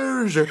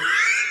Bozier.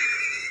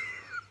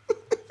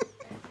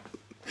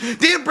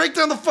 Dan, break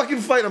down the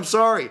fucking fight. I'm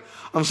sorry.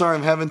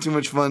 I'm having too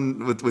much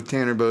fun with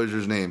Tanner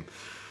Bozier's name.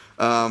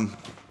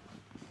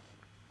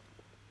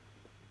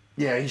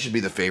 Yeah, he should be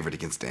the favorite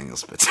against Daniel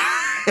Spitz.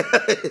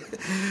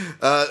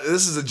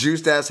 This is a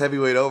juiced ass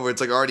heavyweight over.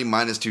 It's like already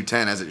minus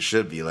 210 as it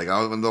should be. Like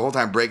the whole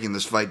time breaking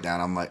this fight down,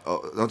 I'm like,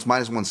 oh, it's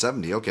minus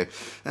 170. Okay,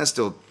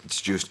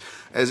 it's juiced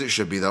as it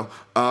should be though.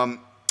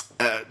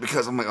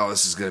 Because I'm like, oh,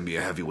 this is gonna be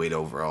a heavyweight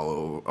over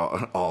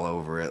all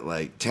over it.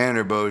 Like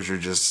Tanner Bozier,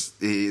 just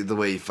the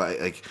way he fight.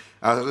 Like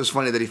it was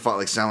funny that he fought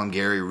like Salim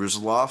Gary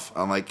Russilov.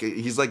 I'm like,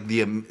 he's like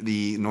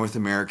the North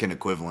American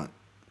equivalent.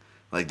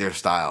 Like their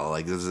style,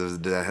 like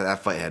that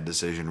fight had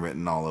decision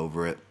written all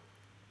over it.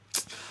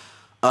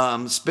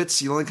 Spitz,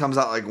 he only comes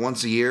out like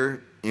once a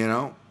year, you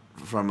know,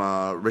 from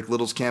Rick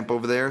Little's camp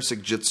over there,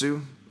 Sick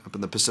Jitsu, up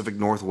in the Pacific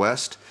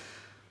Northwest.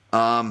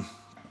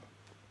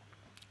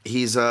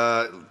 He's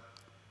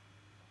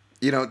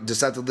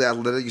deceptively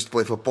athletic. Used to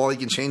play football. He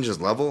can change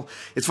his level.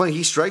 It's funny.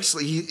 He strikes.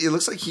 It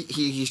looks like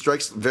he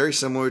strikes very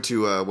similar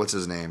to what's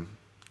his name?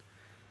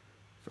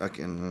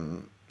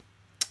 Fucking.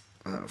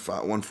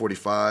 Fought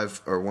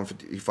 145 or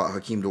 150. He fought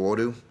Hakeem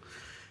Dawodu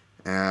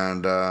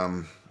and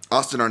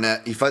Austin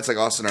Arnett. He fights like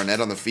Austin Arnett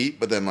on the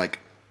feet, but then like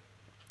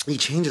he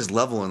changes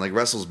level and like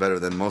wrestles better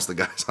than most of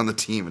the guys on the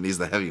team, and he's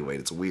the heavyweight.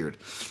 It's weird.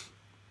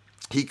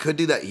 He could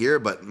do that here,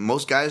 but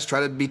most guys try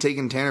to be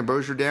taking Tanner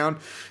Bozier down.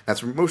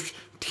 That's where most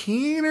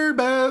Tanner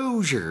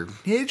Bozier,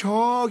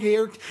 hedgehog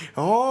here,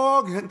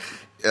 hog.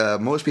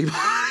 Most people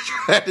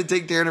try to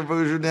take Tanner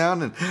Bozier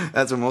down, and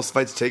that's where most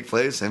fights take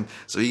place. And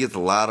so he gets a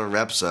lot of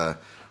reps.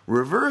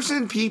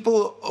 Reversing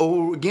people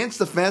against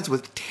the fence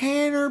with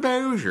Tanner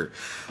Bozier.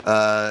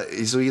 So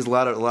he has a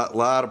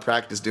lot of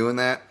practice doing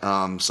that.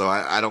 So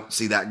I don't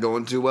see that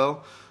going too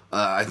well.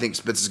 I think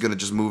Spitz is going to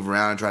just move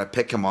around and try to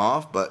pick him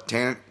off. But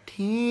Tanner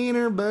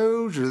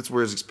Bozier, that's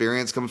where his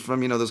experience comes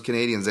from. You know, those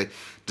Canadians, they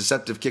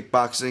deceptive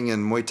kickboxing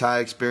and Muay Thai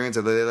experience.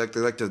 They like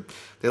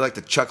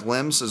to chuck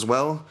limbs as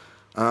well.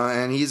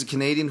 And he's a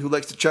Canadian who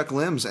likes to chuck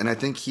limbs. And I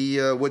think he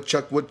could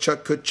chuck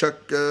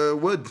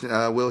wood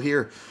will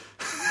here.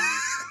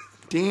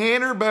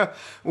 Tanner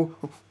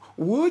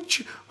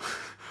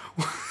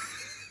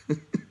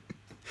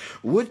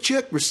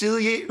Woodchuck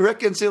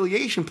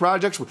reconciliation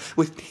projects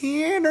with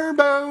Tanner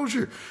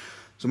Bozier.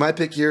 So my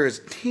pick here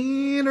is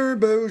Tanner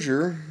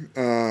Bozier.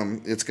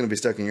 It's going to be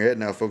stuck in your head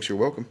now, folks. You're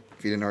welcome.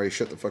 If you didn't already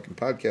shut the fucking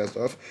podcast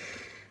off.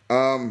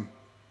 Yeah,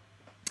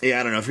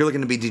 I don't know. If you're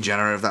looking to be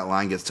degenerate, if that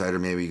line gets tighter,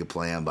 maybe you could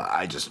play him. But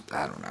I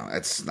don't know.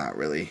 It's not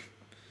really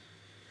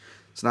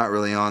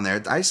on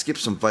there. I skipped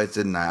some fights,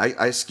 didn't I?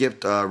 I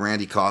skipped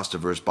Randy Costa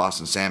versus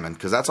Boston Salmon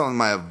because that's on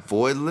my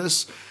avoid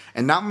list.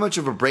 And not much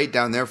of a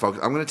breakdown there, folks.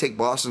 I'm going to take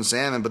Boston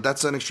Salmon, but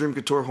that's an Extreme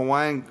Couture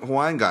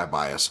Hawaiian guy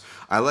bias.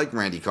 I like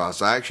Randy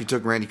Costa. I actually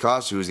took Randy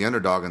Costa, who was the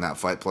underdog in that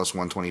fight, plus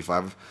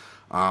 125.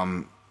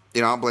 I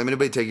don't blame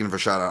anybody taking a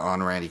shot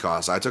on Randy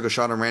Costa. I took a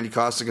shot on Randy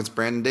Costa against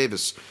Brandon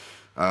Davis.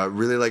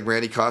 Really like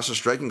Randy Costa's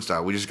striking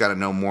style. We just got to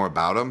know more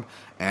about him.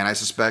 And I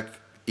suspect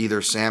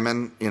either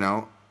Salmon,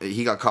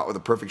 he got caught with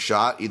a perfect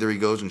shot. Either he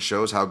goes and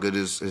shows how good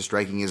his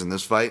striking is in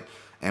this fight,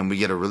 and we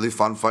get a really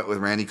fun fight with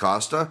Randy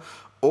Costa,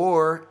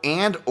 or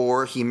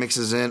he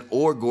mixes in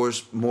or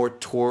goes more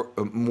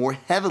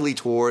heavily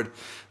toward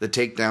the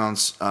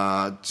takedowns,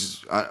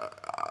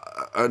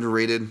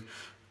 underrated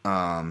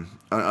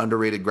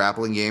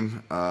grappling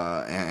game,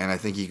 and I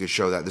think he could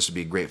show that. This would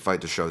be a great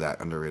fight to show that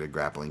underrated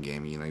grappling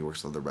game. He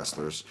works with other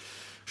wrestlers,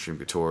 Extreme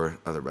Couture,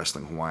 other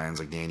wrestling Hawaiians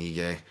like Dan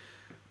Ige.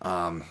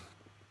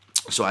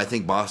 So I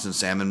think Boston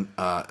Salmon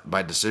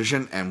by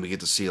decision, and we get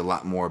to see a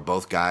lot more of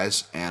both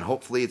guys. And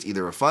hopefully it's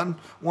either a fun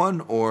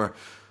one or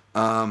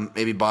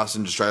maybe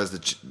Boston just tries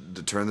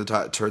to turn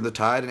the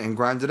tide and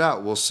grind it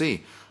out. We'll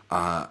see.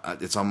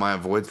 It's on my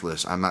avoids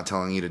list. I'm not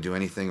telling you to do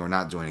anything or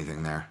not do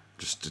anything there.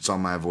 Just it's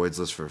on my avoids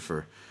list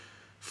for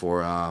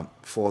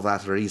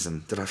that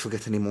reason. Did I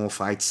forget any more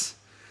fights?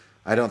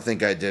 I don't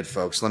think I did,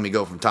 folks. Let me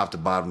go from top to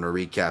bottom to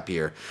recap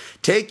here.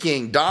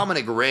 Taking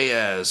Dominic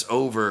Reyes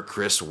over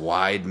Chris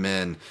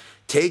Weidman.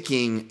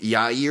 Taking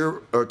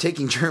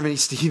Jeremy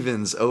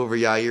Stevens over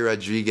Yair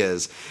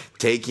Rodriguez.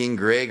 Taking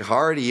Greg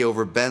Hardy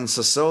over Ben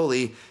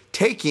Sassoli.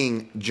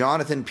 Taking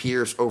Jonathan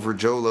Pierce over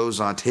Joe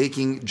Lozon.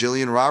 Taking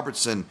Jillian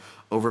Robertson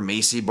over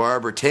Macy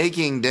Barber.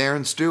 Taking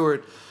Darren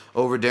Stewart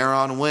over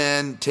Daron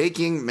Wynn,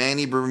 taking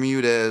Manny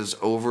Bermudez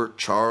over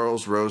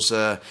Charles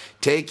Rosa,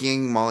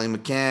 taking Molly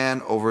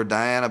McCann over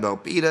Diana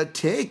Belpita,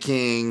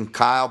 taking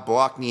Kyle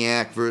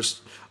Bochniak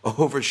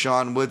over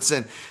Sean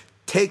Woodson,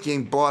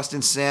 taking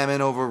Boston Salmon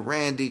over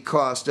Randy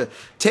Costa,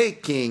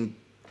 taking...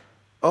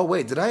 Oh,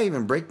 wait, did I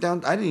even break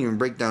down... I didn't even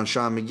break down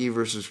Sean McGee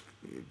versus...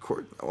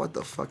 What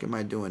the fuck am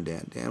I doing,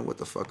 Dan? Dan, what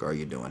the fuck are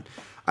you doing?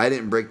 I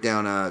didn't break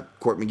down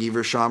Court McGee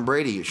versus Sean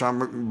Brady.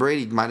 Sean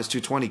Brady minus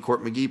 220,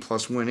 Court McGee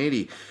plus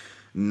 180.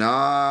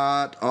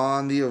 Not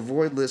on the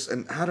avoid list.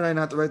 And how did I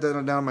not write that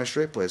down in my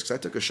straight plays? Because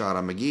I took a shot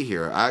on McGee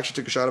here. I actually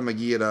took a shot on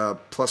McGee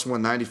at plus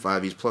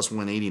 195. He's plus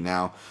 180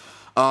 now.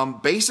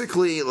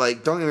 Basically,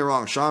 don't get me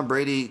wrong, Sean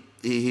Brady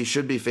he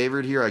should be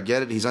favored here. I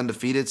get it. He's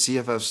undefeated.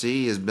 CFFC.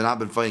 He has not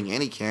been fighting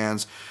any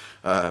cans.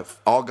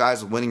 All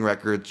guys with winning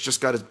records.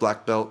 Just got his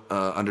black belt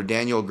under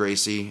Daniel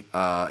Gracie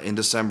in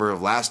December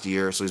of last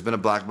year. So he's been a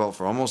black belt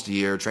for almost a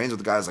year. Trains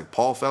with guys like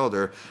Paul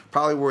Felder,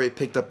 probably where he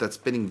picked up that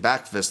spinning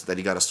back fist that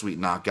he got a sweet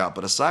knockout.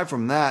 But aside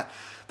from that,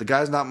 the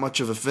guy's not much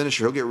of a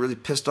finisher. He'll get really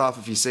pissed off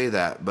if you say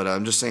that. But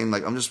I'm just saying,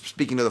 I'm just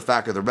speaking to the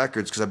fact of the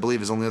records because I believe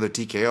his only other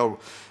TKO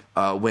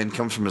win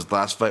comes from his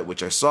last fight,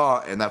 which I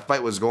saw. And that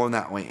fight was going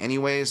that way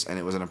anyways, and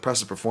it was an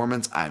impressive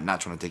performance. I'm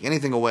not trying to take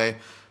anything away,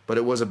 but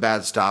it was a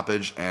bad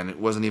stoppage, and it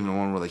wasn't even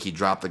one where he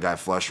dropped the guy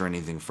flush or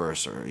anything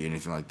first or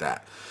anything like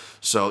that.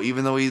 So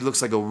even though he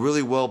looks like a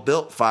really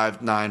well-built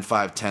 5'9",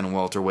 5'10"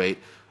 welterweight,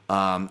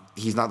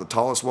 he's not the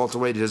tallest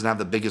welterweight. He doesn't have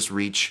the biggest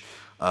reach.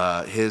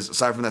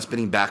 Aside from that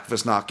spinning back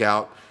fist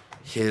knockout,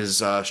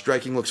 his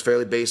striking looks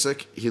fairly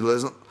basic.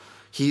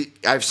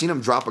 I've seen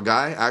him drop a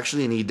guy,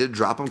 actually, and he did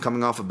drop him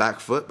coming off a back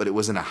foot, but it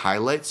wasn't a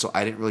highlight, so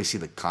I didn't really see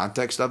the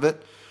context of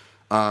it.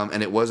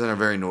 And it wasn't a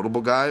very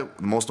notable guy.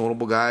 The most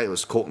notable guy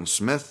was Colton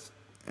Smith.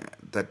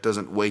 That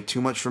doesn't weigh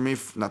too much for me,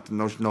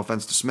 no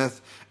offense to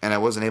Smith. And I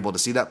wasn't able to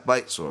see that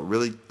fight, so it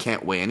really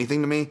can't weigh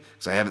anything to me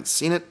because I haven't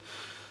seen it.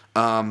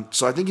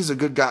 So I think he's a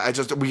good guy.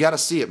 We got to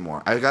see it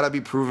more. I got to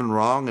be proven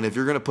wrong. And if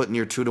you're going to put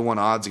near 2-1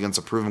 odds against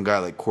a proven guy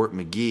like Court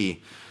McGee,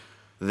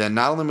 then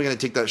not only am I going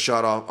to take that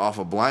shot off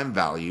of blind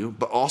value,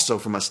 but also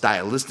from a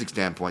stylistic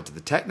standpoint to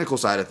the technical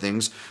side of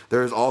things,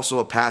 there's also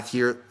a path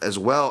here as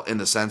well in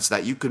the sense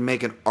that you could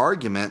make an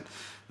argument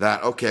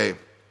that, okay,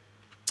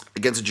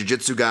 against a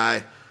jiu-jitsu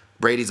guy,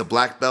 Brady's a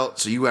black belt,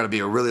 so you got to be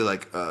a really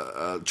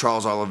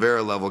Charles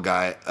Oliveira level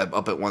guy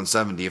up at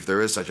 170 if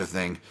there is such a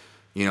thing.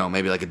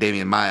 Maybe like a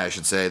Damian Maia, I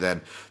should say,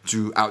 then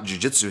to out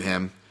jiu-jitsu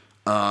him.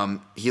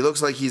 He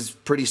looks like he's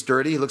pretty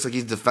sturdy. He looks like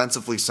he's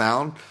defensively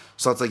sound.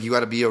 So it's like you got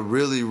to be a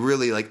really,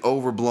 really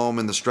overblow him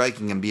in the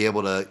striking and be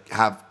able to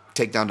have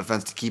takedown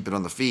defense to keep it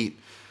on the feet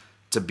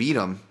to beat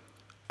him.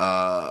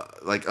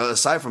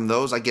 Aside from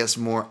those, I guess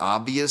more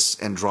obvious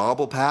and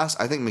drawable pass,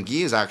 I think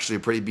McGee is actually a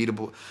pretty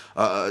beatable.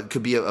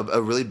 Could be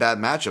a really bad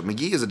matchup.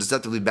 McGee is a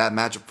deceptively bad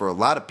matchup for a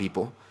lot of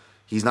people.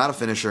 He's not a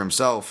finisher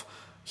himself.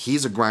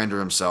 He's a grinder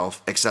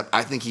himself, except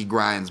I think he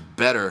grinds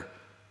better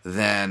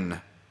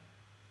than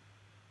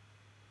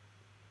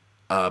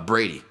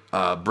Brady.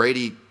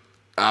 Brady,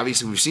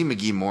 obviously we've seen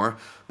McGee more,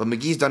 but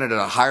McGee's done it at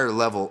a higher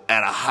level,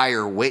 at a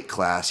higher weight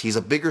class. He's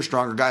a bigger,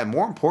 stronger guy.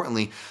 More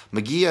importantly,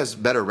 McGee has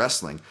better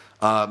wrestling.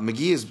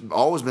 McGee has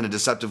always been a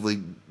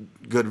deceptively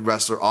good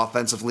wrestler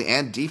offensively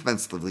and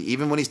defensively.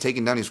 Even when he's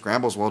taken down, he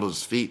scrambles well to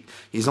his feet.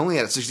 He's only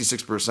at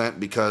 66%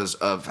 because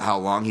of how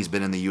long he's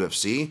been in the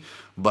UFC,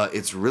 but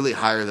it's really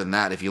higher than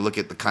that if you look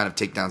at the kind of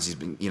takedowns he's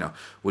been,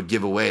 would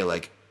give away.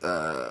 Like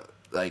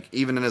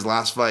even in his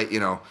last fight,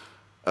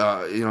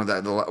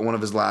 that one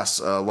of his last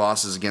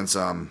losses against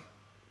a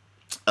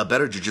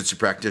better jiu-jitsu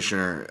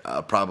practitioner,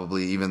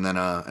 probably even than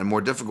and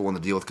more difficult one to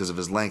deal with because of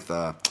his length,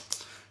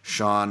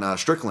 Sean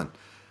Strickland.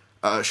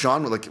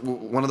 Sean,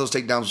 one of those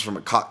takedowns was from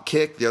a caught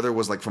kick. The other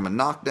was from a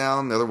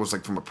knockdown. The other was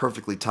from a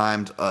perfectly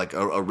timed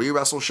a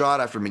re-wrestle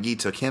shot after McGee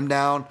took him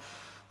down.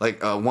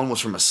 One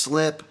was from a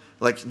slip.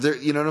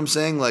 You know what I'm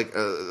saying?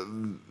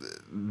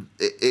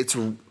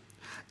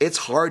 It's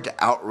hard to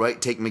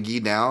outright take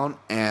McGee down,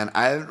 and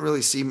I haven't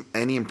really seen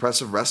any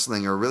impressive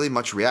wrestling or really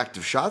much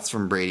reactive shots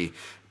from Brady.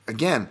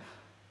 Again,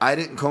 I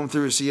didn't comb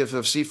through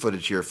CFFC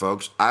footage here,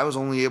 folks. I was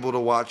only able to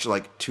watch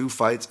 2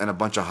 fights and a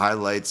bunch of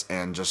highlights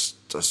and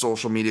just a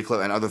social media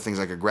clip and other things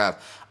I could grab.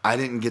 I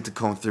didn't get to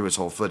comb through his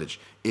whole footage.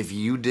 If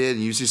you did,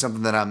 and you see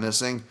something that I'm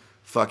missing,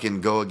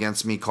 fucking go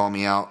against me, call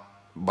me out,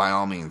 by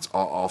all means,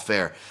 all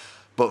fair.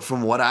 But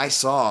from what I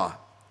saw,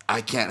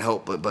 I can't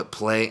help but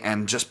play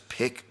and just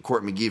pick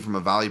Court McGee from a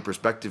value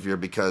perspective here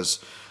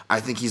because I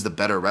think he's the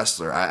better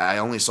wrestler. I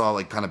only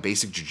saw kind of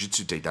basic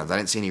jiu-jitsu takedowns. I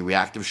didn't see any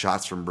reactive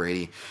shots from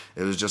Brady.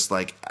 It was just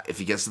if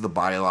he gets to the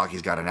body lock,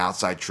 he's got an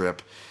outside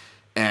trip.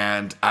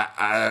 And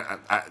I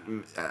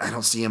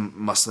don't see him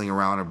muscling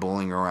around or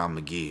bullying around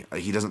McGee.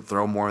 He doesn't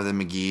throw more than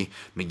McGee.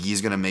 McGee's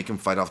going to make him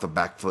fight off the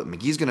back foot.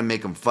 McGee's going to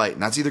make him fight.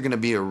 And that's either going to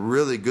be a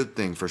really good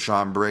thing for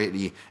Sean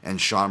Brady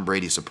and Sean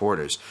Brady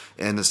supporters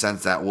in the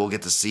sense that we'll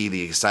get to see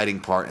the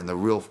exciting part and the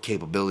real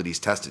capabilities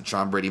tested.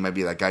 Sean Brady might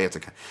be that guy you have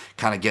to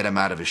kind of get him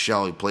out of his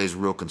shell. He plays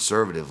real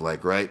conservative,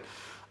 right?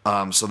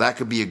 So that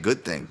could be a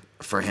good thing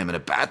for him and a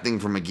bad thing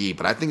for McGee,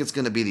 but I think it's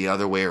going to be the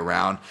other way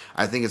around.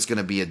 I think it's going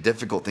to be a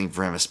difficult thing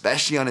for him,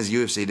 especially on his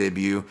UFC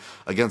debut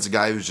against a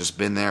guy who's just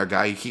been there, a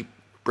guy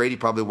Brady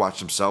probably watched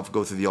himself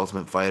go through The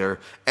Ultimate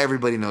Fighter.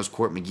 Everybody knows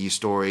Court McGee's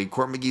story.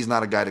 Court McGee's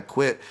not a guy to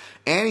quit,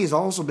 and he's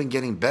also been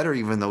getting better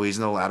even though he's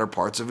in the latter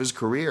parts of his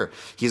career.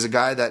 He's a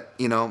guy that,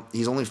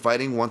 he's only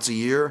fighting once a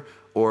year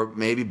or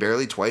maybe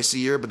barely twice a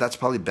year, but that's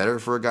probably better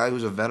for a guy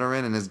who's a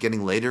veteran and is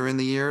getting later in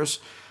the years.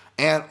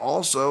 And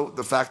also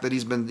the fact that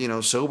he's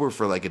been, sober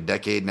for a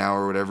decade now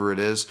or whatever it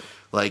is,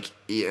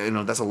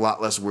 that's a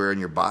lot less wear in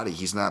your body.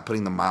 He's not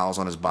putting the miles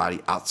on his body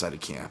outside of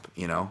camp,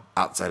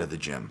 outside of the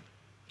gym.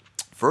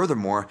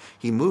 Furthermore,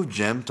 he moved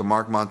Jim to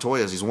Mark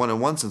Montoya. He's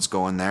 1-1 since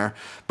going there,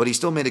 but he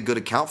still made a good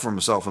account for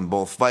himself in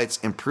both fights,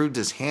 improved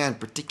his hand,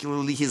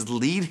 particularly his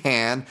lead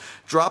hand,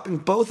 dropping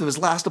both of his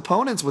last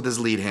opponents with his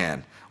lead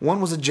hand.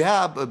 One was a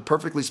jab, a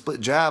perfectly split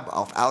jab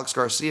off Alex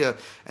Garcia,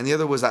 and the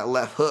other was that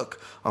left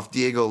hook off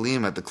Diego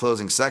Lima at the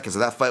closing seconds. So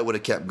that fight would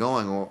have kept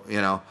going,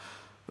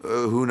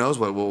 who knows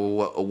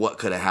what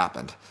could have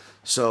happened.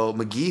 So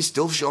McGee's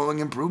still showing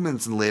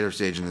improvements in the later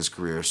stage in his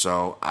career.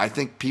 So I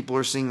think people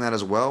are seeing that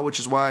as well, which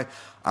is why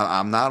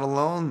I'm not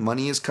alone.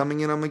 Money is coming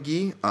in on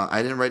McGee.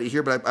 I didn't write it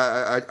here, but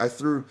I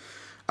threw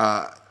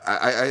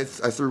I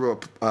threw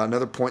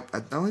another point.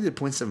 I only did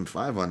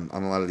 0.75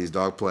 on a lot of these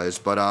dog plays,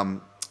 but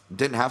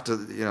didn't have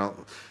to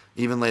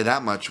even lay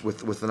that much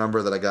with the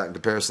number that I got in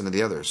comparison to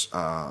the others.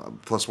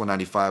 Plus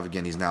 195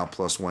 again. He's now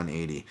plus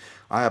 180.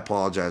 I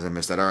apologize, I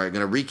missed that. All right,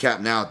 going to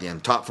recap now at the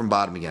end, top from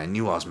bottom again. I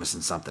knew I was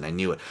missing something. I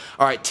knew it.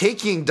 All right,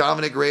 taking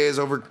Dominic Reyes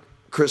over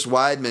Chris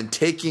Weidman,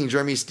 taking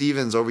Jeremy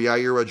Stevens over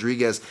Yair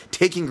Rodriguez,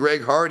 taking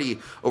Greg Hardy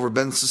over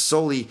Ben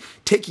Sassoli,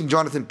 taking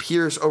Jonathan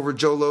Pierce over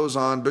Joe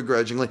Lozon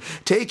begrudgingly,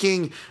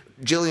 taking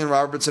Jillian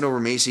Robertson over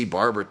Macy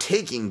Barber,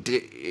 taking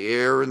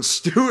Aaron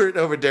Stewart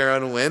over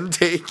Darren Wynn,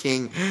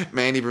 taking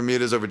Manny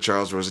Bermudez over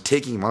Charles Rosa,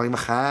 taking Molly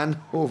McCann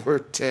over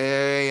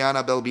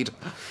Tayana Belbito,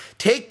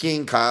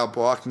 taking Kyle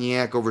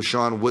Bochniak over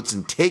Sean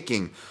Woodson,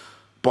 taking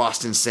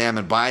Boston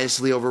Salmon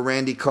biasly over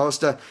Randy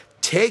Costa,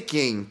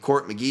 taking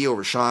Court McGee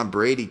over Sean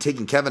Brady,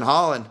 taking Kevin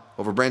Holland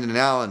over Brendan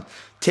Allen,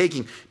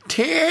 taking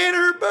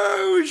Tanner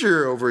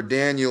Bozier over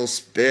Daniel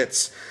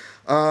Spitz.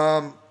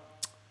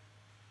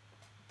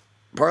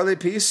 Parlay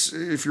piece,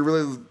 if you're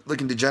really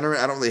looking degenerate,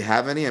 I don't really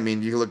have any. I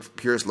mean, you can look,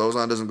 Pierce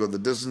Lozon doesn't go the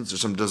distance.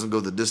 There's some doesn't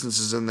go the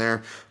distances in there.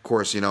 Of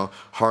course,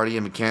 Hardy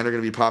and McCann are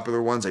going to be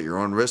popular ones at your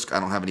own risk. I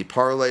don't have any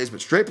parlays, but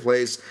straight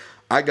plays,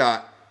 I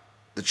got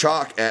the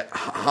chalk at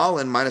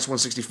Holland minus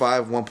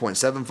 165,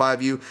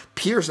 1.75U.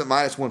 Pierce at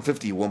minus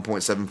 150,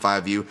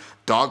 1.75U.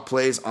 Dog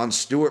plays on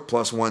Stewart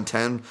plus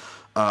 110,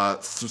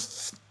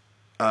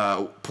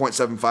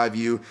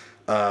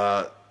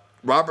 0.75U.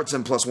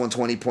 Robertson plus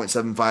 120,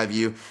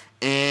 0.75U.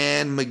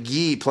 And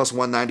McGee plus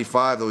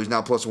 195, though he's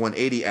now plus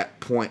 180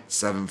 at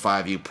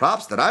 0.75U.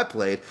 Props that I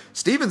played.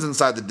 Stevens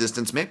inside the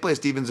distance. Make play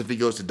Stevens if he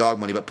goes to dog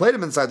money, but played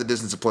him inside the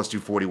distance at plus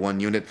 241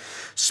 unit.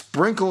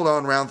 Sprinkled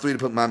on round 3 to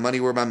put my money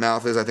where my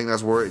mouth is. I think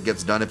that's where it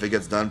gets done if it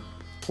gets done.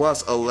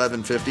 Plus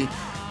 1150.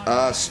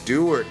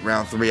 Stewart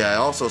round 3. I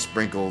also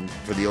sprinkled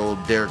for the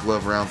old Derek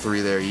Love round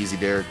 3 there. Easy,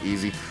 Derek,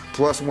 easy.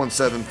 Plus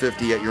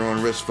 1750 at your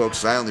own risk,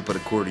 folks. I only put a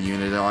quarter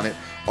unit on it.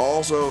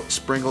 Also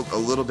sprinkled a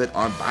little bit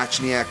on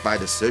Bochniak by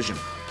decision.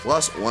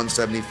 Plus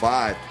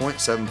 175,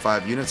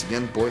 0.75 units.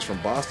 Again, boys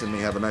from Boston may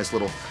have a nice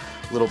little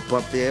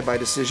bump there by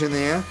decision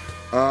there.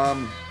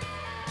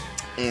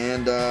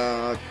 And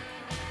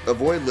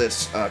avoid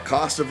lists.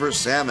 Costa versus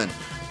Salmon.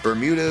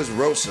 Bermudez,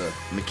 Rosa,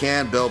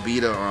 McCann,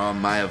 Belbita are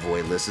on my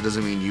avoid list. It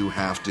doesn't mean you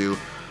have to,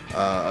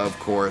 of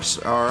course.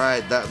 All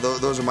right,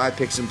 those are my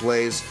picks and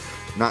plays.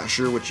 Not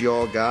sure what you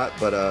all got,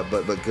 but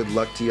good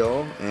luck to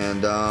y'all.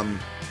 And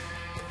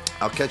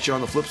I'll catch you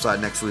on the flip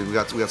side next week. We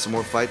got some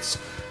more fights.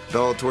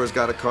 Bellator's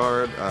got a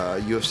card,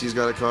 UFC's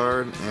got a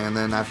card, and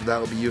then after that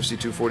will be UFC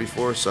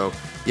 244. So,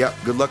 yeah,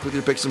 good luck with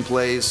your picks and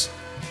plays.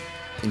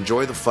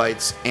 Enjoy the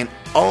fights, and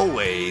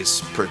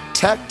always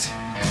protect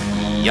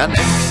your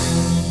neck.